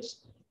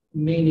probativeness,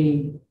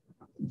 meaning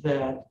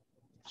that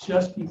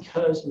just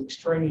because an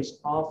extraneous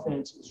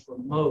offense is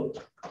remote,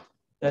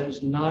 that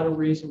is not a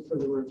reason for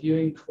the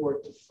reviewing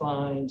court to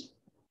find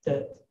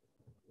that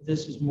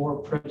this is more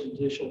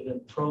prejudicial than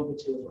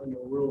probative under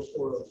Rule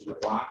 403.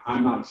 Well,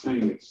 I'm not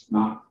saying it's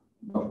not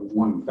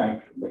one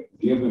factor, but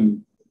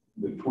given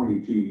the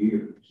 22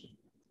 years,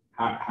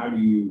 how do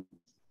you,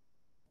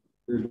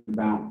 here's the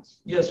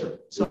balance. Yes, sir.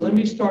 So let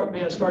me start,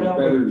 may I start out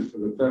with?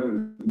 The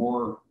feathers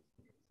more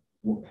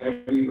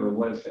heavy or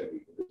less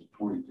heavy for this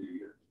 22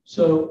 years?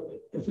 So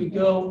if we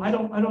go, I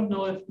don't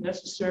know if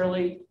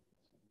necessarily,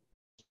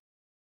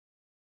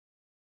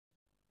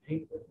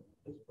 the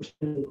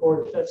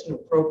court, if that's an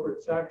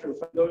appropriate factor.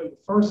 If I go to the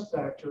first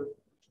factor,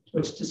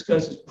 which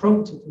discusses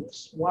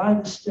probativeness, why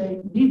the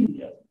state needed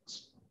the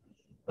evidence.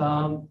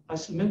 I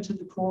submit to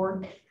the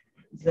court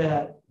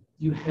that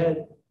you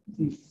had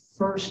the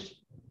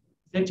first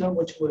victim,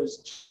 which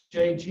was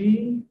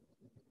JG.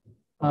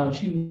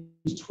 She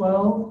was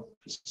 12.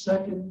 The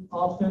second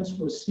offense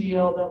was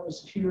CL, that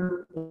was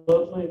here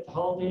locally at the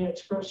Holiday Inn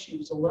Express. She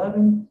was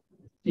 11.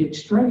 The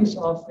extraneous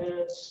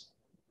offense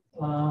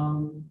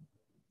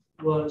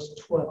was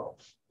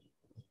 12.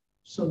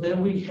 So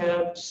then we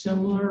have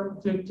similar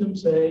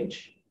victims'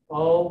 age,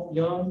 all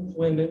young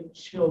women,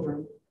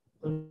 children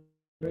under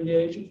the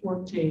age of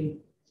 14.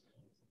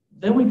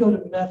 Then we go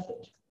to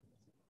method.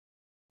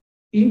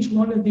 Each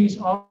one of these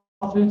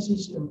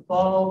offenses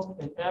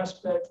involved an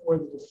aspect where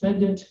the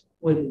defendant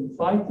would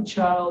invite the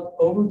child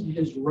over to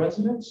his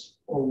residence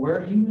or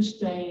where he was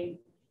staying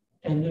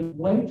and then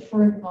wait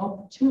for an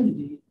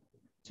opportunity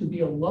to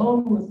be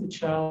alone with the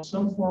child in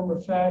some form or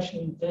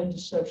fashion, then to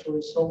sexually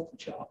assault the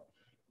child.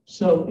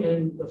 So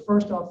in the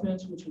first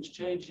offense, which was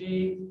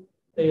JG,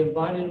 they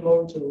invited him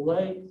over to the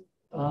lake.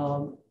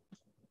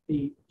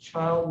 The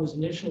child was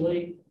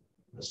initially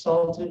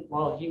assaulted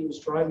while he was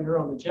driving her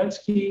on the jet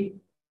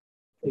ski.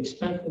 They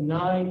spent the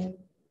night.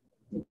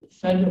 The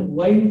defendant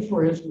waited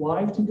for his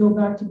wife to go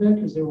back to bed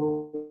because they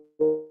were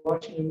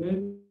watching a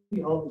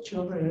movie. All the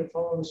children had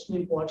fallen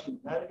asleep watching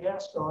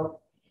Madagascar.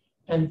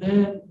 And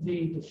then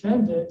the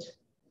defendant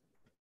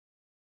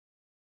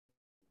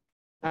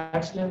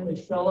accidentally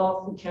fell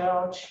off the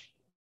couch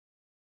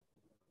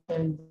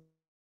and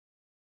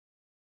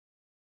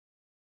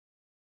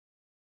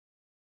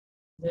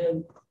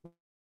then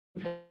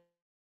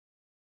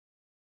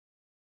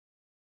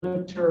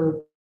licked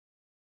her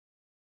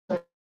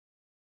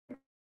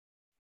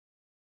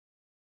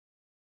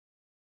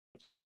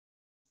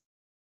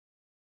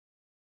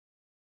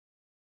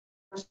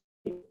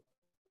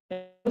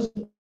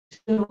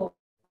still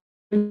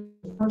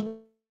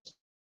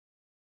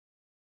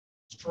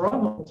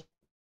struggled,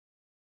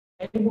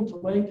 able to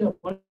wake up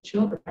one of the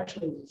children,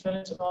 actually the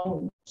defendant's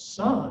own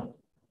son,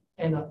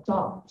 and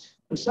adopt.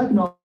 The second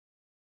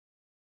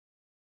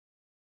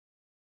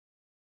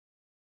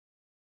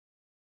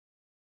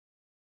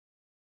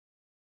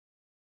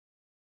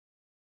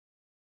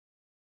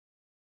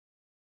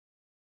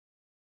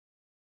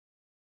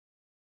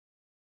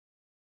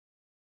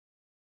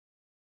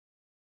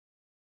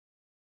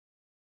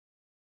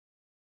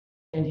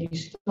and he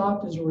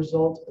stopped as a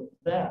result of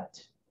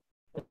that.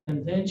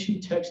 And then she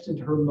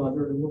texted her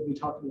mother, and we'll be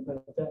talking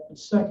about that in a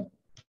second.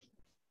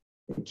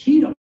 The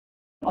key to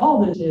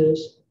all this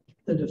is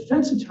the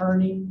defense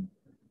attorney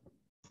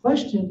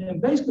questioned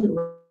and basically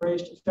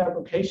raised a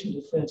fabrication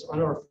defense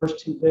on our first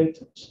two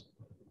victims,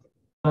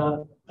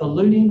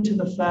 alluding to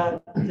the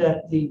fact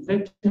that the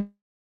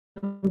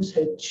victims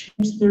had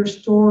changed their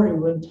story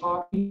when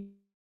talking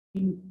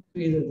to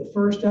either the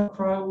first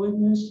outcry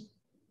witness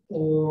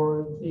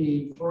or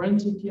the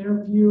forensic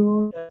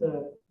interviewer at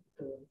the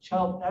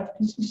Child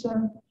Advocacy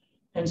Center,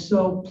 and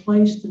so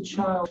placed the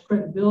child's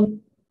credibility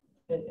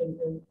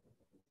and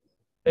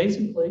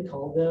basically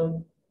called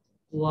them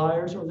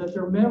liars or that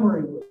their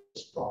memory was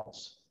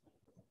false.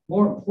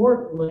 More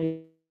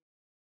importantly,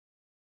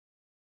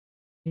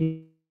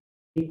 the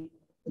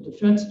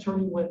defense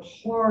attorney went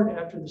hard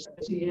after the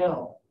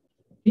CL.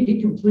 He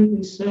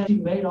completely said he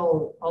made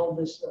all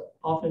this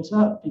offense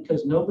up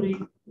because nobody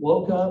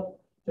woke up.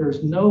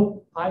 There's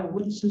no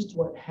eyewitnesses to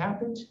what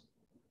happened.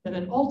 And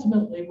then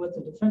ultimately what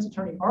the defense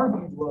attorney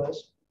argued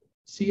was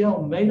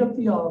CL made up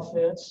the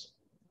offense.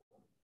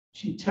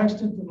 She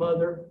texted the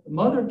mother. The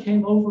mother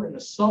came over and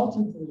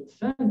assaulted the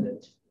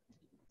defendant.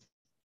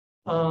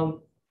 And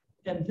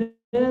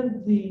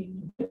then the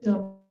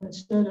victim,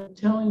 instead of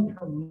telling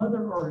her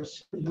mother or her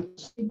sister who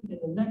was sleeping in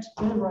the next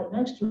bed right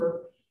next to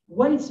her,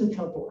 waits a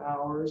couple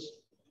hours.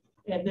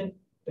 And then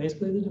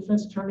basically the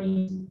defense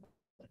attorney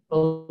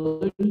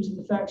alluded to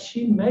the fact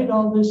she made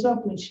all this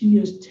up when she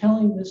is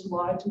telling this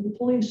lie to the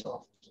police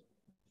officer.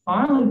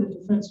 Finally, the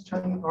defense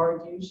attorney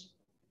argues,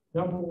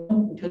 number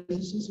one, because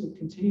this is a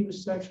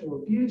continuous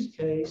sexual abuse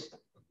case,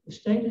 the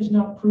state has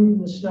not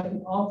proven the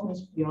second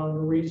offense beyond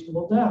a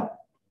reasonable doubt.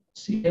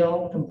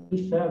 CL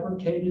completely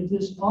fabricated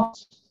this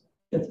offense.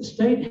 If the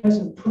state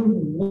hasn't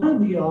proven one of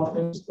the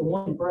offenses, the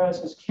one in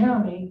Brazos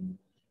County,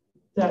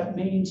 that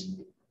means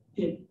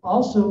it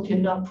also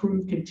cannot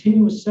prove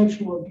continuous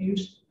sexual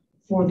abuse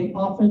for the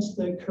offense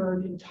that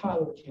occurred in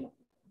Tyler County,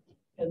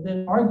 and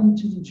then argued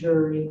to the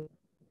jury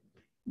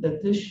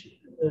that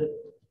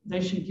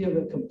they should give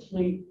a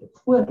complete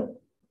acquittal.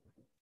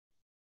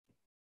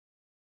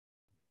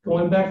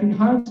 Going back in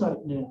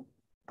hindsight now,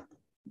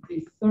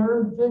 the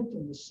third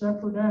victim, the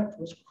separate act,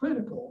 was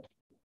critical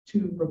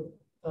to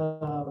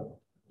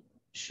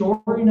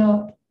shoring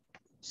up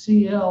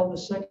CL, the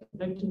second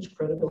victim's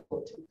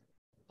credibility.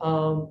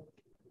 The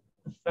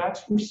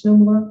facts were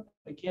similar.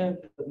 Again,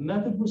 the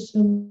method was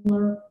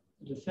similar.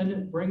 The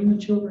defendant bringing the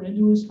children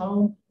into his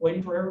home,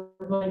 waiting for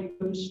everybody to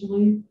go to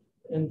sleep,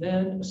 and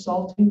then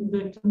assaulting the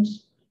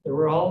victims. They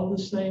were all of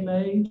the same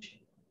age.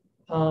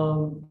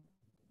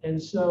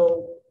 And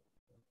so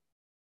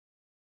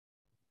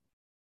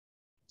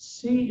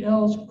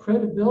CL's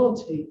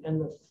credibility and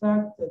the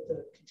fact that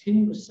the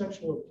continuous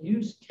sexual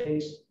abuse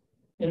case,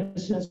 in a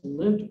sense,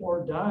 lived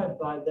or died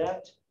by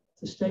that,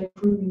 the state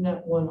proving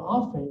that one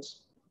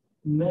offense,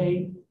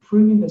 made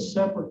proving a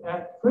separate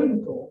act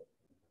critical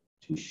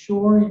to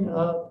shoring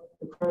up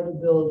the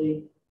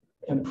credibility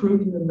and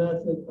proving the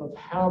method of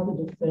how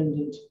the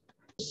defendant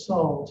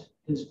assault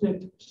his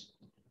victims.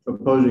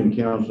 Opposing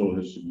counsel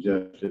has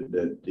suggested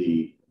that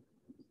the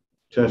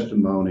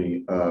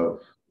testimony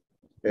of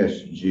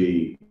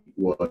SG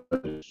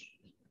was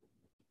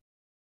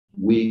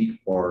weak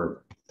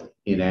or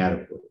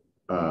inadequate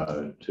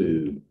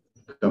to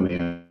come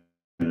in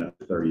at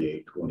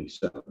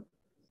 3827.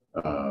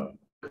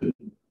 Could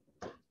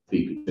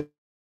be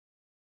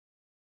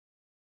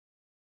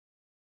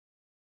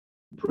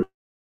proved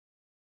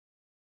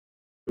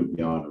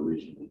beyond a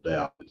reasonable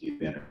doubt that the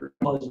event occurred.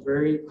 Law is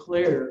very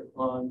clear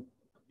on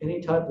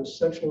any type of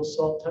sexual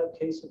assault type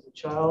case of a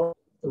child.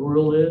 The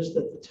rule is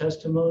that the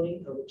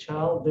testimony of a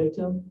child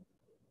victim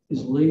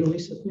is legally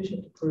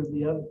sufficient to prove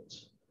the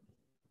evidence.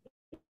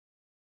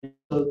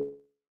 So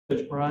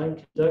Judge Bryan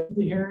conducted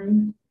the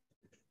hearing,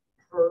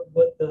 heard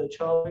what the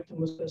child victim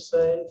was going to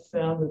say,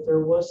 found that there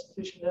was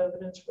sufficient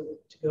evidence for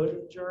it to go to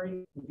the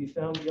jury and be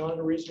found beyond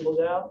a reasonable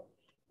doubt.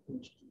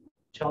 The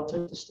child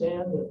took the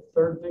stand, the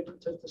third victim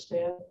took the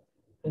stand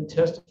and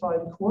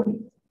testified in court.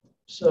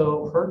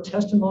 So her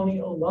testimony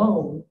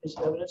alone is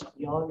evidence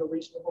beyond a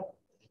reasonable doubt.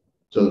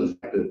 So the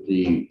fact that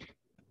the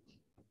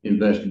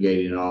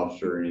investigating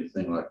officer or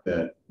anything like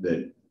that,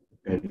 that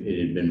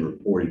it had been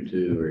reported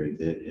to or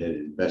that had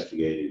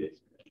investigated it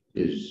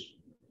is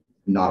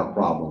not a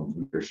problem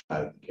from your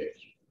side of the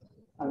case.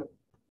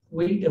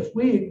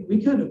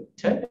 We could have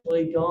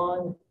technically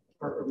gone,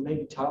 or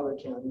maybe Tyler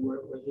County, where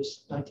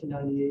this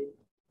 1998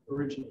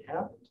 originally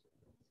happened,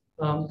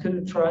 could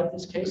have tried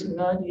this case in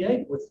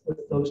 98 with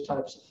those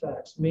types of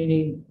facts,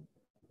 meaning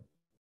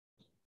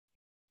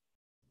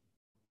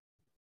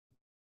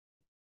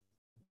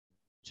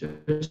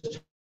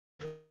just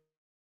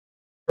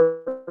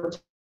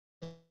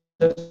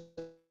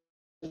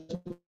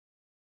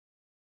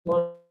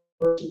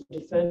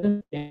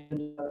defendant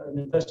and an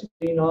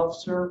investigating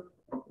officer.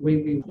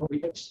 We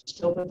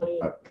still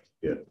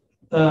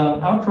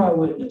outcry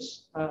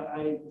witness.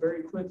 I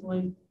very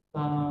quickly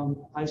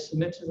I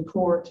submit to the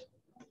court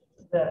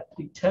that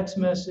the text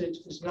message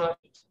is not.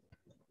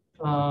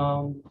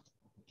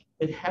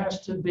 It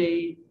has to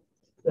be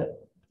that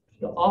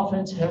the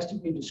offense has to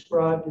be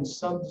described in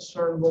some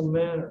discernible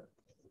manner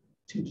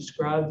to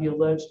describe the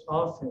alleged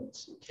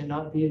offense. It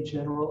cannot be a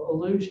general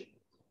allusion.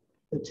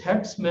 The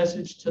text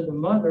message to the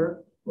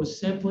mother was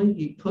simply,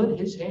 he put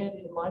his hand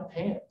in my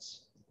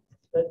pants.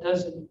 That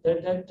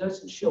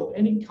doesn't show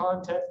any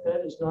contact.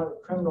 That is not a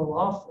criminal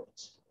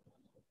offense.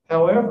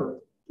 However,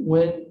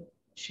 when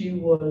she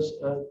was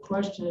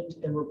questioned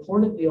and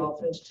reported the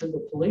offense to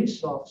the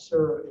police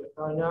officer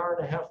about an hour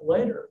and a half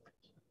later,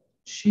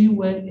 she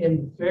went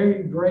in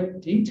very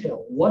great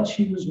detail, what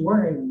she was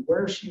wearing,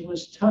 where she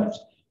was touched,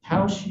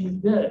 how she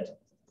bit,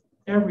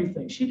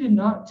 everything. She did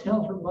not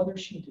tell her mother.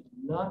 She did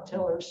not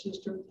tell her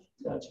sister.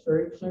 That's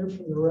very clear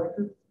from the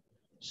record.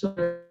 So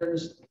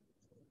there's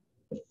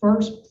the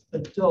first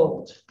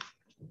adult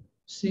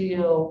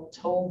CL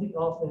told the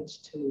offense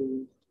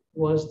to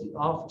was the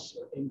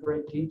officer in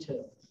great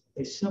detail.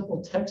 A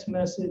simple text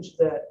message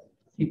that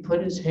he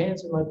put his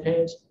hands in my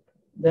pants,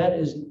 that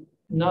is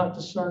not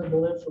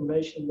discernible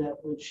information that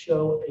would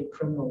show a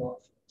criminal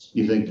offense.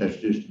 You think that's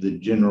just the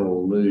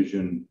general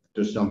allusion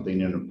to something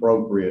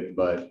inappropriate,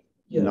 but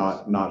Yes.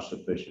 not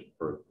sufficient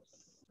proof?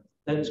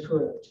 That is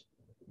correct.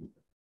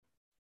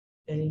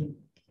 Any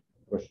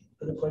Question?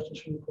 other questions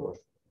from the court?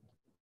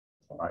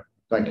 All right.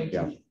 Thank you,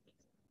 Counsel.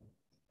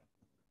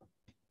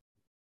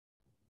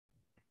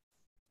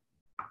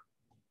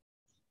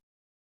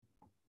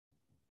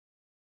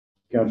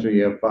 Counsel,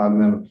 you have 5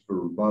 minutes for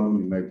rebuttal.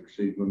 You may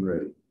proceed when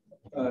ready.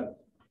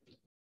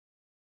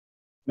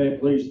 May it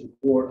please the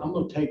court, I'm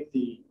going to take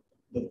the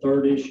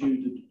third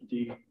issue,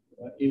 the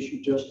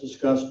issue just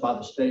discussed by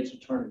the state's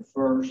attorney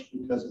first,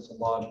 because it's a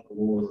logical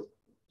order.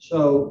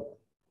 So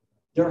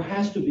there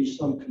has to be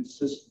some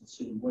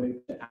consistency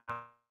when it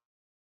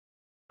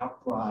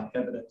outcry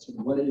evidence and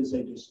what is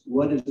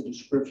the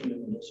description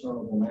in a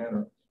discernible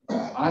manner.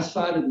 I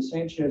cited the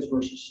Sanchez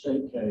versus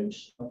State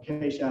case, a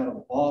case out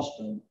of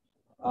Austin.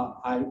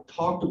 I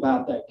talked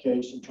about that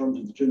case in terms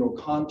of the general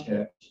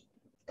context.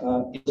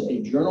 It's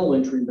a journal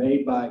entry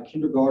made by a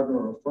kindergartner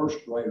or a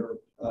first grader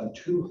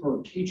to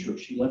her teacher.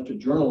 She left a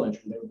journal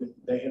entry.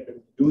 They had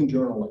been doing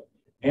journaling.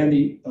 And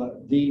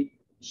the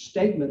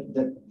statement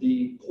that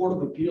the Court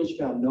of Appeals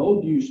found no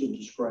abuse of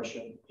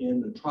discretion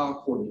in the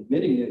trial court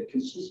admitting it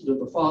consisted of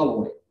the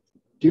following.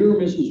 Dear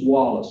Mrs.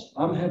 Wallace,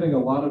 I'm having a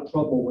lot of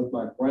trouble with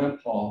my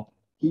grandpa.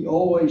 He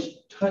always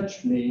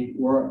touched me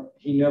where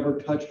he never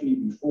touched me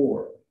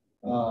before.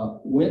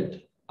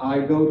 When I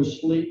go to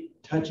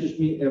sleep, touches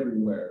me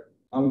everywhere.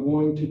 I'm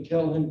going to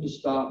tell him to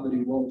stop, but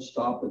he won't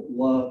stop at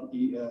love,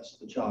 ES,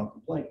 the child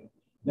complaining.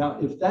 Now,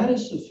 if that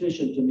is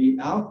sufficient to meet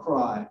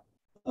outcry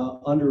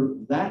under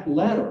that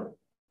letter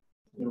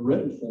in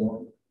written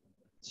form,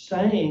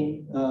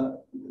 saying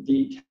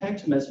the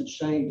text message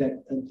saying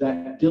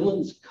that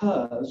Dylan's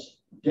cuz,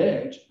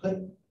 Dex, put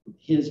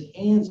his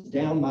hands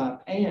down my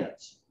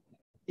pants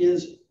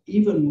is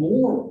even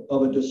more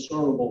of a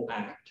discernible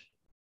act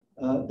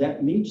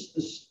that meets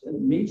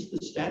the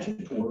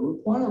statutory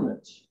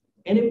requirements.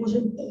 And it was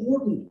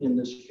important in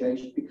this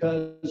case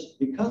because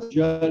the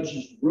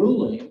judge's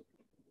ruling,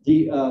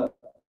 the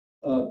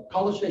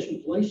College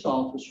Station police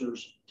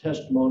officer's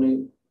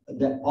testimony,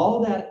 that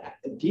all that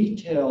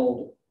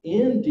detailed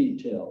in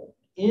detail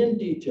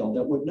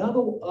that would not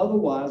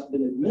otherwise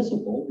been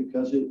admissible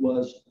because it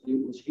was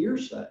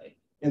hearsay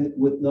and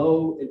with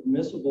no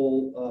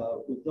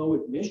admissible, with no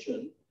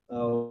admission,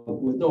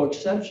 with no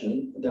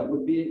exception that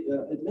would be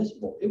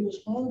admissible. It was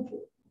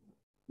harmful.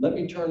 Let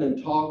me turn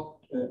and talk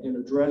and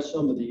address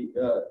some of the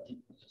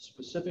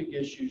specific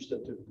issues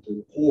that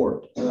the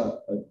court,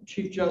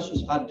 Chief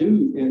Justice, I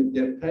do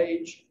in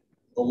page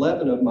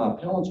 11 of my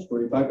appellant's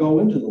brief, I go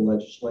into the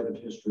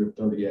legislative history of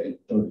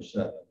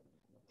 38-37.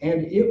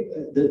 And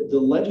the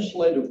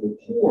legislative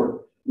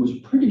report was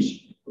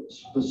pretty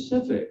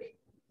specific.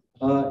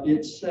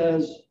 It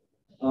says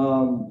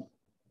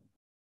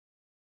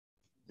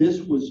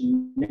this was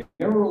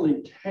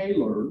narrowly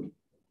tailored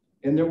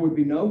and there would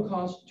be no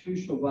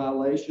constitutional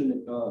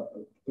violations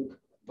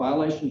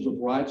of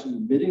rights in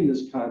admitting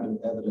this kind of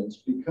evidence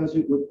because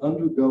it would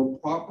undergo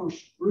proper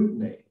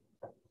scrutiny.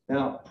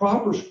 Now,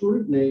 proper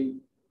scrutiny,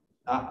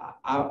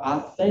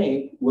 I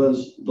think,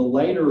 was the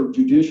later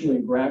judicially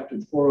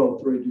engrafted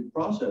 403 due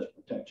process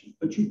protection.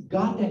 But you've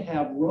got to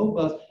have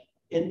robust,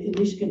 in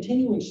these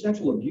continuing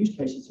sexual abuse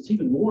cases, it's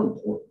even more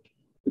important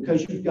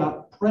because you've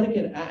got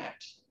predicate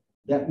acts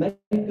that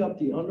make up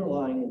the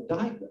underlying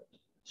indictment.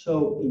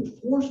 So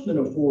enforcement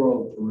of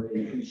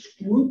 403 and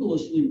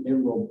scrupulously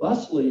and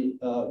robustly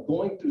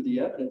going through the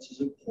evidence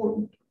is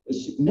important,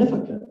 is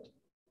significant.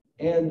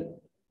 And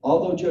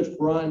although Judge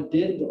Bryan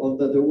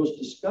there was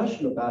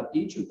discussion about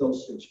each of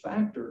those 6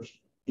 factors,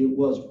 it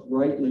was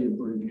greatly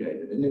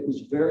abbreviated. And it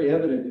was very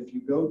evident if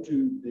you go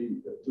to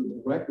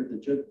the record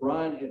that Judge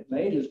Bryan had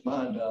made his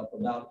mind up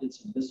about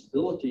its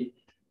admissibility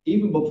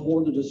even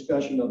before the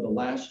discussion of the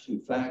last 2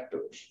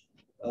 factors,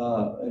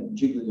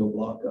 Giglio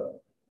Blanco.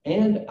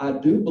 And I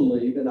do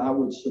believe, and I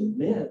would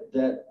submit,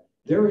 that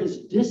there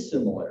is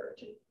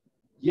dissimilarity.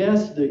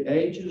 Yes, the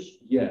ages,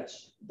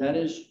 yes, that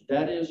is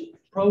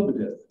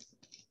probative.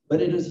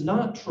 But it is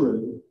not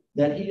true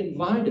that he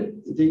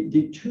invited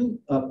the 2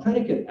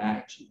 predicate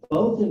acts,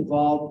 both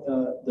involved,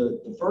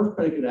 the first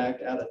predicate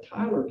act out of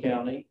Tyler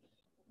County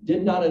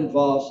did not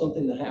involve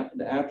something that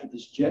happened after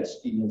this jet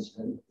ski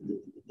incident.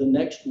 The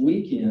next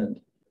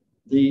weekend,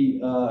 the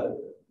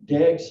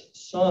Degg's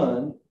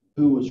son,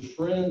 who was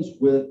friends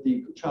with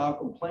the child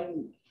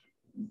complainant,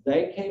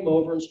 they came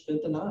over and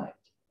spent the night.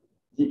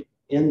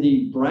 In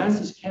the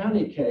Brazos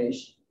County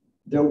case,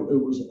 it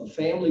was a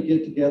family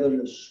get together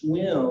to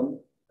swim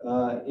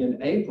in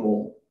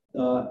April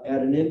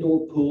at an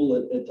indoor pool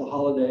at the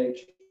Holiday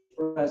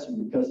Express,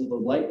 and because of the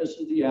lateness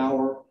of the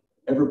hour,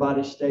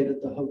 everybody stayed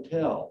at the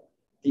hotel.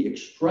 The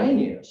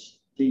extraneous,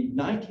 the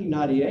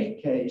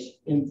 1998 case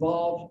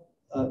involved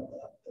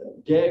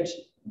Degg's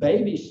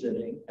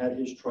babysitting at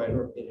his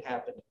trailer. It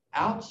happened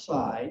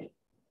outside.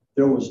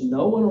 There was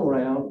no one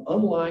around,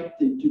 unlike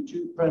the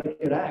 2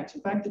 predicate acts.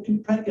 In fact, the 2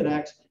 predicate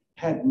acts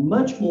had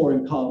much more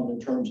in common in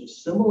terms of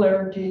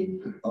similarity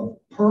of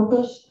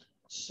purpose,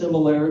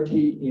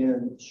 similarity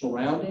in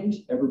surroundings,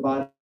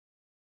 everybody's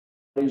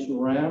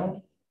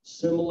around,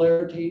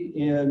 similarity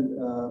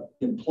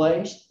in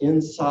place,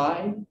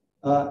 inside,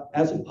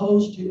 as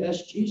opposed to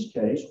SG's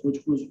case, which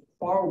was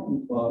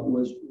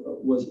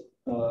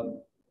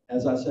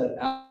as I said,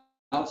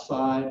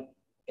 outside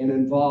and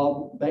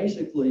involved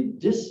basically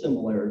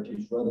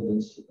dissimilarities rather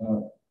than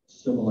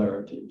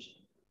similarities.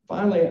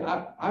 Finally,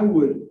 I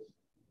would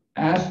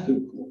ask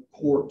the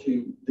court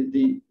to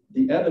the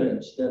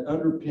evidence that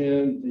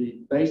underpinned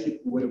the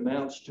basic what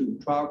amounts to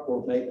the trial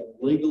court make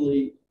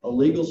a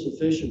legal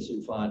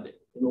sufficiency finding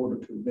in order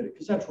to admit it,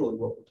 because that's really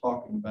what we're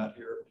talking about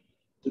here.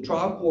 The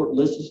trial court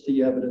listens to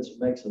the evidence and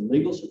makes a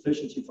legal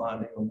sufficiency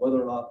finding on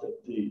whether or not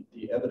the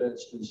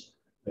evidence is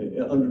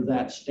under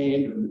that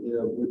standard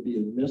would be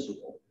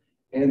admissible.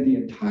 And the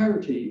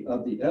entirety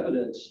of the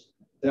evidence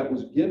that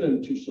was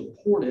given to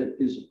support it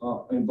is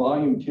in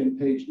volume 10,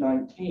 page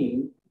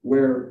 19,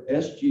 where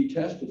SG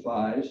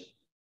testifies,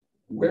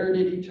 where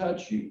did he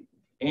touch you?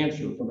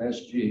 Answer from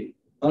SG,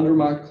 under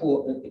my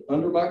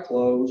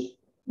clothes,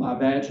 my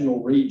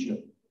vaginal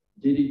region.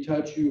 Did he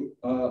touch you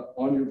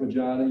on your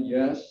vagina?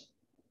 Yes.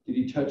 Did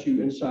he touch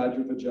you inside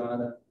your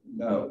vagina?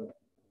 No.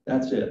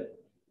 That's it.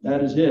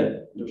 That is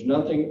it. There's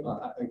nothing,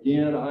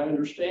 again, I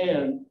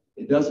understand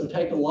it doesn't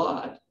take a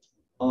lot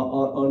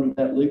under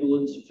that legal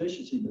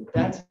insufficiency, but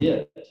that's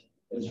it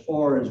as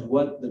far as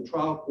what the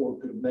trial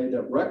court could have made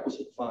that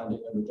requisite finding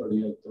under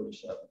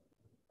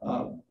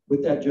 3837.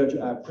 With that, Judge,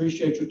 I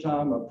appreciate your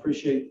time. I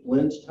appreciate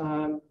Blinn's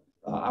time.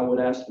 I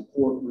would ask the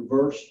court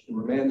reverse and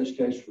remand this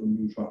case for a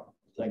new trial.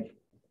 Thank you.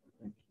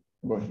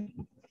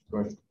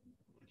 Question.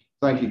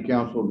 Thank you,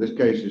 counsel. This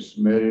case is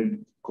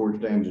submitted. Court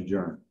stands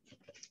adjourned.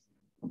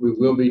 We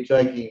will be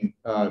taking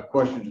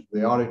questions from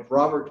the audience.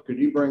 Robert, could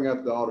you bring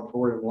up the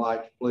auditorium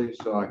lights, please,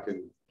 so I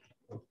can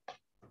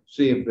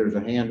see if there's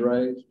a hand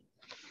raised?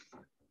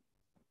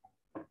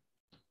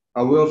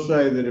 I will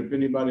say that if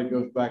anybody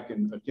goes back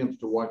and attempts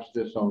to watch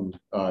this on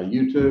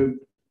YouTube,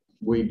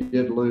 we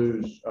did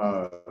lose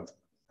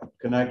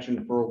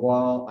connection for a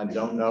while. I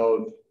don't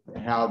know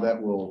how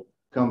that will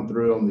come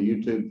through on the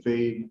YouTube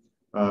feed,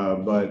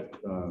 but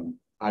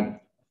I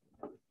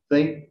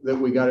think that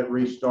we got it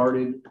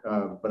restarted,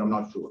 but I'm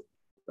not sure.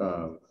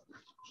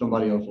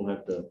 Somebody else will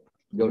have to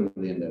go to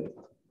the end of it.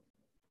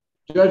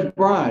 Judge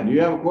Brian, do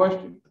you have a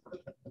question?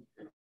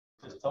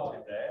 Just told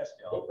him to ask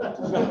y'all.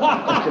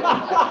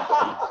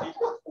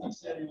 He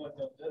said he wasn't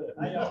gonna do it.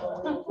 How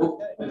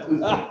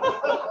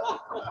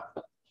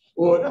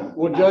y'all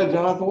Well, Judge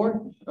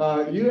Hawthorne,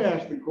 you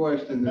asked the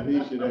question that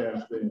he should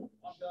ask then.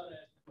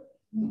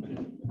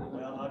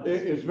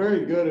 It's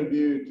very good of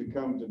you to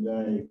come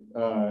today,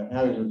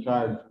 having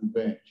retired from the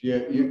bench.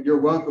 You're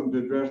welcome to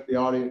address the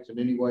audience in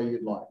any way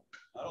you'd like.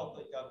 I don't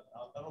think I'm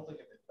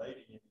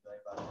invading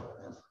anything by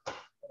this. I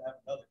have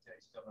another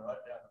case coming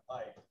right down the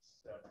pipe,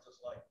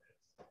 just like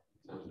this.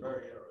 It's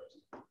very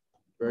interesting.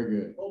 Very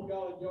good. Hope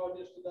y'all enjoyed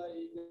this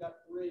today. You got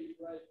 3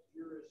 great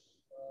jurists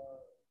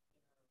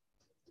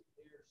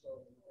here, so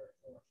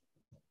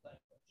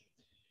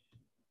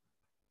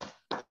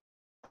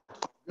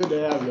Good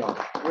to have y'all.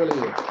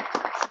 Really is.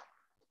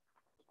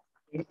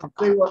 You can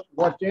see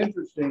what's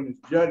interesting is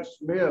Judge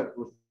Smith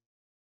was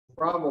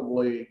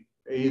probably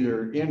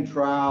either in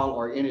trial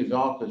or in his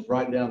office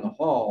right down the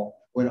hall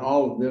when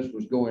all of this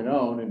was going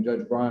on in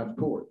Judge Bryant's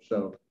court.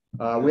 So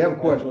we have a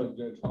question.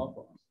 Judge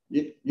Hawthorne.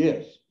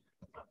 Yes.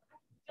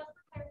 Just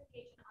for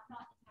clarification, I'm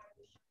not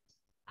entirely sure.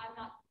 I'm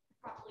not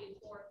properly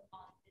informed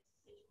on this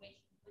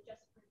situation, but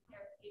just for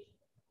clarification,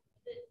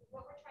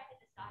 what we're trying to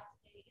decide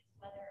today is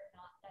whether or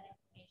not that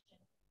information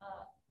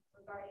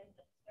regarding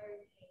the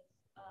third case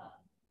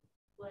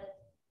was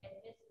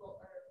admissible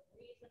or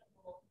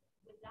reasonable.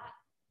 With that,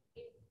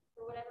 if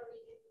for whatever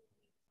reason we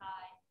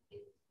decide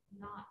it's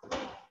not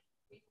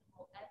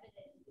reasonable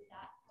evidence, would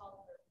that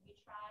call for a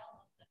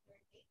retrial of the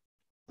third case?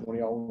 One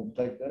of y'all want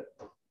to take that?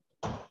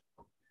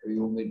 Or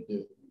you want me to do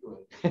it?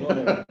 Go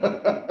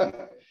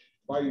ahead.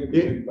 Why are you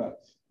getting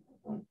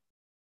 $30?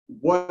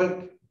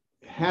 What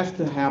has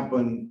to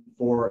happen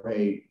for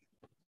a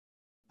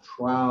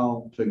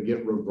trial to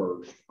get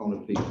reversed on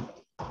appeal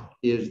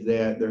is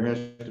that there has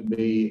to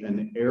be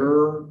an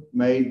error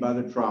made by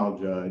the trial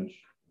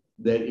judge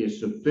that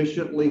is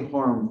sufficiently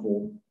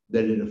harmful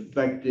that it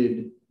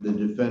affected the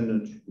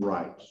defendant's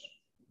rights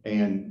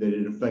and that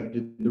it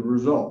affected the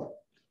result.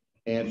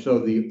 And so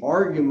the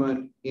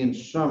argument in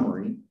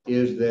summary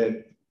is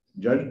that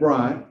Judge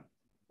Bryant,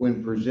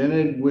 when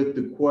presented with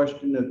the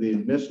question of the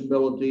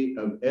admissibility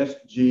of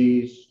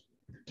SG's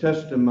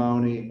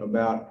testimony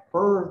about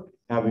her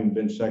having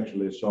been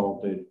sexually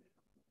assaulted,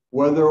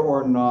 whether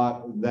or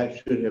not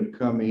that should have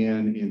come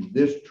in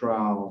this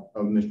trial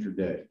of Mr.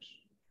 Deggs.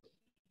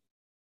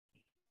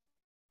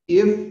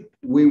 If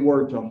we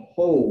were to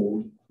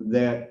hold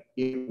that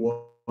it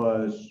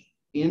was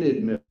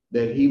inadmissible,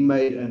 that he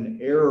made an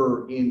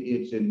error in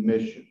its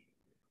admission,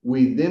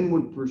 we then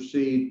would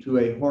proceed to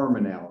a harm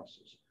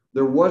analysis.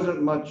 There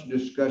wasn't much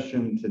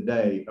discussion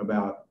today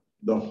about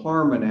the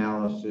harm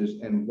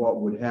analysis and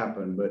what would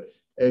happen, but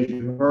as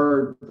you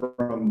heard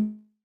from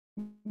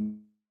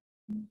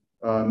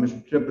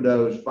Mr.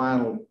 Thibodeau's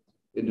final,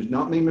 it does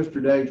not mean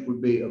Mr. Deggs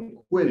would be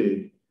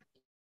acquitted.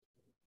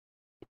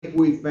 If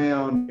we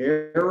found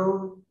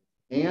error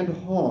and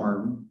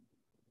harm,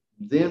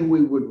 then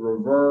we would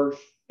reverse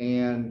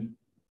and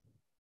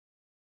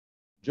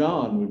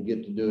John would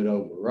get to do it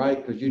over, right?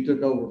 Because you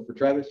took over for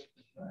Travis.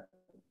 Right.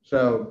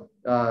 So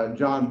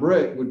John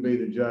Britt would be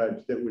the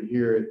judge that would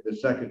hear it the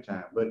second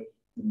time. But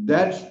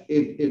that's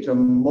it. It's a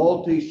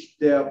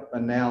multi-step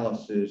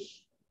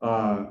analysis,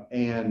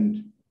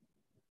 and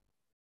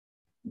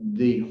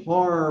the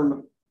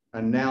harm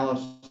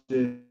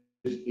analysis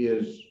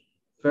is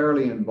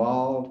fairly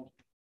involved,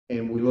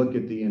 and we look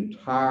at the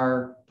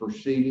entire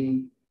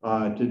proceeding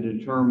to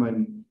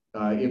determine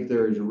if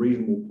there is a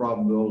reasonable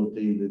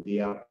probability that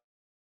the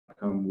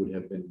outcome would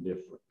have been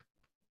different.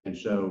 And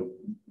so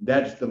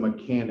that's the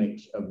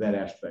mechanics of that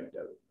aspect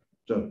of it.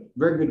 So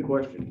very good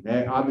question.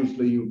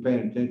 Obviously you were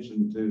paying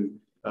attention to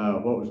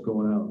what was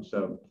going on.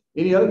 So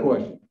any other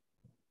questions?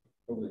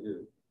 Over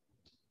here.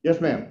 Yes,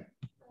 ma'am.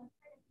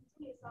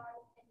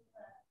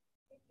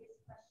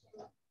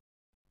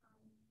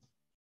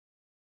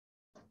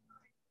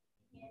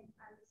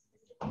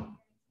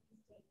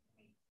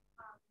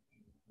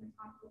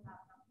 Talking about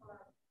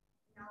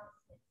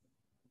analysis.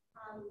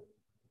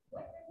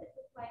 What does it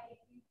look like if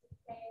you could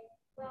say,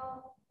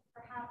 well,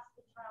 perhaps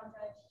the trial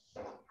judge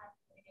shouldn't have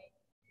done it,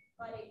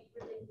 but it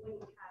really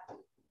wouldn't have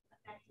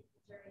affected the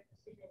jury's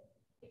decision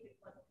if it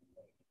wasn't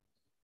considered?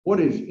 What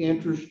is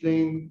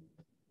interesting,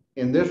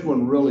 and this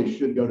one really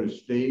should go to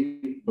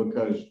Steve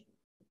because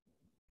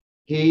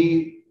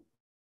he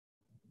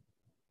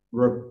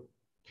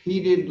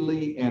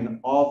repeatedly and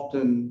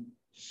often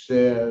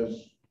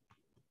says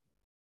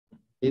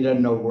he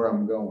doesn't know where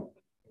I'm going.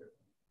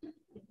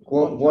 I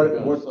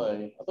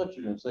thought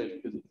you were going to say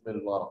it's because he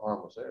committed a lot of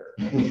harmless error.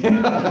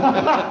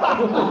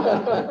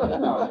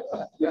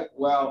 Yeah,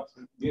 well,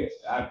 yes,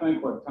 I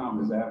think what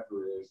Tom is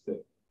after is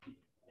that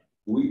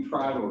we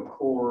try to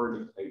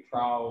accord a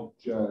trial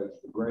judge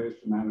the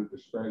greatest amount of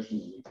discretion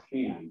that we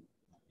can.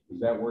 Is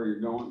that where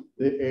you're going?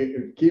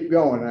 Keep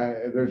going.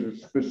 There's a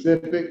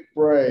specific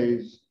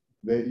phrase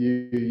that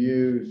you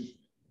use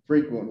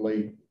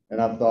frequently,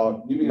 and I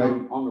thought. You mean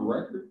on the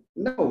record?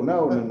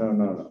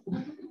 No.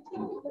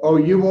 Oh,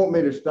 you want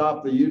me to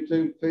stop the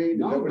YouTube feed?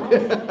 No.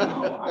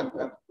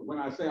 When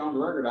I say on the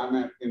record, I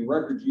meant in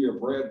records you have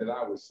read that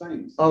I was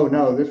saying something. Oh,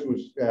 no, this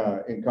was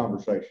in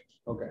conversations.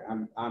 Okay,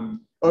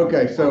 I'm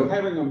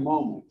having a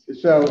moment.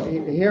 So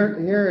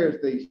here is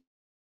the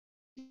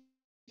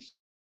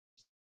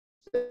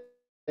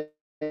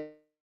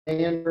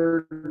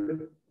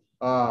standard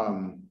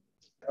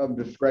of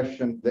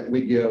discretion that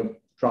we give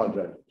trial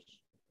judges.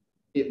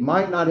 It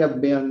might not have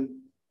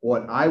been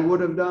what I would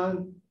have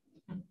done,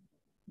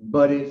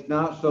 but it's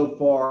not so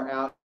far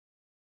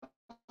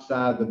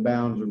outside the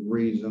bounds of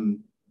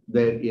reason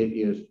that it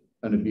is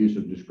an abuse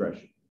of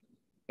discretion.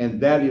 And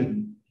that is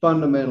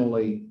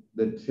fundamentally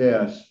the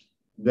test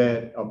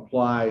that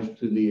applies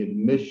to the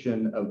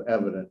admission of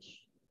evidence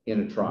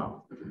in a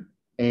trial.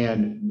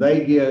 And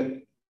they get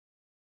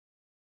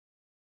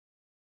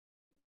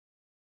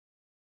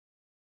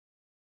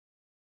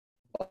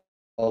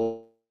a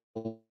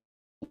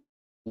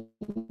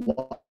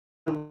lot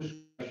of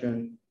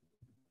discretion,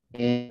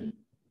 and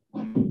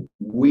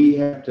we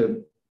have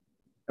to,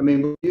 I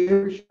mean,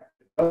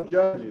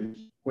 judges,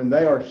 when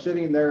they are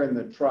sitting there in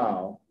the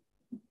trial,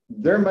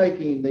 they're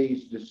making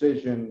these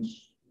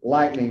decisions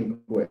lightning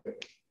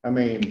quick. I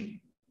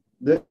mean,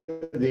 the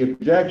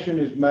objection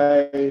is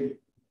made,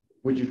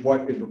 which is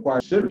what is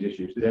required to consider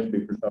issues that has to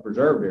be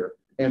preserved here.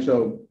 And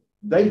so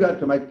they've got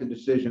to make the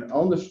decision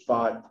on the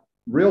spot,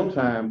 real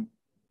time,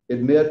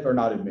 admit or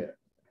not admit.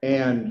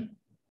 And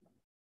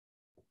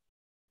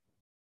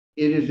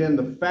it is in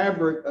the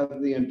fabric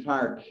of the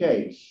entire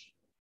case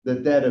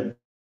that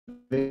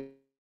event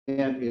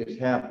is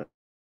happening.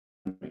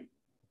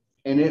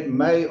 And it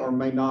may or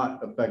may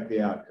not affect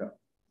the outcome.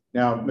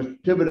 Now, Mr.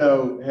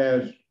 Thibodeau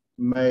has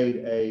made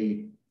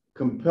a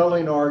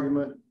compelling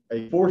argument,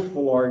 a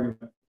forceful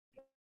argument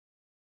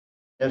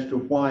as to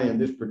why in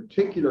this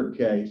particular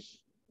case,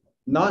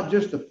 not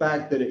just the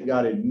fact that it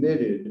got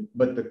admitted,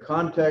 but the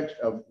context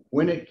of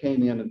when it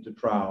came in at the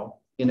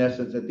trial, in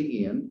essence at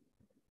the end,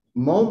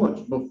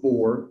 moments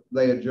before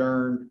they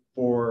adjourned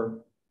for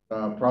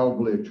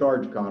probably a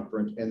charge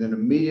conference, and then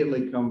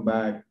immediately come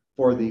back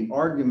for the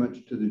arguments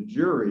to the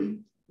jury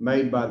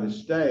made by the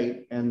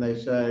state, and they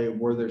say,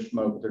 where there's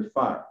smoke, there's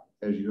fire,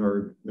 as you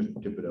heard Mr.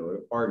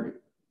 Thibodeau argue.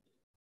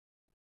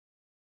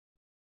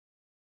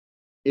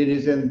 It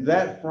is in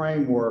that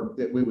framework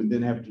that we would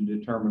then have to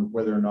determine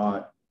whether or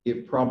not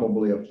it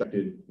probably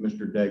affected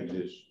Mr.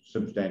 Deggs'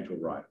 substantial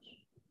rights.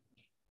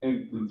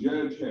 And the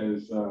judge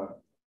has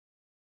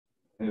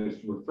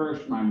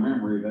refreshed my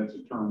memory. That's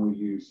a term we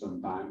use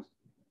sometimes.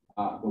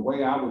 The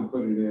way I would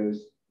put it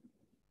is,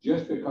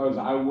 just because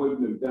I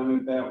wouldn't have done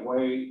it that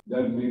way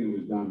doesn't mean it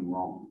was done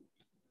wrong.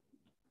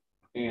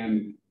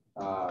 And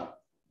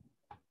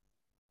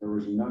there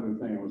was another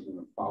thing I was going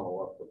to follow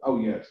up with. Oh,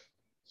 yes.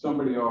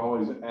 Somebody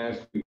always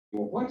asked me,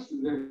 well, what's the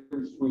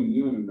difference between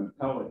you and an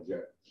appellate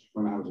judge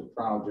when I was a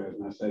trial judge?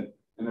 And I said,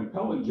 an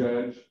appellate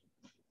judge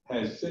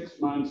has 6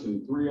 months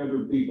and 3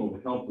 other people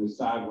to help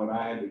decide what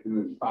I had to do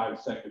in 5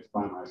 seconds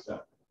by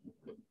myself.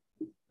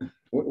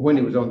 When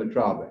he was on the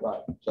trial bench.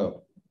 Right.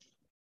 So,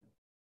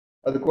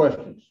 other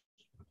questions?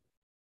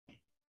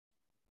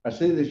 I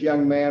see this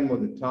young man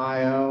with a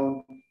tie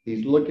on.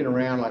 He's looking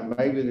around like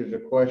maybe there's a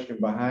question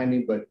behind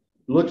him, but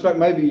looks like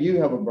maybe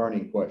you have a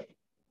burning question.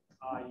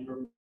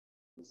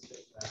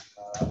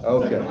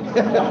 Okay.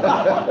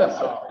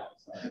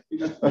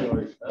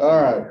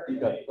 All right.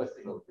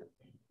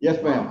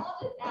 Yes, ma'am. I'll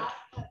just ask,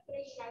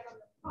 putting you guys on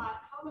the spot,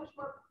 how much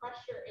more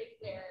pressure is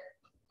there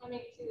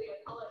coming to the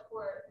appellate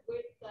court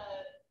with the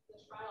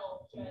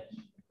trial judge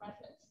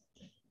present?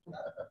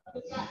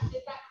 Is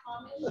that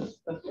common?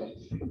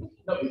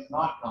 No, it's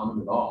not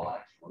common at all,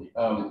 actually.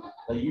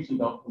 They usually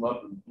don't come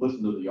up and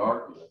listen to the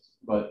arguments,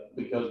 but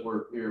because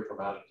we're here from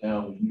out of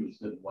town, we usually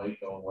sit in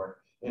Waco, and we're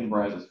in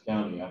Brazos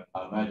County. I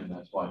imagine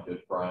that's why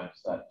Judge Bryan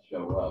decided to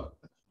show up.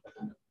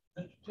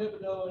 Mr.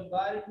 Thibodeau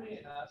invited me,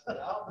 and I said,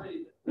 I'll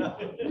be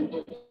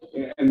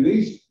there. And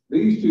these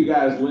 2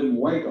 guys live in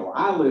Waco.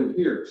 I live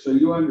here, so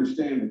you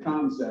understand the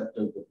concept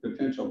of the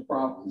potential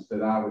problems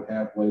that I would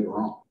have later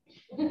on.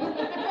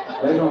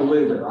 They don't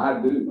live here.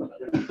 I do.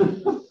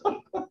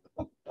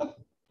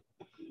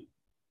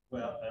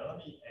 Well, and let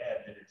me add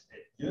that it's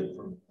good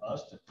for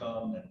us to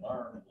come and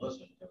learn and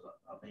listen, because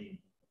I mean,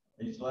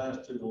 these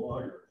last 2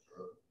 lawyers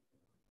are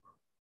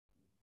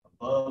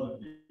above and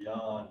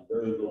beyond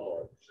good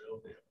lawyers.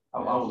 I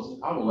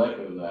will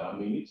echo that. I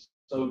mean, it's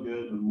so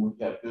good when we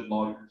have good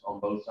lawyers on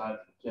both sides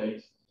of the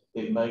case.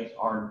 It makes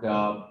our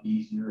job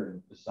easier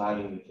in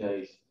deciding the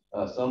case.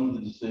 Some of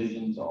the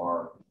decisions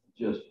are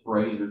just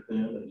razor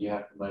thin that you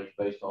have to make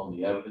based on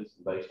the evidence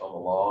and based on the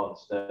law and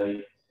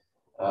state.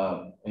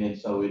 And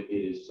so it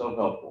is so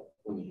helpful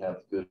when you have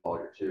good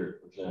lawyers here to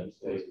present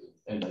cases,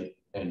 and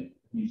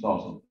you saw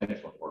some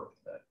excellent work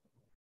today.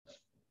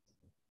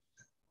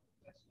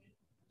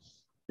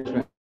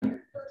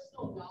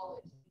 Personal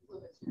knowledge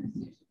influence your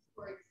decisions.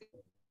 For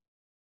example,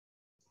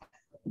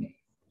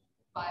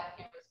 5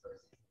 cameras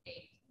versus 8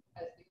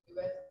 as the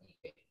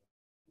USB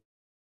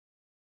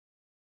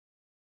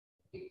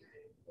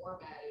figured and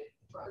formatted.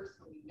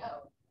 Personally,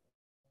 no.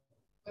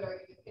 But are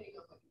you depending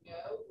on what you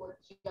know, or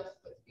just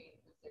what's being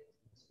presented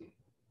to you?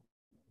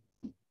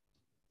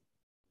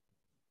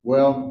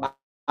 Well,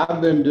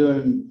 I've been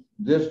doing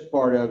this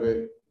part of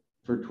it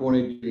for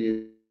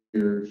 22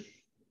 years.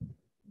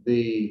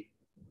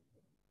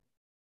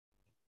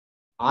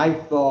 I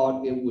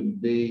thought it would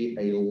be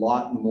a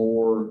lot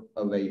more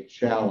of a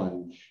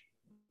challenge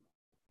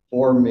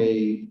for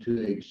me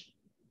to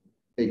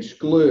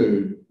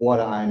exclude what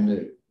I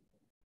knew.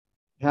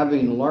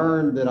 Having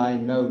learned that I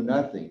know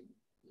nothing,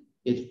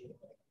 it's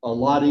a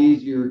lot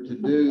easier to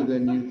do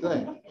than you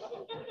think.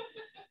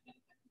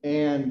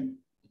 And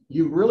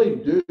you really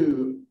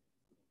do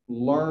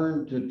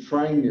learn to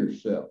train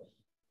yourself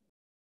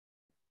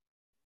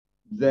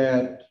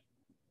that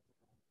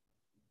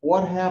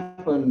what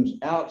happens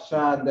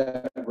outside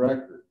that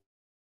record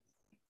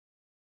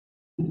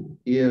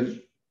is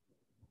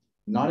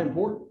not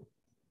important.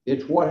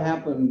 It's what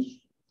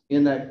happens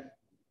in that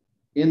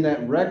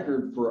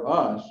record for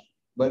us.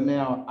 But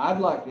now I'd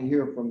like to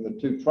hear from the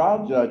 2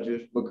 trial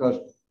judges, because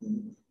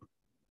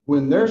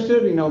when they're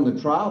sitting on the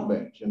trial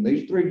bench, and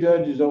these 3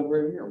 judges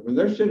over here, when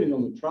they're sitting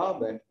on the trial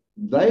bench,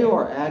 they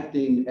are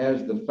acting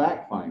as the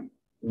fact finder.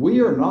 We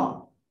are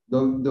not.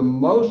 The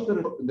most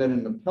that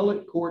an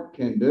appellate court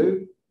can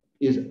do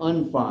is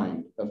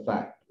unfind a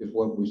fact, is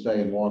what we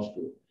say in law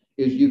school,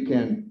 is you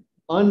can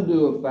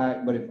undo a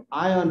fact. But if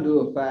I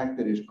undo a fact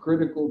that is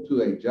critical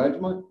to a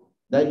judgment,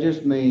 that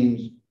just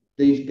means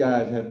these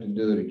guys have to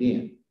do it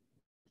again.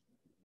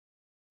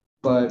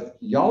 But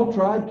y'all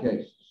tried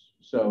cases,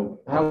 so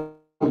how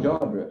would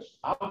y'all address?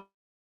 I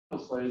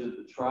would say that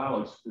the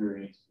trial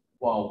experience,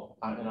 while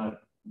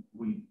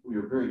we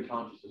are very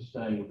conscious of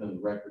staying within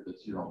the record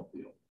that's here on the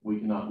field. We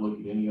cannot look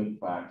at any other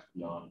facts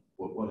beyond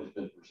what has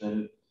been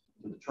presented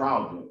to the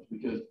trial judge,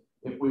 because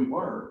if we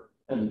were,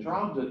 and the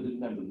trial judge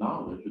didn't have the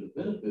knowledge or the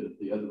benefit of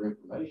the other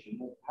information,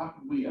 well, how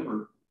could we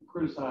ever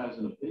criticize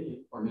an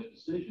opinion or his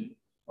decision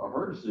or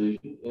her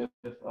decision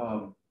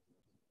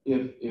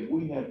if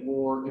we had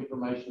more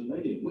information than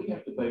they did? We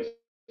have to base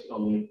it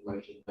on the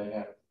information they have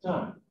at the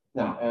time.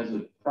 Now, as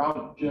a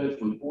trial judge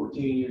with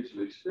 14 years of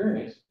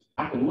experience,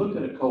 I can look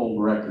at a cold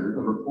record,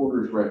 a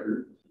reporter's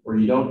record, where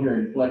you don't hear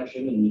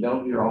inflection and you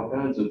don't hear all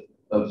kinds of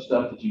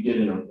stuff that you get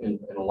in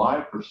a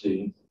live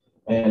proceeding,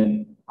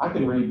 and I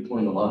can read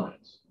between the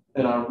lines.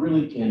 And I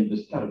really can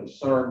just kind of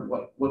discern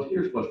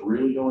here's what's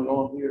really going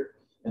on here.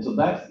 And so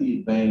that's the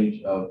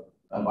advantage of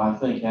I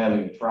think,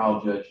 having a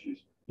trial judge who's,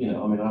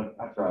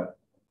 I tried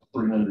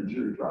 300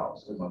 jury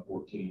trials in my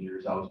 14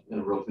 years. I was in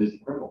a real busy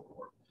criminal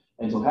court.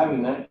 And so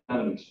having that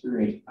kind of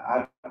experience,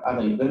 I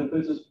think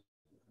benefits us,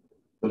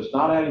 but it's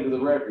not adding to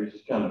the record. It's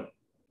just kind of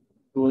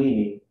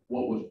gleaning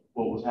what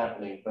was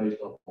happening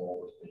based on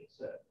what was being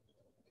said.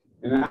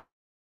 And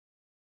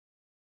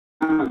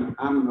I'm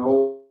an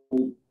old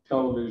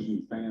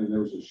television fan.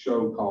 There was a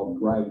show called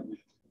Dragnet,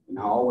 and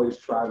I always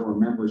try to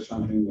remember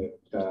something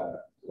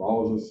that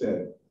always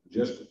said,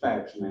 just the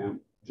facts,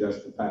 ma'am,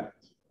 just the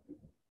facts.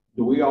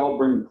 Do we all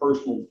bring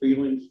personal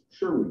feelings?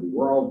 Sure we do.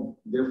 We're all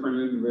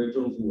different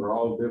individuals, and we're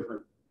all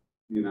different,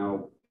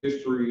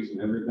 histories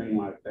and everything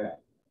like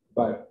that.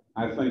 But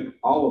I think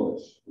all of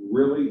us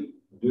really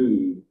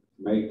do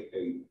make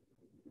a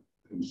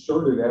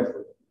concerted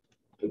effort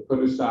to put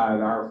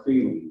aside our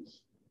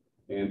feelings.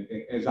 And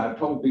as I've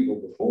told people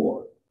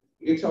before,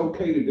 it's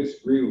okay to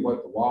disagree with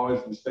what the law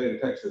is in the state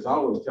of Texas. I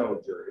always tell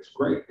a jury, it's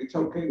great. It's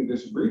okay to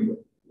disagree with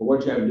it. But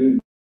what you have to do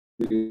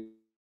to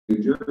the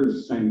jurors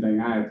is the same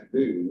thing I have to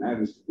do, and that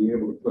is to be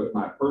able to put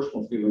my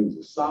personal feelings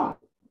aside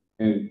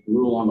and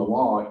rule on the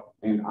law.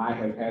 And I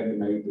have had to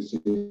make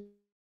decisions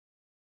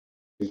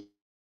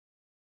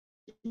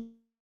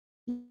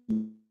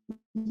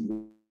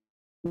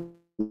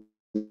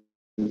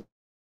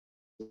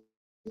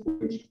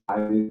which I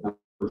did not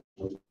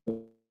personally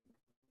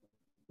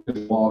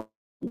this law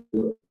can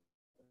do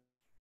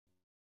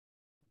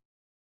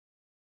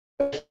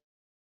it.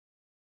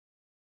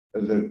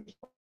 Is it?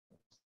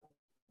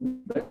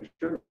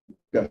 Sure.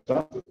 Got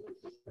something.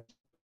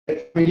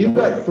 I mean, you've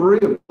got 3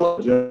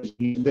 apologies.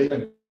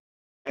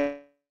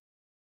 I've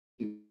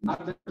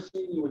never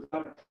seen you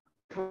without a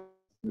I'm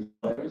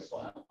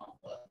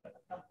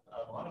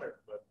honored,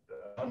 but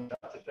I'm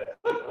not today.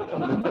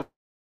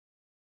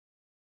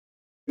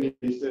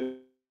 He said,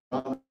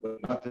 but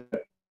not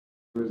today.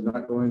 He was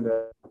not going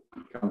to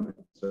comment.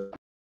 So